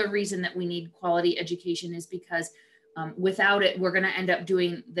the other reason that we need quality education is because without it, we're going to end up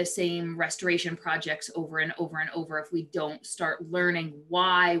doing the same restoration projects over and over and over if we don't start learning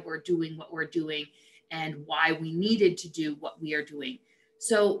why we're doing what we're doing and why we needed to do what we are doing.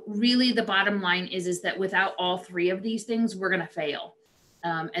 So really the bottom line is that without all three of these things, we're going to fail.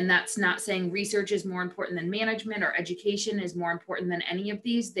 And that's not saying research is more important than management or education is more important than any of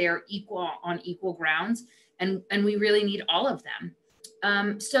these. They're equal on equal grounds, and we really need all of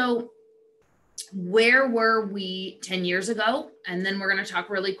them. So where were we 10 years ago? And then we're going to talk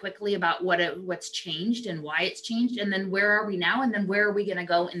really quickly about what's changed and why it's changed. And then where are we now? And then where are we going to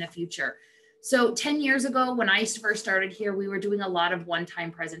go in the future? So 10 years ago, when I first started here, we were doing a lot of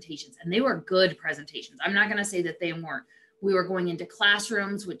one-time presentations, and they were good presentations. I'm not going to say that they weren't. We were going into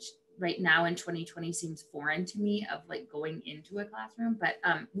classrooms, which right now in 2020 seems foreign to me of like going into a classroom, but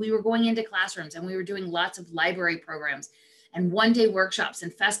we were going into classrooms and we were doing lots of library programs and one-day workshops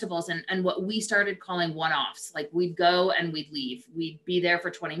and festivals and what we started calling one-offs. Like we'd go and we'd leave. We'd be there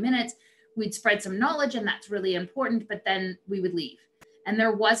for 20 minutes. We'd spread some knowledge, and that's really important, but then we would leave. And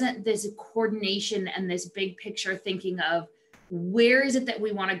there wasn't this coordination and this big picture thinking of where is it that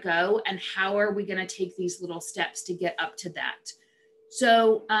we want to go and how are we going to take these little steps to get up to that.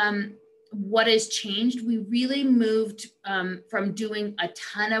 So what has changed? We really moved from doing a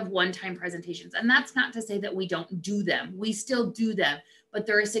ton of one-time presentations. And that's not to say that we don't do them. We still do them, but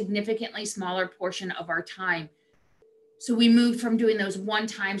they're a significantly smaller portion of our time. So we moved from doing those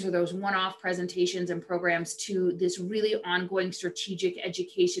one-times or those one-off presentations and programs to this really ongoing strategic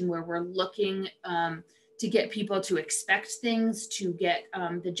education where we're looking to get people to expect things, to get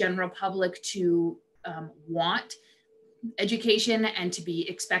the general public to want education and to be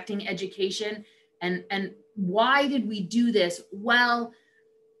expecting education. And why did we do this? Well,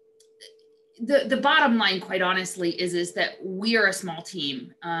 the bottom line, quite honestly, is that we are a small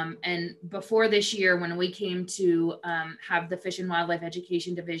team. And before this year, when we came to have the Fish and Wildlife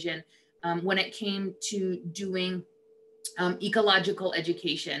Education Division, when it came to doing ecological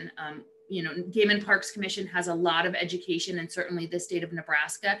education, you know, Game and Parks Commission has a lot of education, and certainly the state of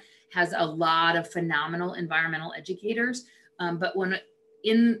Nebraska has a lot of phenomenal environmental educators. But when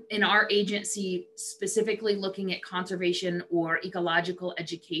in our agency, specifically looking at conservation or ecological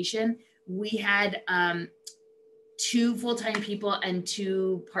education, we had 2 full-time people and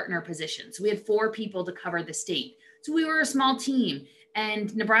 2 partner positions. So we had 4 people to cover the state. So we were a small team.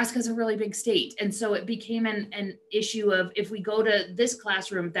 And Nebraska is a really big state. And so it became an issue of, if we go to this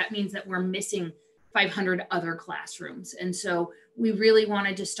classroom, that means that we're missing 500 other classrooms. And so we really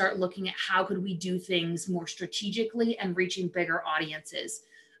wanted to start looking at how could we do things more strategically and reaching bigger audiences.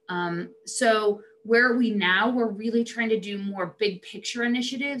 So where are we now? We're really trying to do more big picture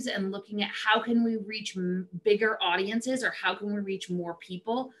initiatives and looking at how can we reach bigger audiences, or how can we reach more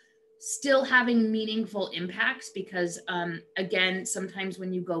people, still having meaningful impacts, because again, sometimes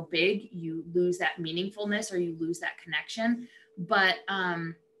when you go big, you lose that meaningfulness or you lose that connection. But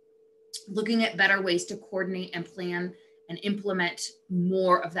looking at better ways to coordinate and plan and implement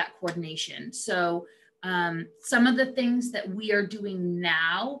more of that coordination. So some of the things that we are doing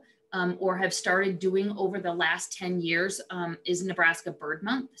now or have started doing over the last 10 years is Nebraska Bird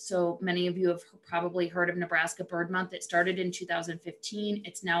Month. So many of you have probably heard of Nebraska Bird Month. It started in 2015.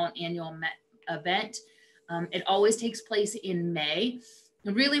 It's now an annual event. It always takes place in May.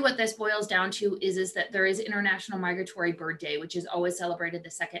 And really what this boils down to is that there is International Migratory Bird Day, which is always celebrated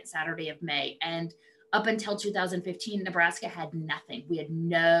the second Saturday of May. And up until 2015, Nebraska had nothing. We had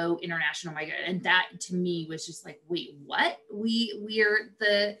no international migrant. And that to me was just like, wait, what? We're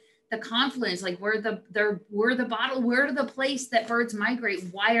the confluence, like we're the place that birds migrate.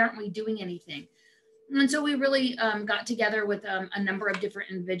 Why aren't we doing anything? And so we really got together with a number of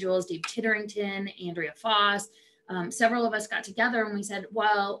different individuals, Dave Titterington, Andrea Foss, several of us got together and we said,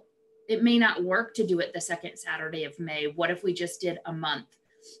 well, it may not work to do it the second Saturday of May. What if we just did a month?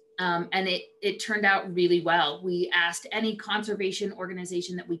 And it turned out really well. We asked any conservation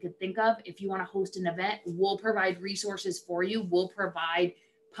organization that we could think of, if you want to host an event, we'll provide resources for you. We'll provide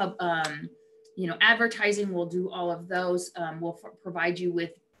advertising. We'll do all of those. We'll provide you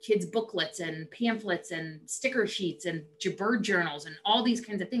with kids booklets and pamphlets and sticker sheets and bird journals and all these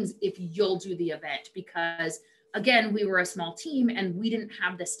kinds of things if you'll do the event. Because again, we were a small team and we didn't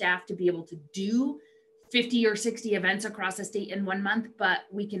have the staff to be able to do 50 or 60 events across the state in 1 month, but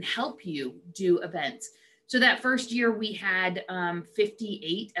we can help you do events. So that first year we had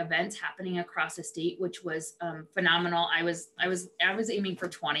 58 events happening across the state, which was phenomenal. I was aiming for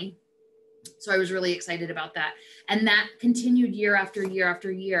 20. So I was really excited about that. And that continued year after year after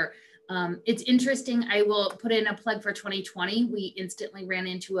year. It's interesting. I will put in a plug for 2020. We instantly ran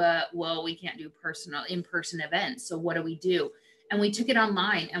into we can't do in-person events. So what do we do? And we took it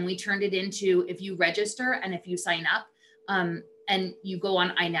online and we turned it into, if you register and if you sign up and you go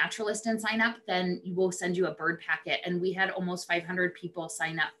on iNaturalist and sign up, then we will send you a bird packet. And we had almost 500 people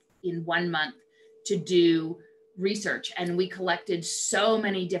sign up in 1 month to do research. And we collected so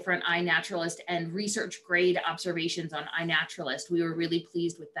many different iNaturalist and research grade observations on iNaturalist. We were really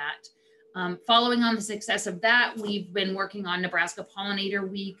pleased with that. Following on the success of that, we've been working on Nebraska Pollinator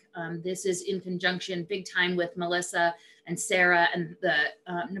Week. This is in conjunction big time with Melissa and Sara and the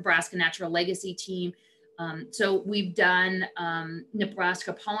Nebraska Natural Legacy team. So we've done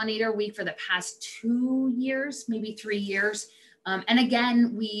Nebraska Pollinator Week for the past 2 years, maybe 3 years. And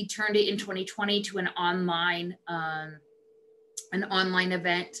again, we turned it in 2020 to an online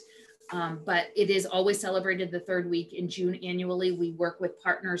event. But it is always celebrated the third week in June annually. We work with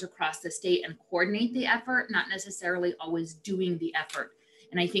partners across the state and coordinate the effort, not necessarily always doing the effort.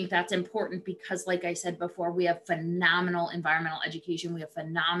 And I think that's important because, like I said before, we have phenomenal environmental education. We have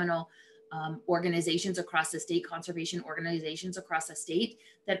phenomenal organizations across the state, conservation organizations across the state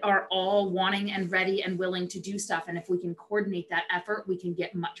that are all wanting and ready and willing to do stuff. And if we can coordinate that effort, we can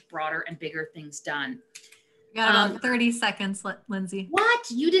get much broader and bigger things done. We got about 30 seconds, Lindsay.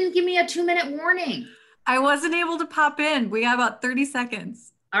 What? You didn't give me a 2-minute warning. I wasn't able to pop in. We got about 30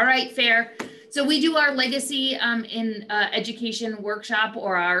 seconds. All right, fair. So we do our legacy in education workshop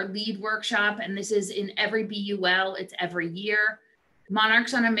or our lead workshop, and this is in every BUL. It's every year.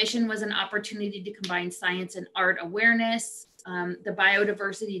 Monarchs on a Mission was an opportunity to combine science and art awareness. The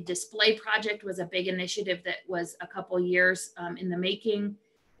biodiversity display project was a big initiative that was a couple years in the making.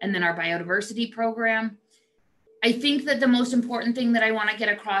 And then our biodiversity program. I think that the most important thing that I want to get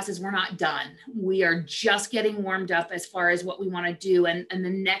across is we're not done. We are just getting warmed up as far as what we want to do. And the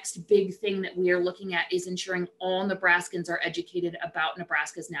next big thing that we are looking at is ensuring all Nebraskans are educated about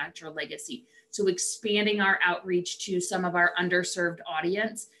Nebraska's natural legacy. So expanding our outreach to some of our underserved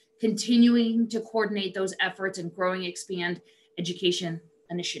audience, continuing to coordinate those efforts and expand education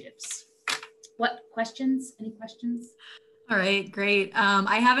initiatives. What questions? Any questions? All right, great.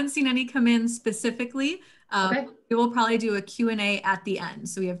 I haven't seen any come in specifically. Okay. We will probably do a Q&A at the end.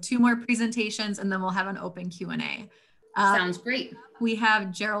 So we have 2 more presentations and then we'll have an open Q&A. Sounds great. We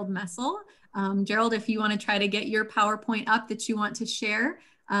have Gerald Mestl. Gerald, if you want to try to get your PowerPoint up that you want to share,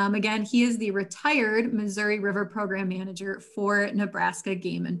 Again, he is the retired Missouri River Program Manager for Nebraska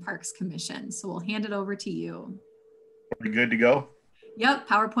Game and Parks Commission. So we'll hand it over to you. Are we good to go? Yep,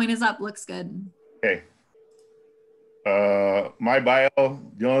 PowerPoint is up, looks good. Okay. My bio,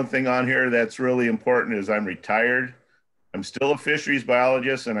 the only thing on here that's really important is I'm retired. I'm still a fisheries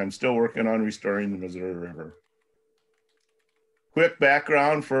biologist and I'm still working on restoring the Missouri River. Quick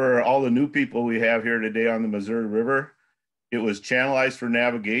background for all the new people we have here today on the Missouri River. It was channelized for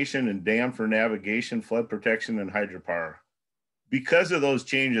navigation and dammed for navigation, flood protection, and hydropower. Because of those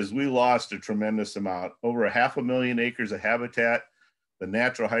changes, we lost a tremendous amount, over 500,000 acres of habitat. The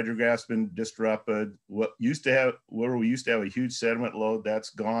natural hydrograph's been disrupted. Where we used to have a huge sediment load, that's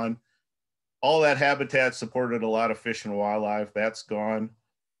gone. All that habitat supported a lot of fish and wildlife, that's gone.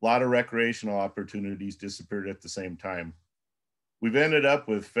 A lot of recreational opportunities disappeared at the same time. We've ended up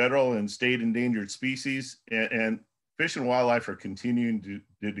with federal and state endangered species, and fish and wildlife are continuing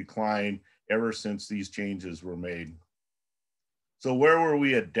to decline ever since these changes were made. So where were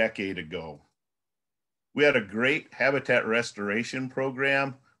we a decade ago? We had a great habitat restoration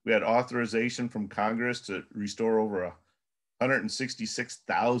program. We had authorization from Congress to restore over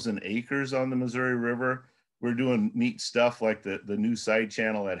 166,000 acres on the Missouri River. We're doing neat stuff like the new side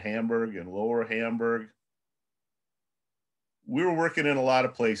channel at Hamburg and Lower Hamburg. We were working in a lot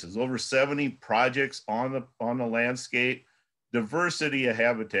of places, over 70 projects on the landscape, diversity of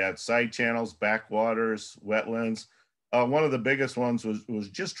habitats, side channels, backwaters, wetlands. One of the biggest ones was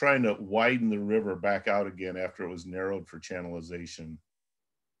just trying to widen the river back out again after it was narrowed for channelization.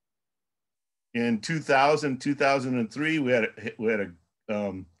 In 2000, 2003, we had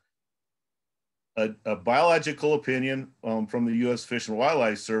a biological opinion from the U.S. Fish and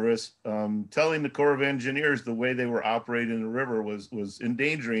Wildlife Service telling the Corps of Engineers the way they were operating the river was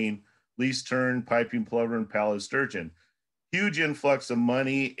endangering least tern, piping plover, and pallid sturgeon. Huge influx of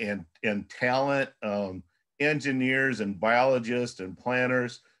money and talent, engineers and biologists and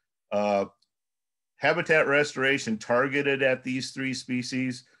planners. Habitat restoration targeted at these three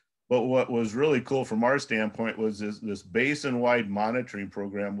species. But what was really cool from our standpoint was this basin-wide monitoring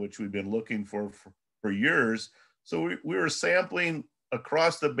program, which we've been looking for years. So we were sampling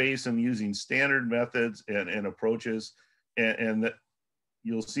across the basin using standard methods and approaches, and that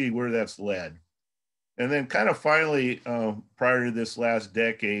you'll see where that's led. And then kind of finally, prior to this last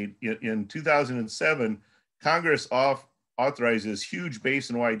decade, in 2007, Congress authorized this huge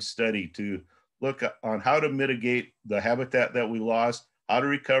basin-wide study to look on how to mitigate the habitat that we lost, how to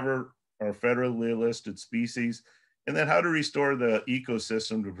recover our federally listed species, and then how to restore the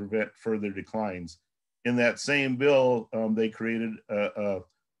ecosystem to prevent further declines. In that same bill, they created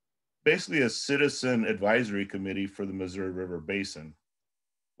basically a citizen advisory committee for the Missouri River Basin.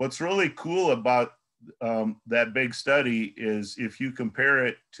 What's really cool about that big study is if you compare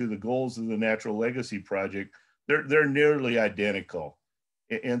it to the goals of the Natural Legacy Project, they're nearly identical.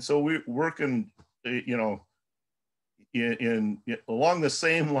 And so we're working, along the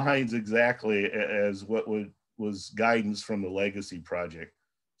same lines exactly as what was guidance from the Legacy Project.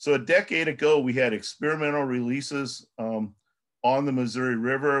 So a decade ago, we had experimental releases on the Missouri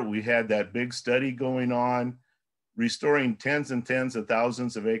River. We had that big study going on, restoring tens and tens of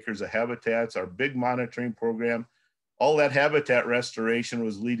thousands of acres of habitats, our big monitoring program. All that habitat restoration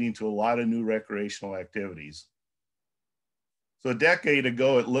was leading to a lot of new recreational activities. So a decade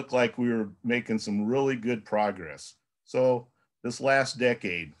ago, it looked like we were making some really good progress. So this last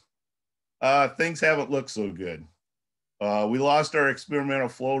decade, things haven't looked so good. We lost our experimental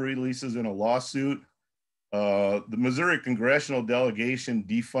flow releases in a lawsuit. The Missouri Congressional Delegation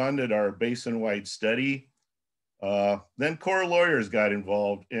defunded our basin-wide study. Then Corps lawyers got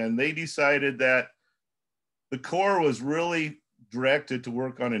involved and they decided that the Corps was really directed to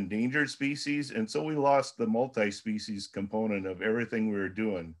work on endangered species. And so we lost the multi-species component of everything we were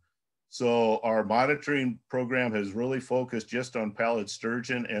doing. So our monitoring program has really focused just on pallid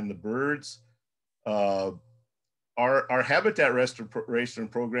sturgeon and the birds. Our habitat restoration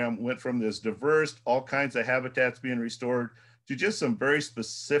program went from this diverse, all kinds of habitats being restored to just some very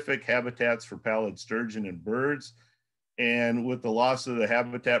specific habitats for pallid sturgeon and birds. And with the loss of the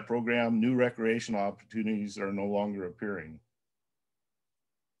habitat program, new recreational opportunities are no longer appearing.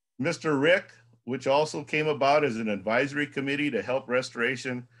 Mr. Rick, which also came about as an advisory committee to help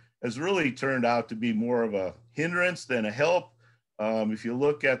restoration, has really turned out to be more of a hindrance than a help. If you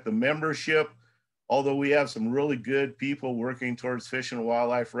look at the membership, although we have some really good people working towards fish and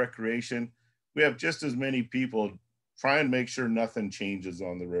wildlife recreation, we have just as many people trying to make sure nothing changes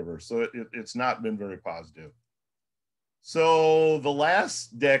on the river. So it's not been very positive. So the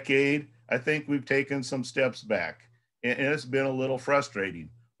last decade, I think we've taken some steps back and it's been a little frustrating.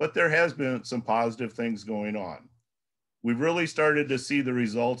 but there has been some positive things going on. We've really started to see the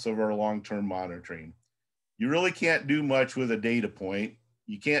results of our long-term monitoring. You really can't do much with a data point.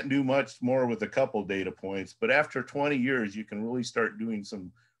 You can't do much more with a couple data points, but after 20 years, you can really start doing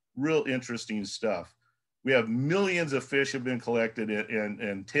some real interesting stuff. We have millions of fish have been collected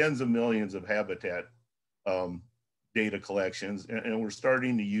and tens of millions of habitat data collections, and we're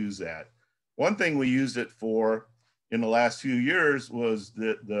starting to use that. One thing we used it for in the last few years was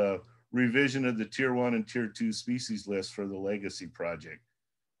the revision of the Tier 1 and Tier 2 species list for the Legacy project.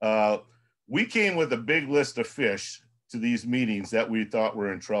 We came with a big list of fish to these meetings that we thought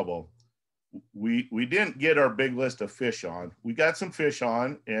were in trouble. We didn't get our big list of fish on. We got some fish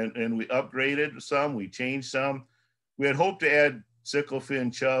on and we upgraded some, we changed some. We had hoped to add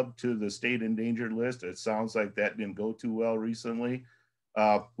sicklefin chub to the state endangered list. It sounds like that didn't go too well recently.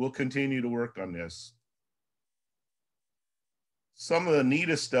 We'll continue to work on this. Some of the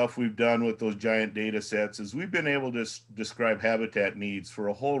neatest stuff we've done with those giant data sets is we've been able to describe habitat needs for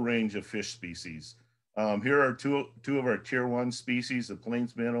a whole range of fish species. Here are two of our Tier 1 species, the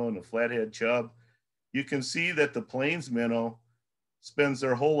plains minnow and the flathead chub. You can see that the plains minnow spends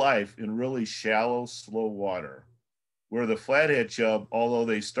their whole life in really shallow, slow water, where the flathead chub, although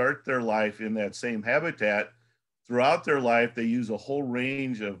they start their life in that same habitat, throughout their life, they use a whole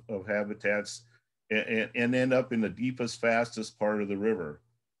range of habitats and end up in the deepest, fastest part of the river.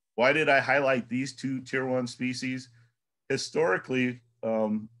 Why did I highlight these two Tier 1 species? Historically,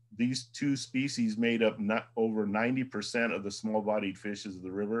 these two species made up over 90% of the small-bodied fishes of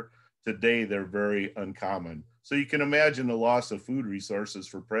the river. Today, they're very uncommon. So you can imagine the loss of food resources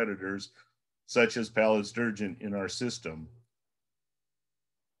for predators such as pallid sturgeon in our system.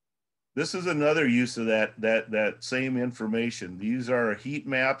 This is another use of that same information. These are heat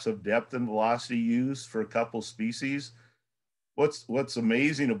maps of depth and velocity used for a couple species. What's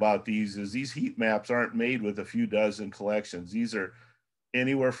amazing about these is these heat maps aren't made with a few dozen collections. These are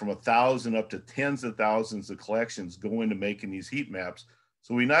anywhere from 1,000 up to tens of thousands of collections go into making these heat maps.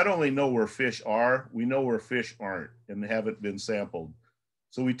 So we not only know where fish are, we know where fish aren't and haven't been sampled.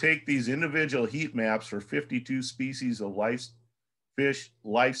 So we take these individual heat maps for 52 species of fish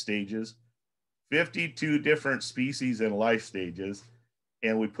life stages, 52 different species and life stages,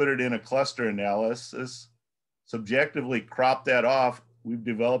 and we put it in a cluster analysis, subjectively crop that off. We've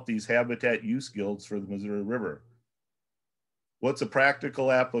developed these habitat use guilds for the Missouri River. What's a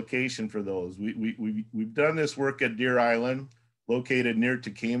practical application for those? We've done this work at Deer Island, located near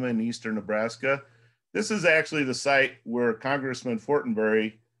Tekamah in eastern Nebraska. This is actually the site where Congressman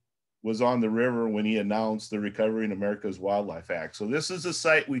Fortenberry was on the river when he announced the Recovering America's Wildlife Act. So this is a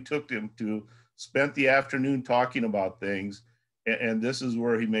site we took him to, spent the afternoon talking about things, and this is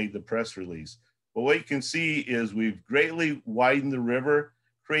where he made the press release. But what you can see is we've greatly widened the river,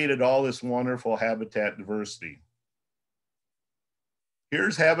 created all this wonderful habitat diversity.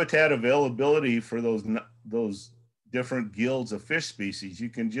 Here's habitat availability for those different guilds of fish species. You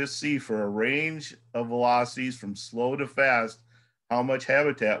can just see for a range of velocities from slow to fast, how much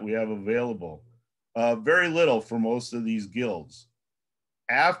habitat we have available. Very little for most of these guilds.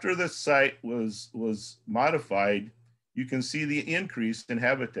 After the site was modified, you can see the increase in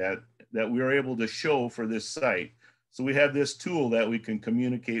habitat that we were able to show for this site. So we have this tool that we can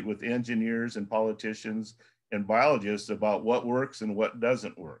communicate with engineers and politicians and biologists about what works and what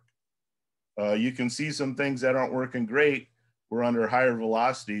doesn't work. You can see some things that aren't working great. We're under higher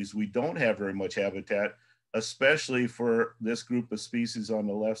velocities. We don't have very much habitat, especially for this group of species on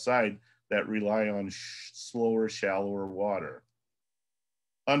the left side that rely on slower, shallower water.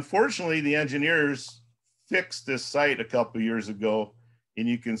 Unfortunately, the engineers fixed this site a couple of years ago, and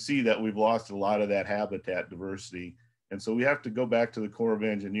you can see that we've lost a lot of that habitat diversity. And so we have to go back to the Corps of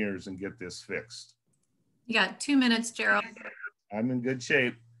Engineers and get this fixed. You got 2 minutes, Gerald. I'm in good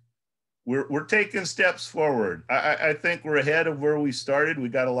shape. We're taking steps forward. I think we're ahead of where we started. We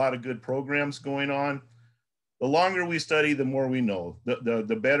got a lot of good programs going on. The longer we study, the more we know.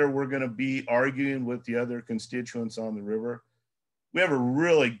 The better we're going to be arguing with the other constituents on the river. We have a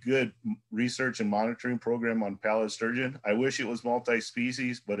really good research and monitoring program on pallid sturgeon. I wish it was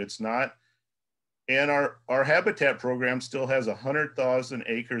multi-species, but it's not. And our habitat program still has 100,000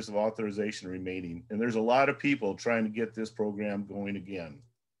 acres of authorization remaining. And there's a lot of people trying to get this program going again.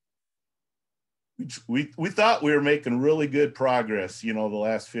 We thought we were making really good progress, the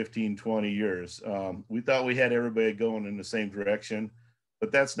last 15, 20 years. We thought we had everybody going in the same direction,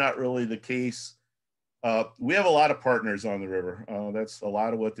 but that's not really the case. We have a lot of partners on the river. That's a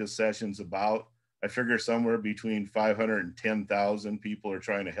lot of what this session's about. I figure somewhere between 500 and 10,000 people are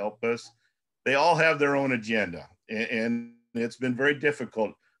trying to help us. They all have their own agenda, and it's been very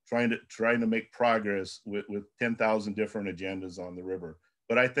difficult. trying to make progress with 10,000 different agendas on the river.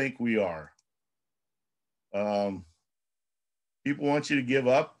 But I think we are. People want you to give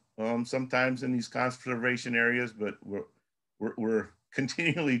up sometimes in these conservation areas, but we're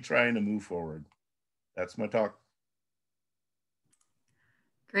continually trying to move forward. That's my talk.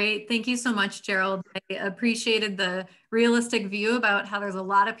 Great. Thank you so much, Gerald. I appreciated the realistic view about how there's a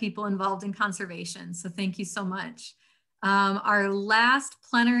lot of people involved in conservation. So thank you so much. Our last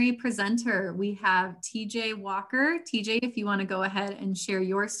plenary presenter, we have TJ Walker. TJ, if you want to go ahead and share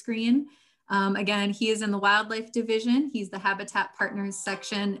your screen. Again, he is in the Wildlife Division. He's the Habitat Partners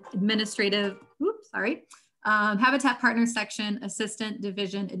Section Administrative, Habitat Partners Section Assistant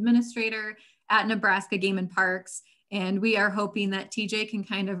Division Administrator at Nebraska Game and Parks. And we are hoping that TJ can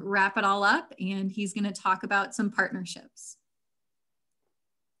kind of wrap it all up, and he's going to talk about some partnerships.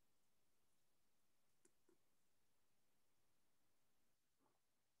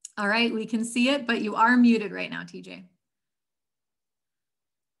 All right, we can see it, but you are muted right now, TJ.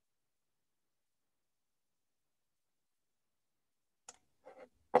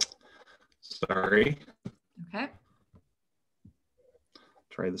 Sorry. Okay.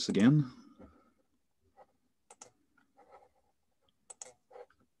 Try this again.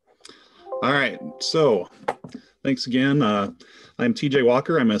 All right, so thanks again. I'm TJ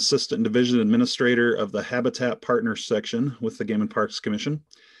Walker. I'm Assistant Division Administrator of the Habitat Partners section with the Game and Parks Commission.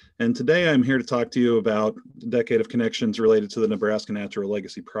 And today I'm here to talk to you about the Decade of Connections related to the Nebraska Natural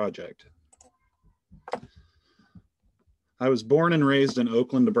Legacy Project. I was born and raised in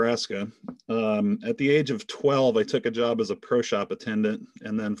Oakland, Nebraska. At the age of 12, I took a job as a pro shop attendant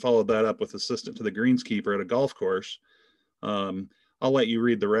and then followed that up with assistant to the greenskeeper at a golf course. I'll let you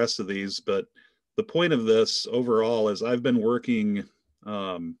read the rest of these, but the point of this overall is I've been working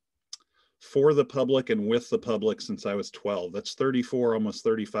for the public and with the public since I was 12. That's 34, almost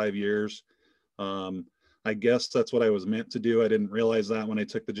 35 years. I guess that's what I was meant to do. I didn't realize that when I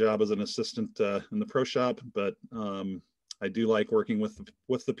took the job as an assistant in the pro shop, but I do like working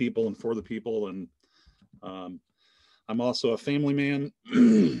with the people and for the people. And I'm also a family man.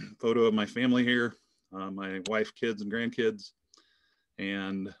 Photo of my family here, my wife, kids, and grandkids,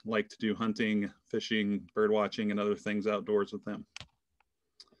 and like to do hunting, fishing, bird watching, and other things outdoors with them.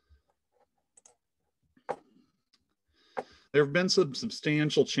 There have been some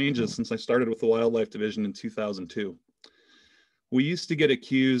substantial changes since I started with the Wildlife Division in 2002. We used to get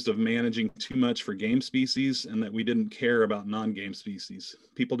accused of managing too much for game species and that we didn't care about non-game species.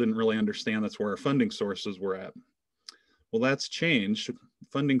 People didn't really understand that's where our funding sources were at. Well, that's changed.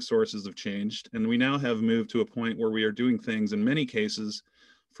 Funding sources have changed, and we now have moved to a point where we are doing things in many cases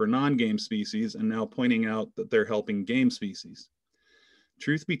for non-game species and now pointing out that they're helping game species.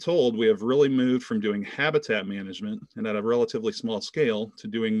 Truth be told, we have really moved from doing habitat management and at a relatively small scale to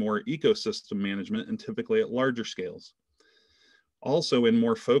doing more ecosystem management and typically at larger scales. Also in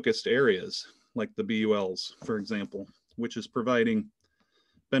more focused areas like the BULs, for example, which is providing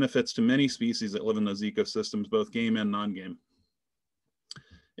benefits to many species that live in those ecosystems, both game and non-game.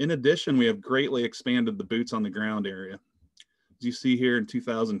 In addition, we have greatly expanded the boots on the ground area. As you see here in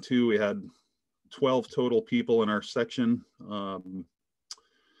 2002, we had 12 total people in our section.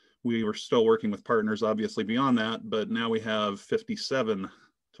 We were still working with partners, obviously, beyond that, but now we have 57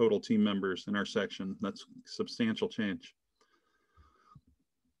 total team members in our section. That's substantial change.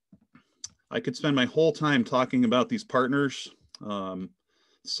 I could spend my whole time talking about these partners,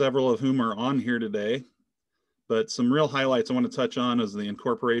 several of whom are on here today, but some real highlights I want to touch on is the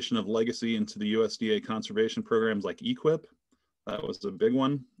incorporation of legacy into the USDA conservation programs like EQIP. That was a big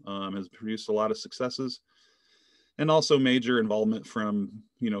one, has produced a lot of successes. And also major involvement from,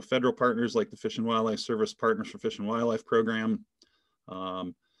 federal partners like the Fish and Wildlife Service Partners for Fish and Wildlife Program,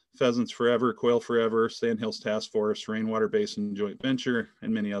 Pheasants Forever, Quail Forever, Sandhills Task Force, Rainwater Basin Joint Venture,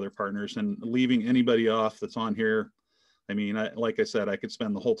 and many other partners. And leaving anybody off that's on here, I mean, like I said, I could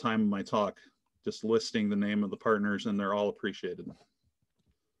spend the whole time of my talk just listing the name of the partners, and they're all appreciated.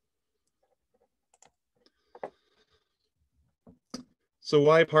 So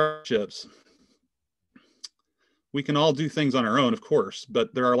why partnerships? We can all do things on our own, of course,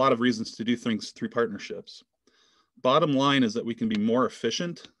 but there are a lot of reasons to do things through partnerships. Bottom line is that we can be more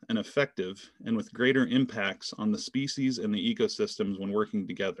efficient and effective and with greater impacts on the species and the ecosystems when working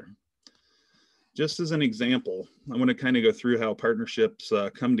together. Just as an example, I want to kind of go through how partnerships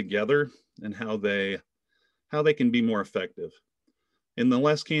come together and how they can be more effective. In the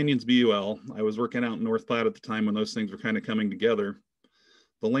Les Canyons BUL, I was working out in North Platte at the time when those things were kind of coming together.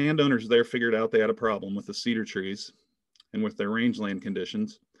 The landowners there figured out they had a problem with the cedar trees and with their rangeland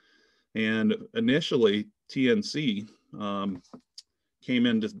conditions. And initially, TNC came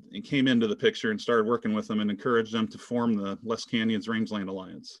into the picture and started working with them and encouraged them to form the Les Canyons Rangeland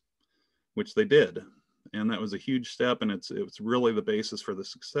Alliance, which they did. And that was a huge step, and it's really the basis for the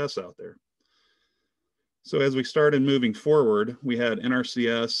success out there. So as we started moving forward, we had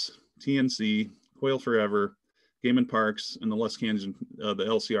NRCS, TNC, Quail Forever, Game and Parks, and the Les Canyons, the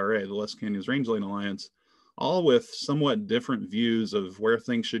LCRA, the Les Canyons Rangeland Alliance, all with somewhat different views of where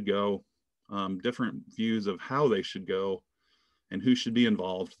things should go, different views of how they should go, and who should be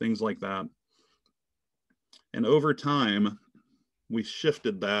involved, things like that. And over time, we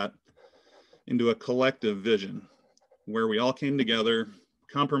shifted that into a collective vision where we all came together,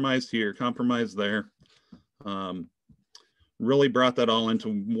 compromised here, compromised there, really brought that all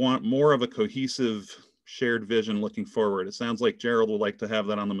into more of a cohesive shared vision looking forward. It sounds like Gerald would like to have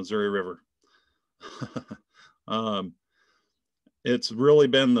that on the Missouri River. It's really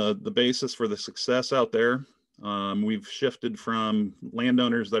been the basis for the success out there. We've shifted from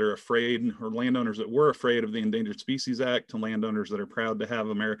landowners that are afraid, or landowners that were afraid of the Endangered Species Act, to landowners that are proud to have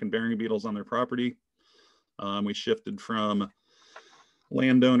American burying beetles on their property. We shifted from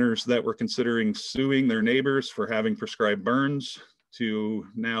landowners that were considering suing their neighbors for having prescribed burns to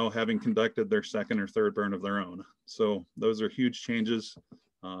now having conducted their second or third burn of their own. So those are huge changes.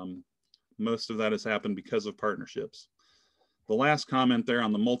 Most of that has happened because of partnerships. The last comment there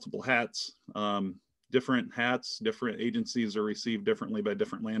on the multiple hats, different hats, different agencies are received differently by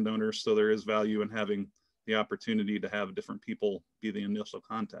different landowners. So there is value in having the opportunity to have different people be the initial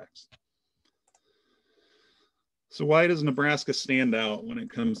contacts. So why does Nebraska stand out when it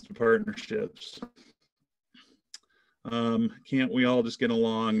comes to partnerships? Can't we all just get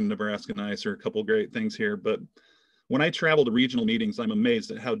along? Nebraska nice, or a couple great things here. But when I travel to regional meetings, I'm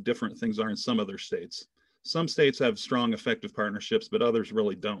amazed at how different things are in some other states. Some states have strong, effective partnerships, but others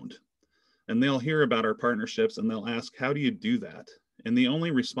really don't. And they'll hear about our partnerships and they'll ask, how do you do that? And the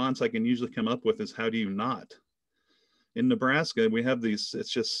only response I can usually come up with is, how do you not? In Nebraska, we have these,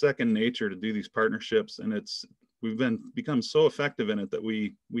 it's just second nature to do these partnerships, and we've become so effective in it that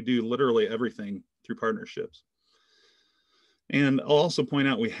we do literally everything through partnerships. And I'll also point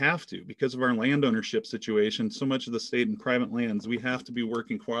out we have to, because of our land ownership situation, so much of the state and private lands, we have to be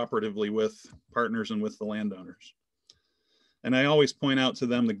working cooperatively with partners and with the landowners. And I always point out to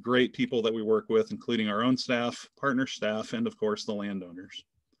them the great people that we work with, including our own staff, partner staff, and of course the landowners.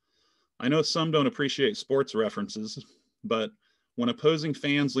 I know some don't appreciate sports references, but when opposing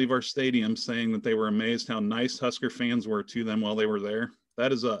fans leave our stadium saying that they were amazed how nice Husker fans were to them while they were there,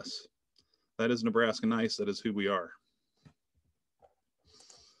 that is us. That is Nebraska nice. That is who we are.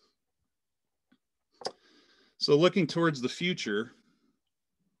 So looking towards the future,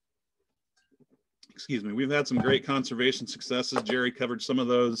 excuse me, we've had some great conservation successes. Gerry covered some of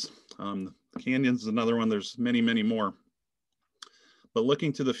those. The canyons is another one. There's many, many more. But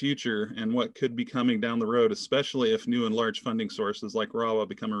looking to the future and what could be coming down the road, especially if new and large funding sources like RAWA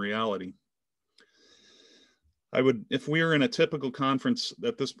become a reality. If we were in a typical conference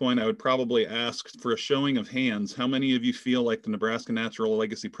at this point, I would probably ask for a showing of hands. How many of you feel like the Nebraska Natural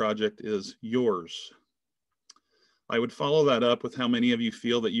Legacy Project is yours? I would follow that up with how many of you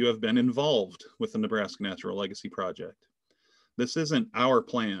feel that you have been involved with the Nebraska Natural Legacy Project. This isn't our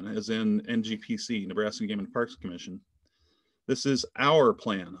plan, as in NGPC, Nebraska Game and Parks Commission. This is our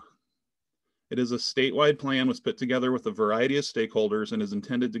plan. It is a statewide plan was put together with a variety of stakeholders and is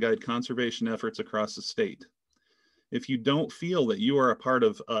intended to guide conservation efforts across the state. If you don't feel that you are a part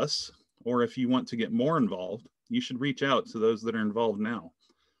of us, or if you want to get more involved, you should reach out to those that are involved now.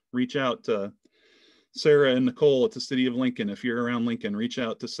 Reach out to Sara and Nicole at the City of Lincoln. If you're around Lincoln, reach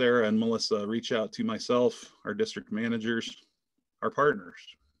out to Sara and Melissa. Reach out to myself, our district managers, our partners.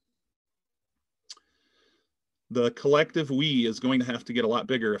 The collective we is going to have to get a lot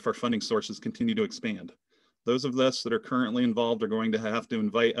bigger if our funding sources continue to expand. Those of us that are currently involved are going to have to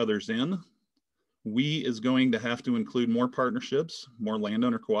invite others in. We is going to have to include more partnerships, more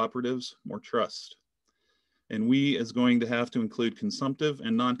landowner cooperatives, more trust. And we is going to have to include consumptive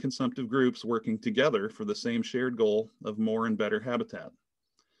and non-consumptive groups working together for the same shared goal of more and better habitat.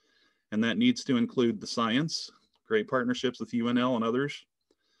 And that needs to include the science, great partnerships with UNL and others,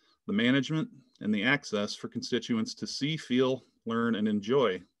 the management, and the access for constituents to see, feel, learn, and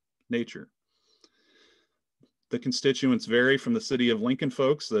enjoy nature. The constituents vary from the City of Lincoln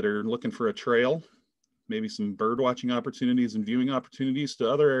folks that are looking for a trail, maybe some bird watching opportunities and viewing opportunities,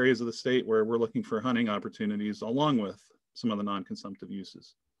 to other areas of the state where we're looking for hunting opportunities along with some of the non-consumptive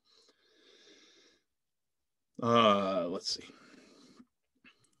uses. Let's see.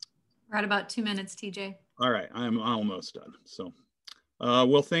 We're at about 2 minutes, TJ. All right, I'm almost done. So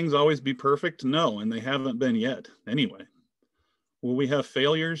will things always be perfect? No, and they haven't been yet anyway. Will we have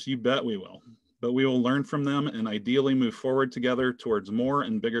failures? You bet we will. But we will learn from them and ideally move forward together towards more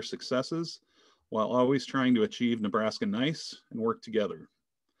and bigger successes while always trying to achieve Nebraska nice and work together.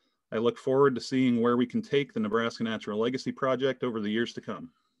 I look forward to seeing where we can take the Nebraska Natural Legacy Project over the years to come.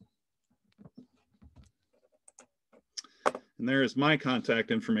 And there is my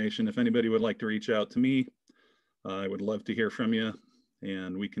contact information. If anybody would like to reach out to me, I would love to hear from you,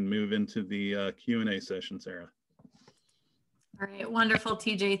 and we can move into the Q&A session, Sarah. All right, wonderful,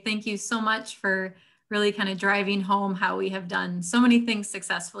 TJ. Thank you so much for really kind of driving home how we have done so many things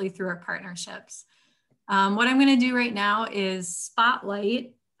successfully through our partnerships. What I'm going to do right now is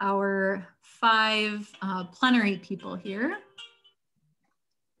spotlight our 5 plenary people here.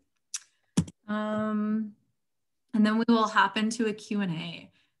 And then we will hop into a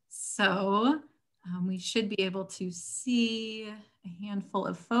Q&A. So we should be able to see a handful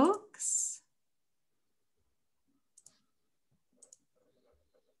of folks.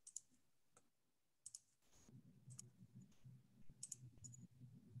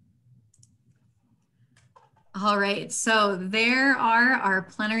 All right, so there are our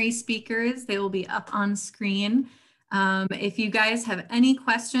plenary speakers. They will be up on screen. If you guys have any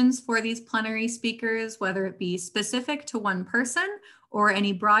questions for these plenary speakers, whether it be specific to one person or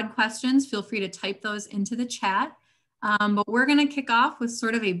any broad questions, feel free to type those into the chat. But we're gonna kick off with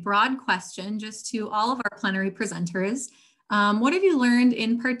sort of a broad question just to all of our plenary presenters. What have you learned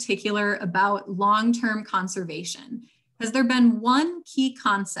in particular about long-term conservation? Has there been one key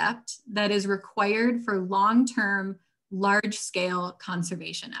concept that is required for long-term, large-scale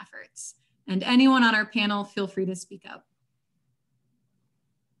conservation efforts? And anyone on our panel, feel free to speak up.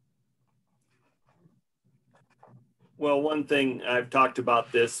 Well, one thing I've talked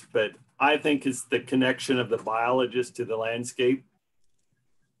about this, but I think is the connection of the biologist to the landscape.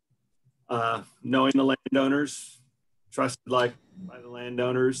 Knowing the landowners, trusted like by the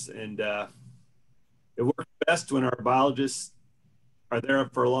landowners, and it works best when our biologists are there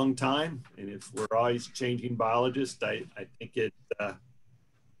for a long time. And if we're always changing biologists, I think it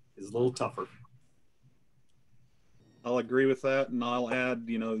is a little tougher. I'll agree with that, and I'll add,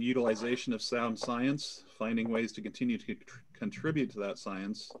 utilization of sound science, finding ways to continue to contribute to that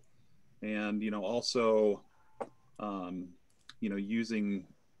science, and also, using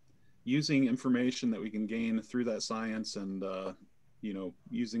information that we can gain through that science, and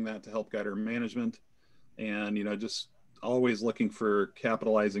using that to help guide our management, and just always looking for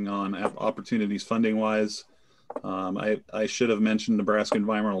capitalizing on opportunities funding wise. I should have mentioned Nebraska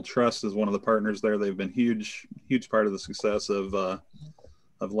Environmental Trust as one of the partners there. They've been huge part of the success of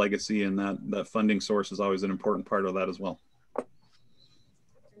Legacy, and that funding source is always an important part of that as well.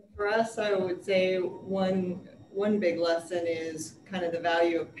 For us, I would say one big lesson is kind of the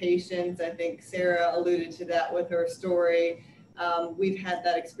value of patience. I think Sara alluded to that with her story. We've had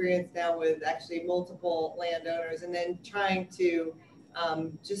that experience now with actually multiple landowners, and then trying to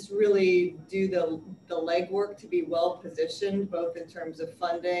just really do the legwork to be well positioned, both in terms of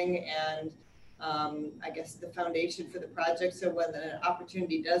funding and I guess the foundation for the project. So when an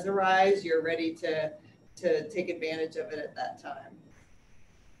opportunity does arise, you're ready to take advantage of it at that time.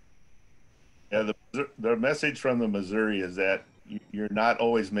 Yeah, the message from the Missouri is that you're not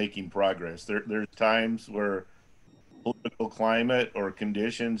always making progress. There's times where political climate or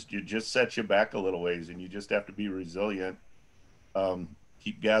conditions just set you back a little ways, and you just have to be resilient.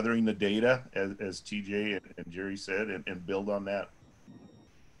 Keep gathering the data, as TJ and Gerry said, and build on that.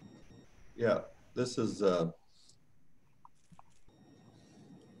 Yeah, this is,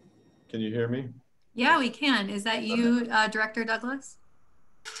 can you hear me? Yeah, we can. Is that you, Director Douglas?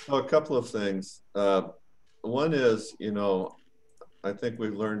 Oh, a couple of things. One is, I think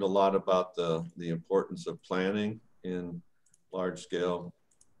we've learned a lot about the importance of planning in large-scale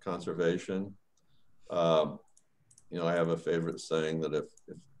conservation. I have a favorite saying that if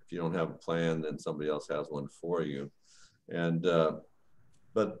you don't have a plan, then somebody else has one for you. And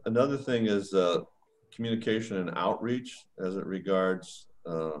but another thing is communication and outreach as it regards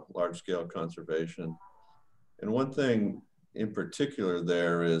large-scale conservation. And one thing in particular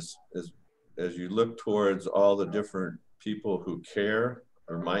there is as you look towards all the different people who care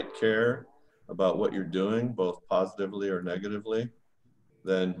or might care about what you're doing, both positively or negatively,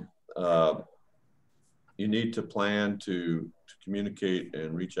 then you need to plan to communicate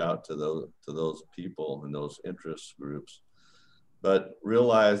and reach out to those people and those interest groups. But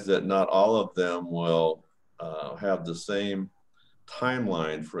realize that not all of them will have the same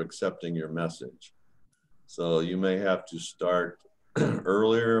timeline for accepting your message. So you may have to start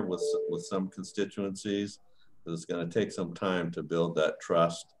earlier with some constituencies, but it's going to take some time to build that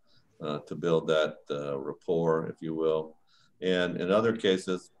trust, to build that rapport, if you will. And in other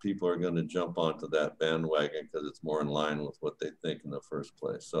cases, people are going to jump onto that bandwagon because it's more in line with what they think in the first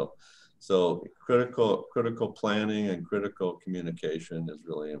place. So critical planning and critical communication is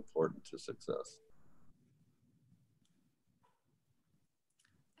really important to success.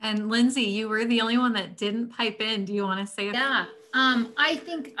 And Lindsay, you were the only one that didn't pipe in. Do you want to say a Yeah, I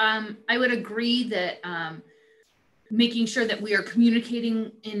think I would agree that making sure that we are communicating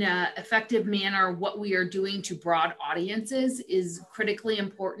in an effective manner what we are doing to broad audiences is critically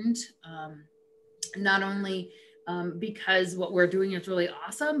important. Not only because what we're doing is really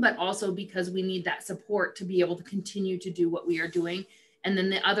awesome, but also because we need that support to be able to continue to do what we are doing. And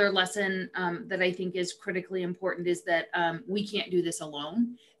then the other lesson that I think is critically important is that we can't do this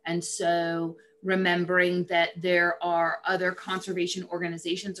alone. And so remembering that there are other conservation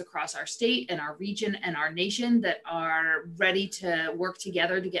organizations across our state and our region and our nation that are ready to work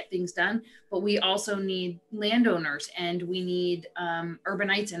together to get things done. But we also need landowners, and we need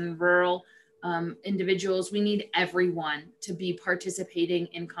urbanites and rural individuals. We need everyone to be participating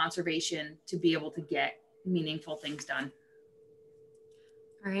in conservation to be able to get meaningful things done.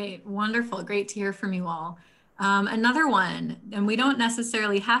 All right, wonderful. Great to hear from you all. Another one, and we don't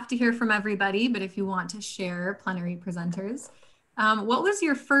necessarily have to hear from everybody, but if you want to share, plenary presenters, what was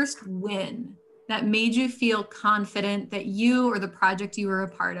your first win that made you feel confident that you or the project you were a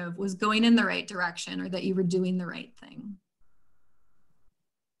part of was going in the right direction, or that you were doing the right thing?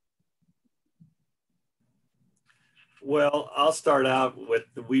 Well, I'll start out with,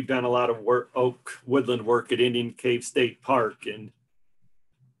 we've done a lot of work, oak woodland work at Indian Cave State Park, and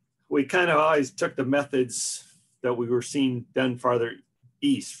we kind of always took the methods that we were seeing done farther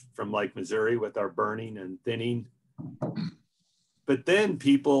east from Lake Missouri with our burning and thinning. But then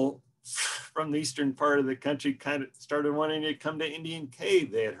people from the eastern part of the country kind of started wanting to come to Indian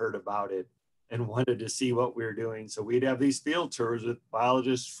Cave. They had heard about it and wanted to see what we were doing. So we'd have these field tours with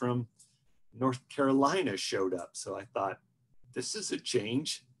biologists from North Carolina showed up. So I thought, this is a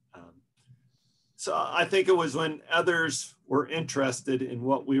change. So I think it was when others were interested in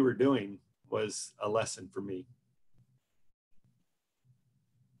what we were doing was a lesson for me.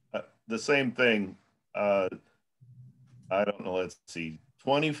 The same thing. I don't know, let's see.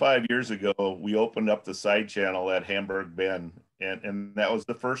 25 years ago, we opened up the side channel at Hamburg Bend, and that was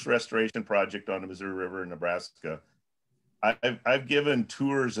the first restoration project on the Missouri River in Nebraska. I've given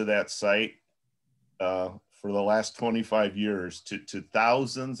tours of that site for the last 25 years to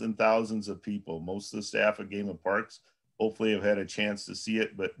thousands and thousands of people. Most of the staff at Game and Parks hopefully have had a chance to see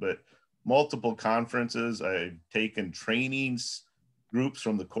it, but multiple conferences. I've taken trainings, groups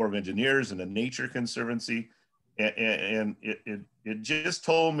from the Corps of Engineers and the Nature Conservancy, and it just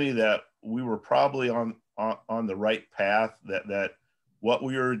told me that we were probably on the right path, that what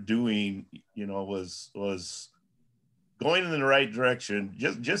we were doing, you know, was going in the right direction.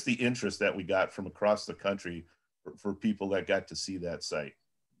 Just the interest that we got from across the country for people that got to see that site.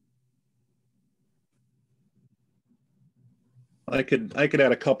 I could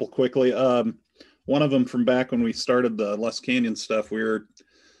add a couple quickly. One of them from back when we started the Les Canyon stuff, we were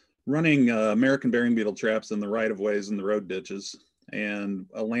running American bearing beetle traps in the right-of-ways and the road ditches. And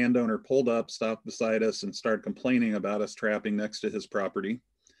a landowner pulled up, stopped beside us, and started complaining about us trapping next to his property,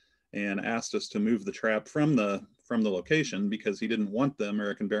 and asked us to move the trap from the location because he didn't want the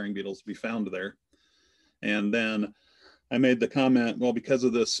American bearing beetles to be found there. And then I made the comment, well, because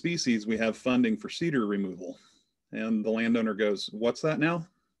of this species, we have funding for cedar removal. And the landowner goes, what's that now?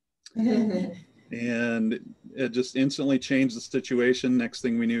 And it just instantly changed the situation. Next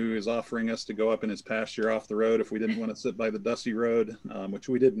thing we knew, he was offering us to go up in his pasture off the road if we didn't want to sit by the dusty road, which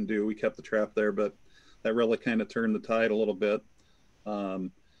we didn't do. We kept the trap there, but that really kind of turned the tide a little bit.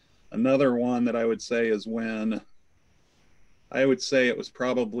 Another one that I would say is when I would say it was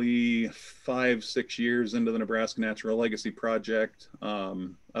probably 5-6 years into the Nebraska Natural Legacy Project.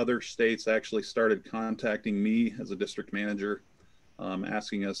 Other states actually started contacting me as a district manager,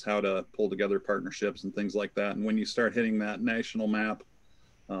 asking us how to pull together partnerships and things like that. And when you start hitting that national map,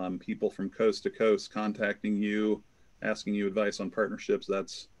 people from coast to coast contacting you, asking you advice on partnerships,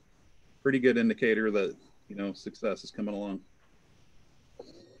 that's a pretty good indicator that, you know, success is coming along.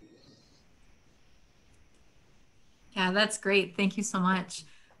 Yeah, that's great. Thank you so much.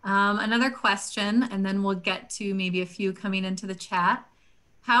 Another question, and then we'll get to maybe a few coming into the chat.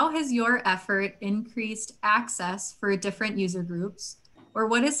 How has your effort increased access for different user groups, or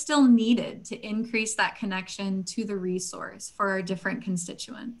what is still needed to increase that connection to the resource for our different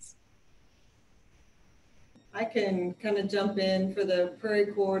constituents? I can kind of jump in for the Prairie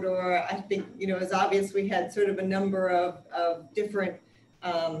Corridor. I think, you know, it's obvious we had sort of a number of different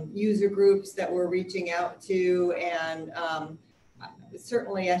user groups that we're reaching out to. And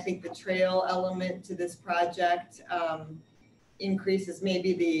certainly I think the trail element to this project increases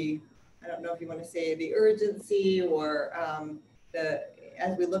maybe the, I don't know if you want to say the urgency or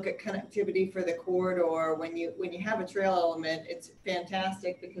as we look at connectivity for the corridor, when you have a trail element, it's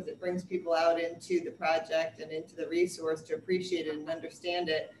fantastic because it brings people out into the project and into the resource to appreciate it and understand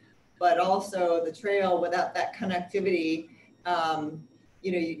it. But also the trail, without that connectivity,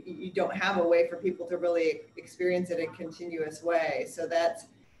 you know, you don't have a way for people to really experience it in a continuous way. So that's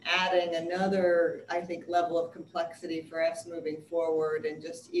adding another, I think, level of complexity for us moving forward, and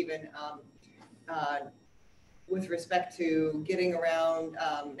just even with respect to getting around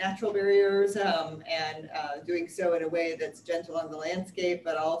natural barriers and doing so in a way that's gentle on the landscape,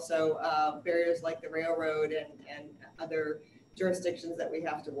 but also barriers like the railroad and other jurisdictions that we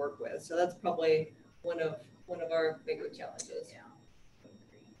have to work with. So that's probably one of our bigger challenges. Yeah.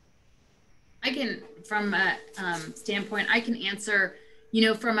 I can, from a standpoint, I can answer, you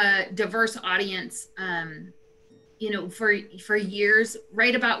know, from a diverse audience. You know, for years,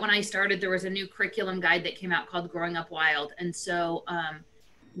 right about when I started, there was a new curriculum guide that came out called Growing Up Wild. And so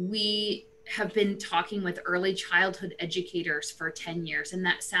we have been talking with early childhood educators for 10 years. And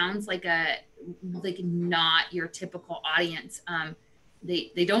that sounds like not your typical audience.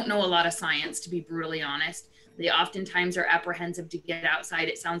 They don't know a lot of science, to be brutally honest. They oftentimes are apprehensive to get outside.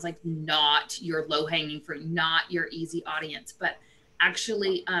 It sounds like not your low-hanging fruit, not your easy audience, but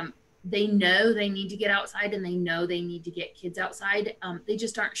actually, they know they need to get outside and they know they need to get kids outside. They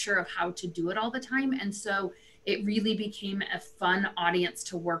just aren't sure of how to do it all the time. And so it really became a fun audience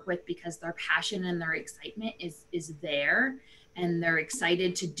to work with because their passion and their excitement is there and they're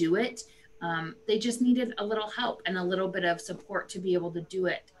excited to do it. They just needed a little help and a little bit of support to be able to do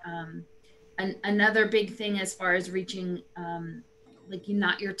it. And another big thing as far as reaching like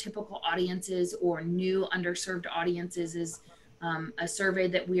not your typical audiences or new underserved audiences is a survey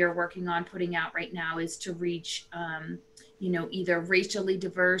that we are working on putting out right now is to reach, you know, either racially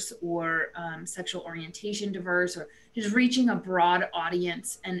diverse or sexual orientation diverse, or just reaching a broad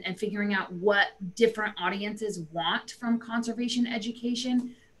audience and figuring out what different audiences want from conservation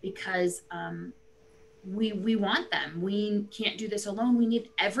education, because we want them. We can't do this alone. We need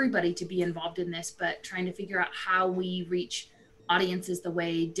everybody to be involved in this, but trying to figure out how we reach audiences the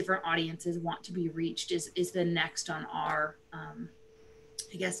way different audiences want to be reached is the next on our,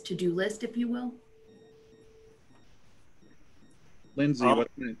 I guess, to-do list, if you will. Lindsay,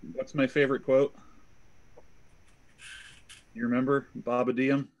 what's my favorite quote? You remember Baba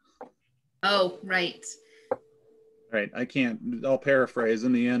Diem? Oh, right. Right. I'll paraphrase.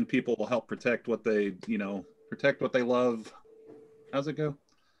 In the end, people will help protect what they, protect what they love. How's it go?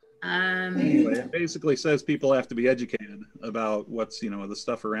 Anyway, it basically says people have to be educated about what's, the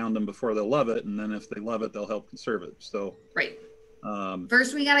stuff around them before they'll love it. And then if they love it, they'll help conserve it. So, right.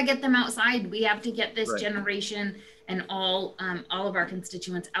 First, we got to get them outside. We have to get this generation and all of our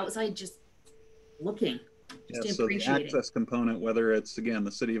constituents outside, just looking, just so the access component, whether it's, again,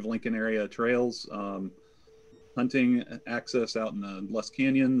 the City of Lincoln area trails, hunting access out in the Les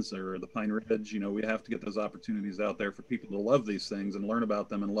Canyons or the Pine Ridge, we have to get those opportunities out there for people to love these things and learn about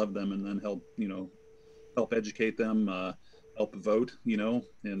them and love them, and then help educate them, help vote,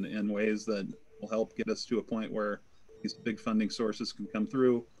 in ways that will help get us to a point where these big funding sources can come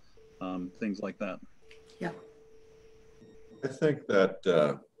through, things like that. Yeah. I think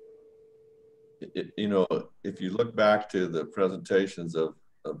that, if you look back to the presentations of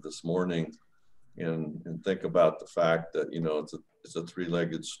this morning, and think about the fact that, it's a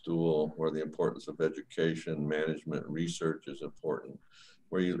three-legged stool where the importance of education, management, research is important.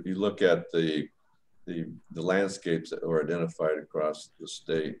 Where you look at the landscapes that were identified across the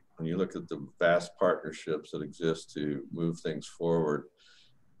state, and you look at the vast partnerships that exist to move things forward,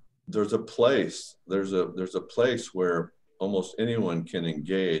 there's a place where almost anyone can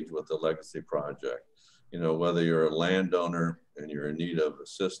engage with the legacy project. Whether you're a landowner and you're in need of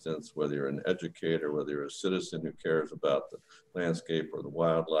assistance, whether you're an educator, whether you're a citizen who cares about the landscape or the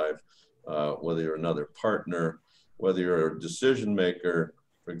wildlife, whether you're another partner, whether you're a decision maker.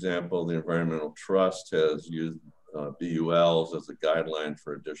 For example, the Environmental Trust has used BULs as a guideline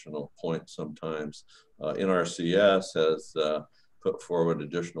for additional points sometimes. NRCS has put forward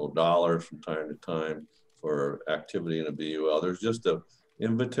additional dollars from time to time for activity in a BUL. There's just an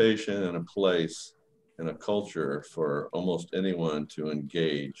invitation and a place and a culture for almost anyone to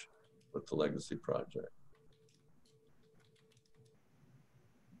engage with the legacy project.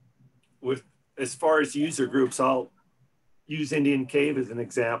 As far as user groups, I'll use Indian Cave as an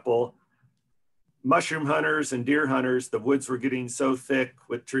example. mushroom hunters and deer hunters, the woods were getting so thick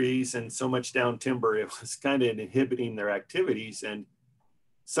with trees and so much down timber, it was kind of inhibiting their activities. And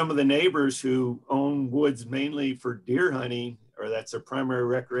some of the neighbors who own woods mainly for deer hunting, or that's their primary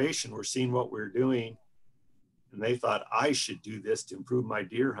recreation, were seeing what we're doing. And they thought, I should do this to improve my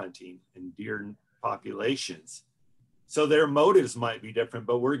deer hunting and deer populations. So their motives might be different,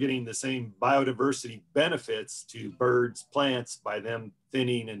 but we're getting the same biodiversity benefits to birds, plants by them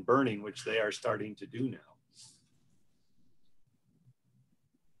thinning and burning, which they are starting to do now.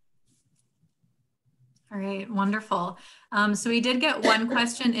 All right, wonderful. So we did get one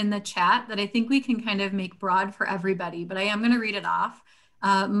question in the chat that I think we can kind of make broad for everybody, but I am going to read it off.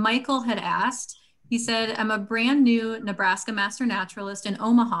 Michael had asked, he said, I'm a brand new Nebraska master naturalist in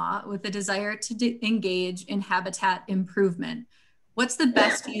Omaha with a desire to engage in habitat improvement. What's the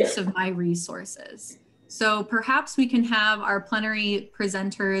best use of my resources? So perhaps we can have our plenary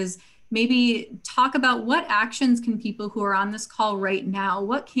presenters maybe talk about what actions can people who are on this call right now,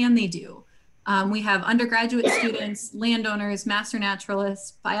 what can they do? We have undergraduate students, landowners, master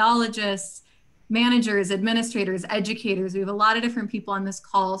naturalists, biologists, managers, administrators, educators. We have a lot of different people on this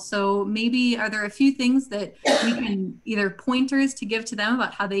call. So maybe are there a few things that we can either pointers to give to them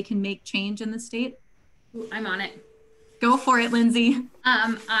about how they can make change in the state? Ooh, I'm on it. Go for it, Lindsay.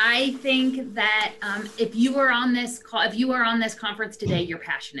 I think that if you were on this call, if you were on this conference today, you're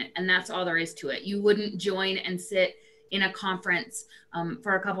passionate, and that's all there is to it. You wouldn't join and sit in a conference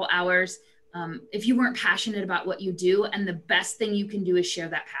for a couple hours if you weren't passionate about what you do. And the best thing you can do is share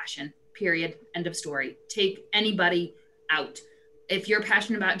that passion. Period. End of story. Take anybody out. If you're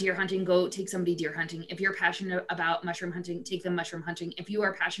passionate about deer hunting, go take somebody deer hunting. If you're passionate about mushroom hunting, take them mushroom hunting. If you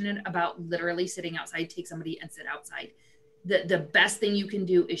are passionate about literally sitting outside, take somebody and sit outside. The best thing you can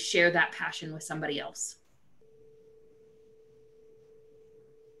do is share that passion with somebody else.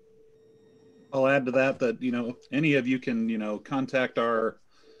 I'll add to that, you know, any of you can, you know, contact our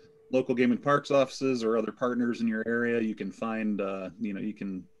local game and parks offices or other partners in your area. You can find, you know, you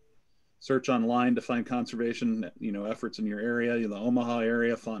can search online to find conservation, you know, efforts in your area. In the Omaha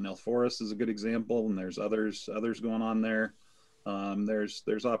area, Fontenelle Forest is a good example, and there's others going on there.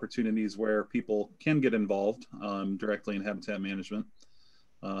 There's opportunities where people can get involved directly in habitat management.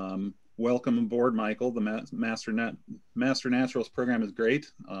 Welcome aboard, Michael. The Master Naturalist program is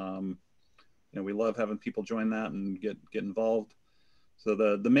great. You know, we love having people join that and get involved. So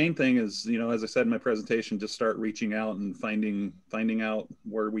the main thing is, you know, as I said in my presentation, just start reaching out and finding out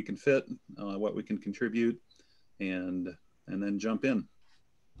where we can fit, what we can contribute, and then jump in.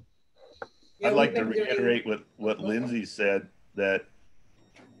 Yeah, I'd like to reiterate what Lindsay said, that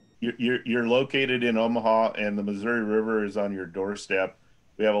you're located in Omaha and the Missouri River is on your doorstep.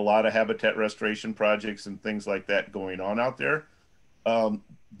 We have a lot of habitat restoration projects and things like that going on out there.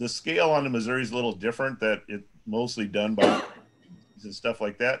 The scale on the Missouri is a little different, that it's mostly done by and stuff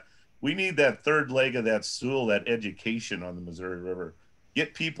like that. We need that third leg of that stool, that education on the Missouri River.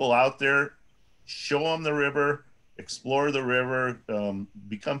 Get people out there, show them the river, explore the river,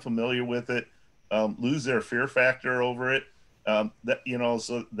 become familiar with it, lose their fear factor over it. That, you know,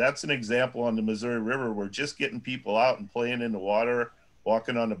 so that's an example on the Missouri River. We're just getting people out and playing in the water,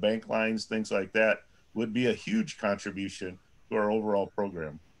 walking on the bank lines, things like that would be a huge contribution to our overall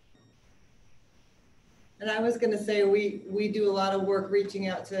program. And I was going to say, we do a lot of work reaching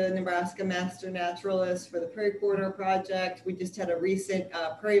out to Nebraska master naturalists for the Prairie Corridor project. We just had a recent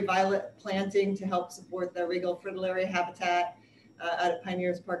prairie violet planting to help support the regal fritillary habitat at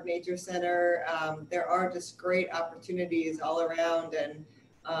Pioneers Park Nature Center. There are just great opportunities all around, and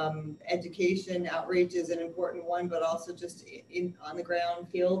education outreach is an important one, but also just in on the ground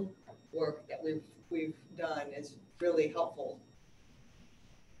field work that we've done is really helpful.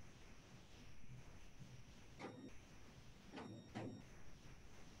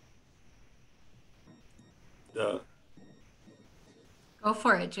 Go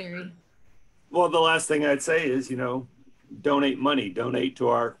for it, Gerry. Well, the last thing I'd say is, you know, donate money, donate to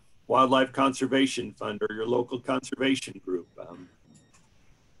our Wildlife Conservation Fund or your local conservation group. A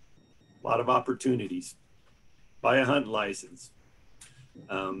lot of opportunities. Buy a hunt license,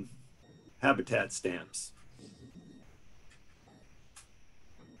 habitat stamps.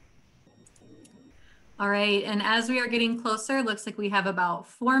 All right, and as we are getting closer, looks like we have about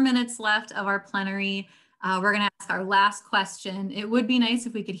 4 minutes left of our plenary. We're going to ask our last question. It would be nice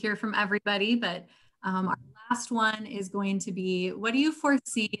if we could hear from everybody, but our last one is going to be, what do you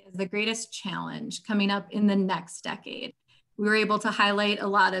foresee as the greatest challenge coming up in the next decade? We were able to highlight a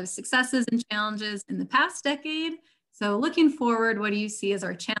lot of successes and challenges in the past decade. So looking forward, what do you see as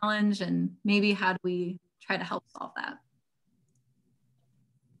our challenge, and maybe how do we try to help solve that?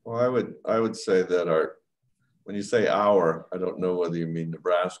 Well, I would say that when you say our, I don't know whether you mean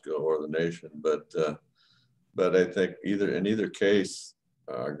Nebraska or the nation, but I think in either case,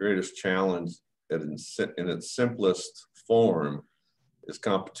 our greatest challenge in its simplest form is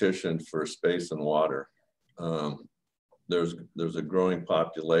competition for space and water. There's a growing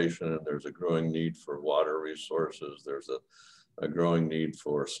population, and there's a growing need for water resources. There's a growing need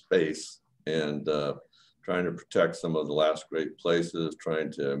for space, and trying to protect some of the last great places,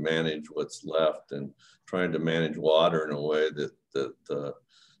 trying to manage what's left, and trying to manage water in a way that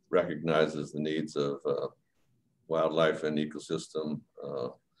recognizes the needs of wildlife and ecosystem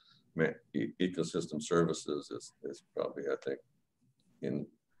services is probably, I think, in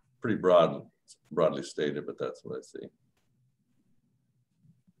pretty broadly stated, but that's what I see.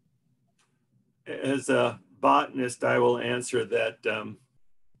 As a botanist, I will answer that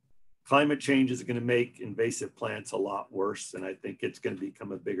climate change is going to make invasive plants a lot worse, and I think it's going to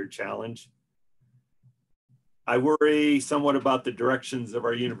become a bigger challenge. I worry somewhat about the directions of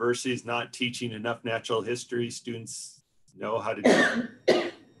our universities not teaching enough natural history. Students know how to do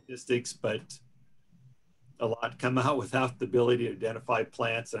statistics, but a lot come out without the ability to identify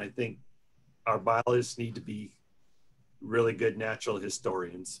plants, and I think our biologists need to be really good natural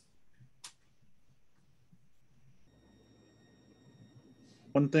historians.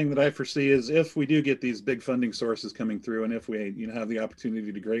 One thing that I foresee is if we do get these big funding sources coming through, and if we have the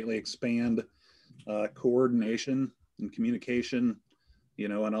opportunity to greatly expand coordination and communication,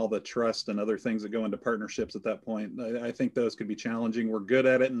 and all the trust and other things that go into partnerships at that point, I think those could be challenging. We're good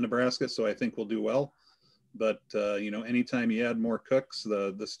at it in Nebraska, so I think we'll do well. But anytime you add more cooks,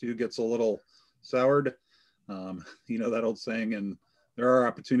 the stew gets a little soured. That old saying, and there are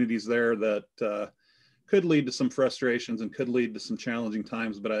opportunities there that could lead to some frustrations and could lead to some challenging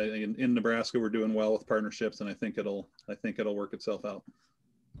times. But in Nebraska, we're doing well with partnerships, and I think it'll work itself out.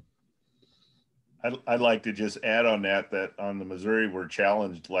 I'd like to just add on that on the Missouri, we're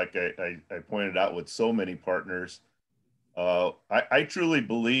challenged, like I pointed out, with so many partners. I truly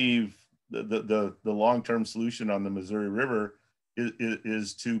believe the long-term solution on the Missouri River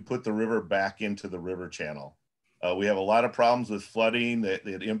is to put the river back into the river channel. We have a lot of problems with flooding that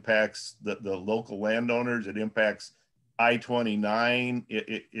impacts the local landowners. It impacts I-29.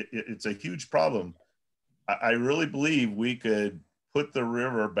 It's a huge problem. I really believe we could put the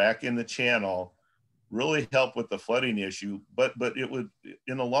river back in the channel, really help with the flooding issue, but it would,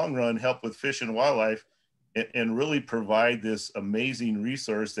 in the long run, help with fish and wildlife, and really provide this amazing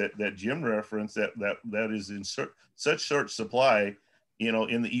resource that Jim referenced that is in such short supply,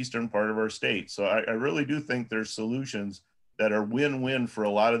 in the eastern part of our state. So I really do think there's solutions that are win-win for a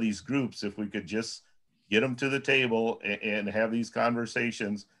lot of these groups if we could just get them to the table and have these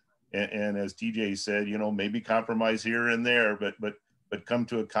conversations. And as TJ said, maybe compromise here and there, but come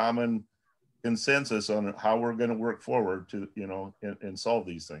to a common consensus on how we're going to work forward to, and solve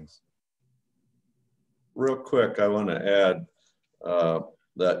these things. Real quick, I want to add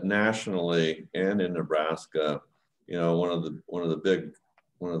that nationally and in Nebraska, one of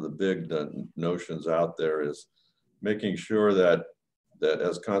the big notions out there is making sure that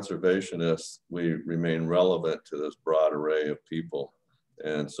as conservationists, we remain relevant to this broad array of people.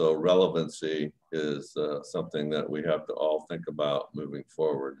 And so relevancy is something that we have to all think about moving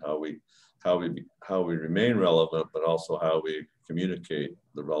forward, how we remain relevant, but also how we communicate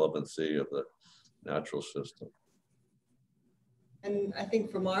the relevancy of the natural system. And I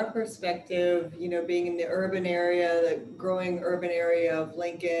think from our perspective, being in the urban area, the growing urban area of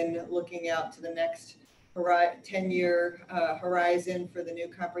Lincoln, looking out to the next 10-year horizon for the new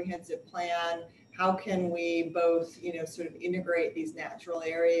comprehensive plan, how can we both, sort of integrate these natural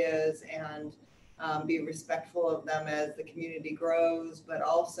areas and be respectful of them as the community grows, but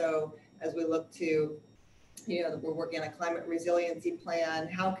also as we look to, we're working on a climate resiliency plan,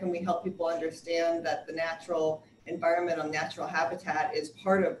 how can we help people understand that the natural environment on natural habitat is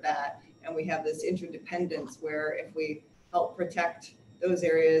part of that, and we have this interdependence where if we help protect those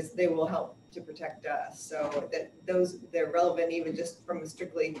areas, they will help to protect us, so that they're relevant even just from a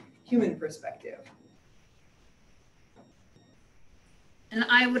strictly human perspective. And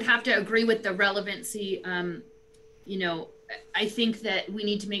I would have to agree with the relevancy. I think that we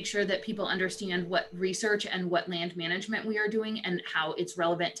need to make sure that people understand what research and what land management we are doing and how it's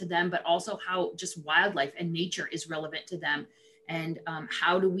relevant to them, but also how just wildlife and nature is relevant to them. And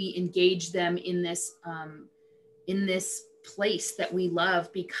how do we engage them in this place that we love?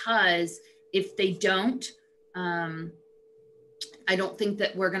 Because if they don't, I don't think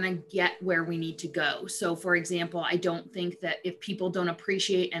that we're going to get where we need to go. So for example, I don't think that if people don't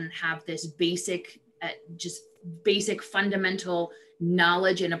appreciate and have this basic fundamental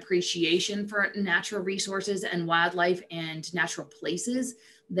knowledge and appreciation for natural resources and wildlife and natural places,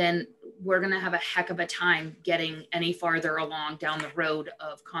 then we're going to have a heck of a time getting any farther along down the road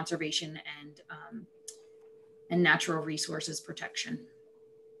of conservation and natural resources protection.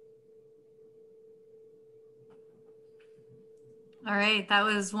 All right, that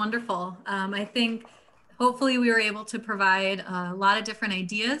was wonderful. I think hopefully we were able to provide a lot of different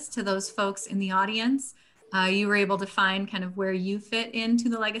ideas to those folks in the audience. You were able to find kind of where you fit into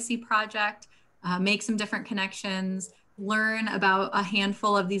the Legacy Project, make some different connections, learn about a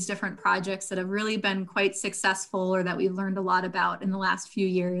handful of these different projects that have really been quite successful or that we've learned a lot about in the last few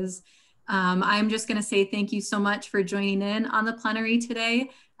years. I'm just going to say thank you so much for joining in on the plenary today.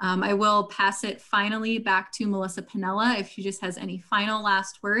 I will pass it finally back to Melissa Panella if she just has any final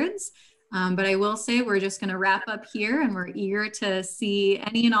last words. But I will say we're just going to wrap up here, and we're eager to see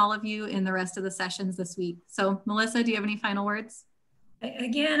any and all of you in the rest of the sessions this week. So Melissa, do you have any final words?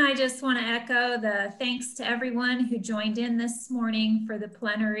 Again, I just want to echo the thanks to everyone who joined in this morning for the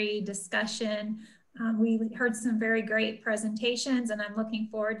plenary discussion. We heard some very great presentations, and I'm looking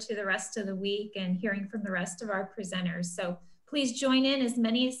forward to the rest of the week and hearing from the rest of our presenters. So please join in as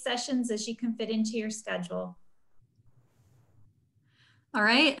many sessions as you can fit into your schedule. All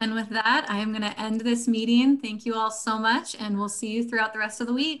right, and with that, I am going to end this meeting. Thank you all so much, and we'll see you throughout the rest of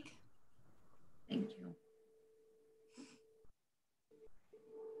the week. Thank you.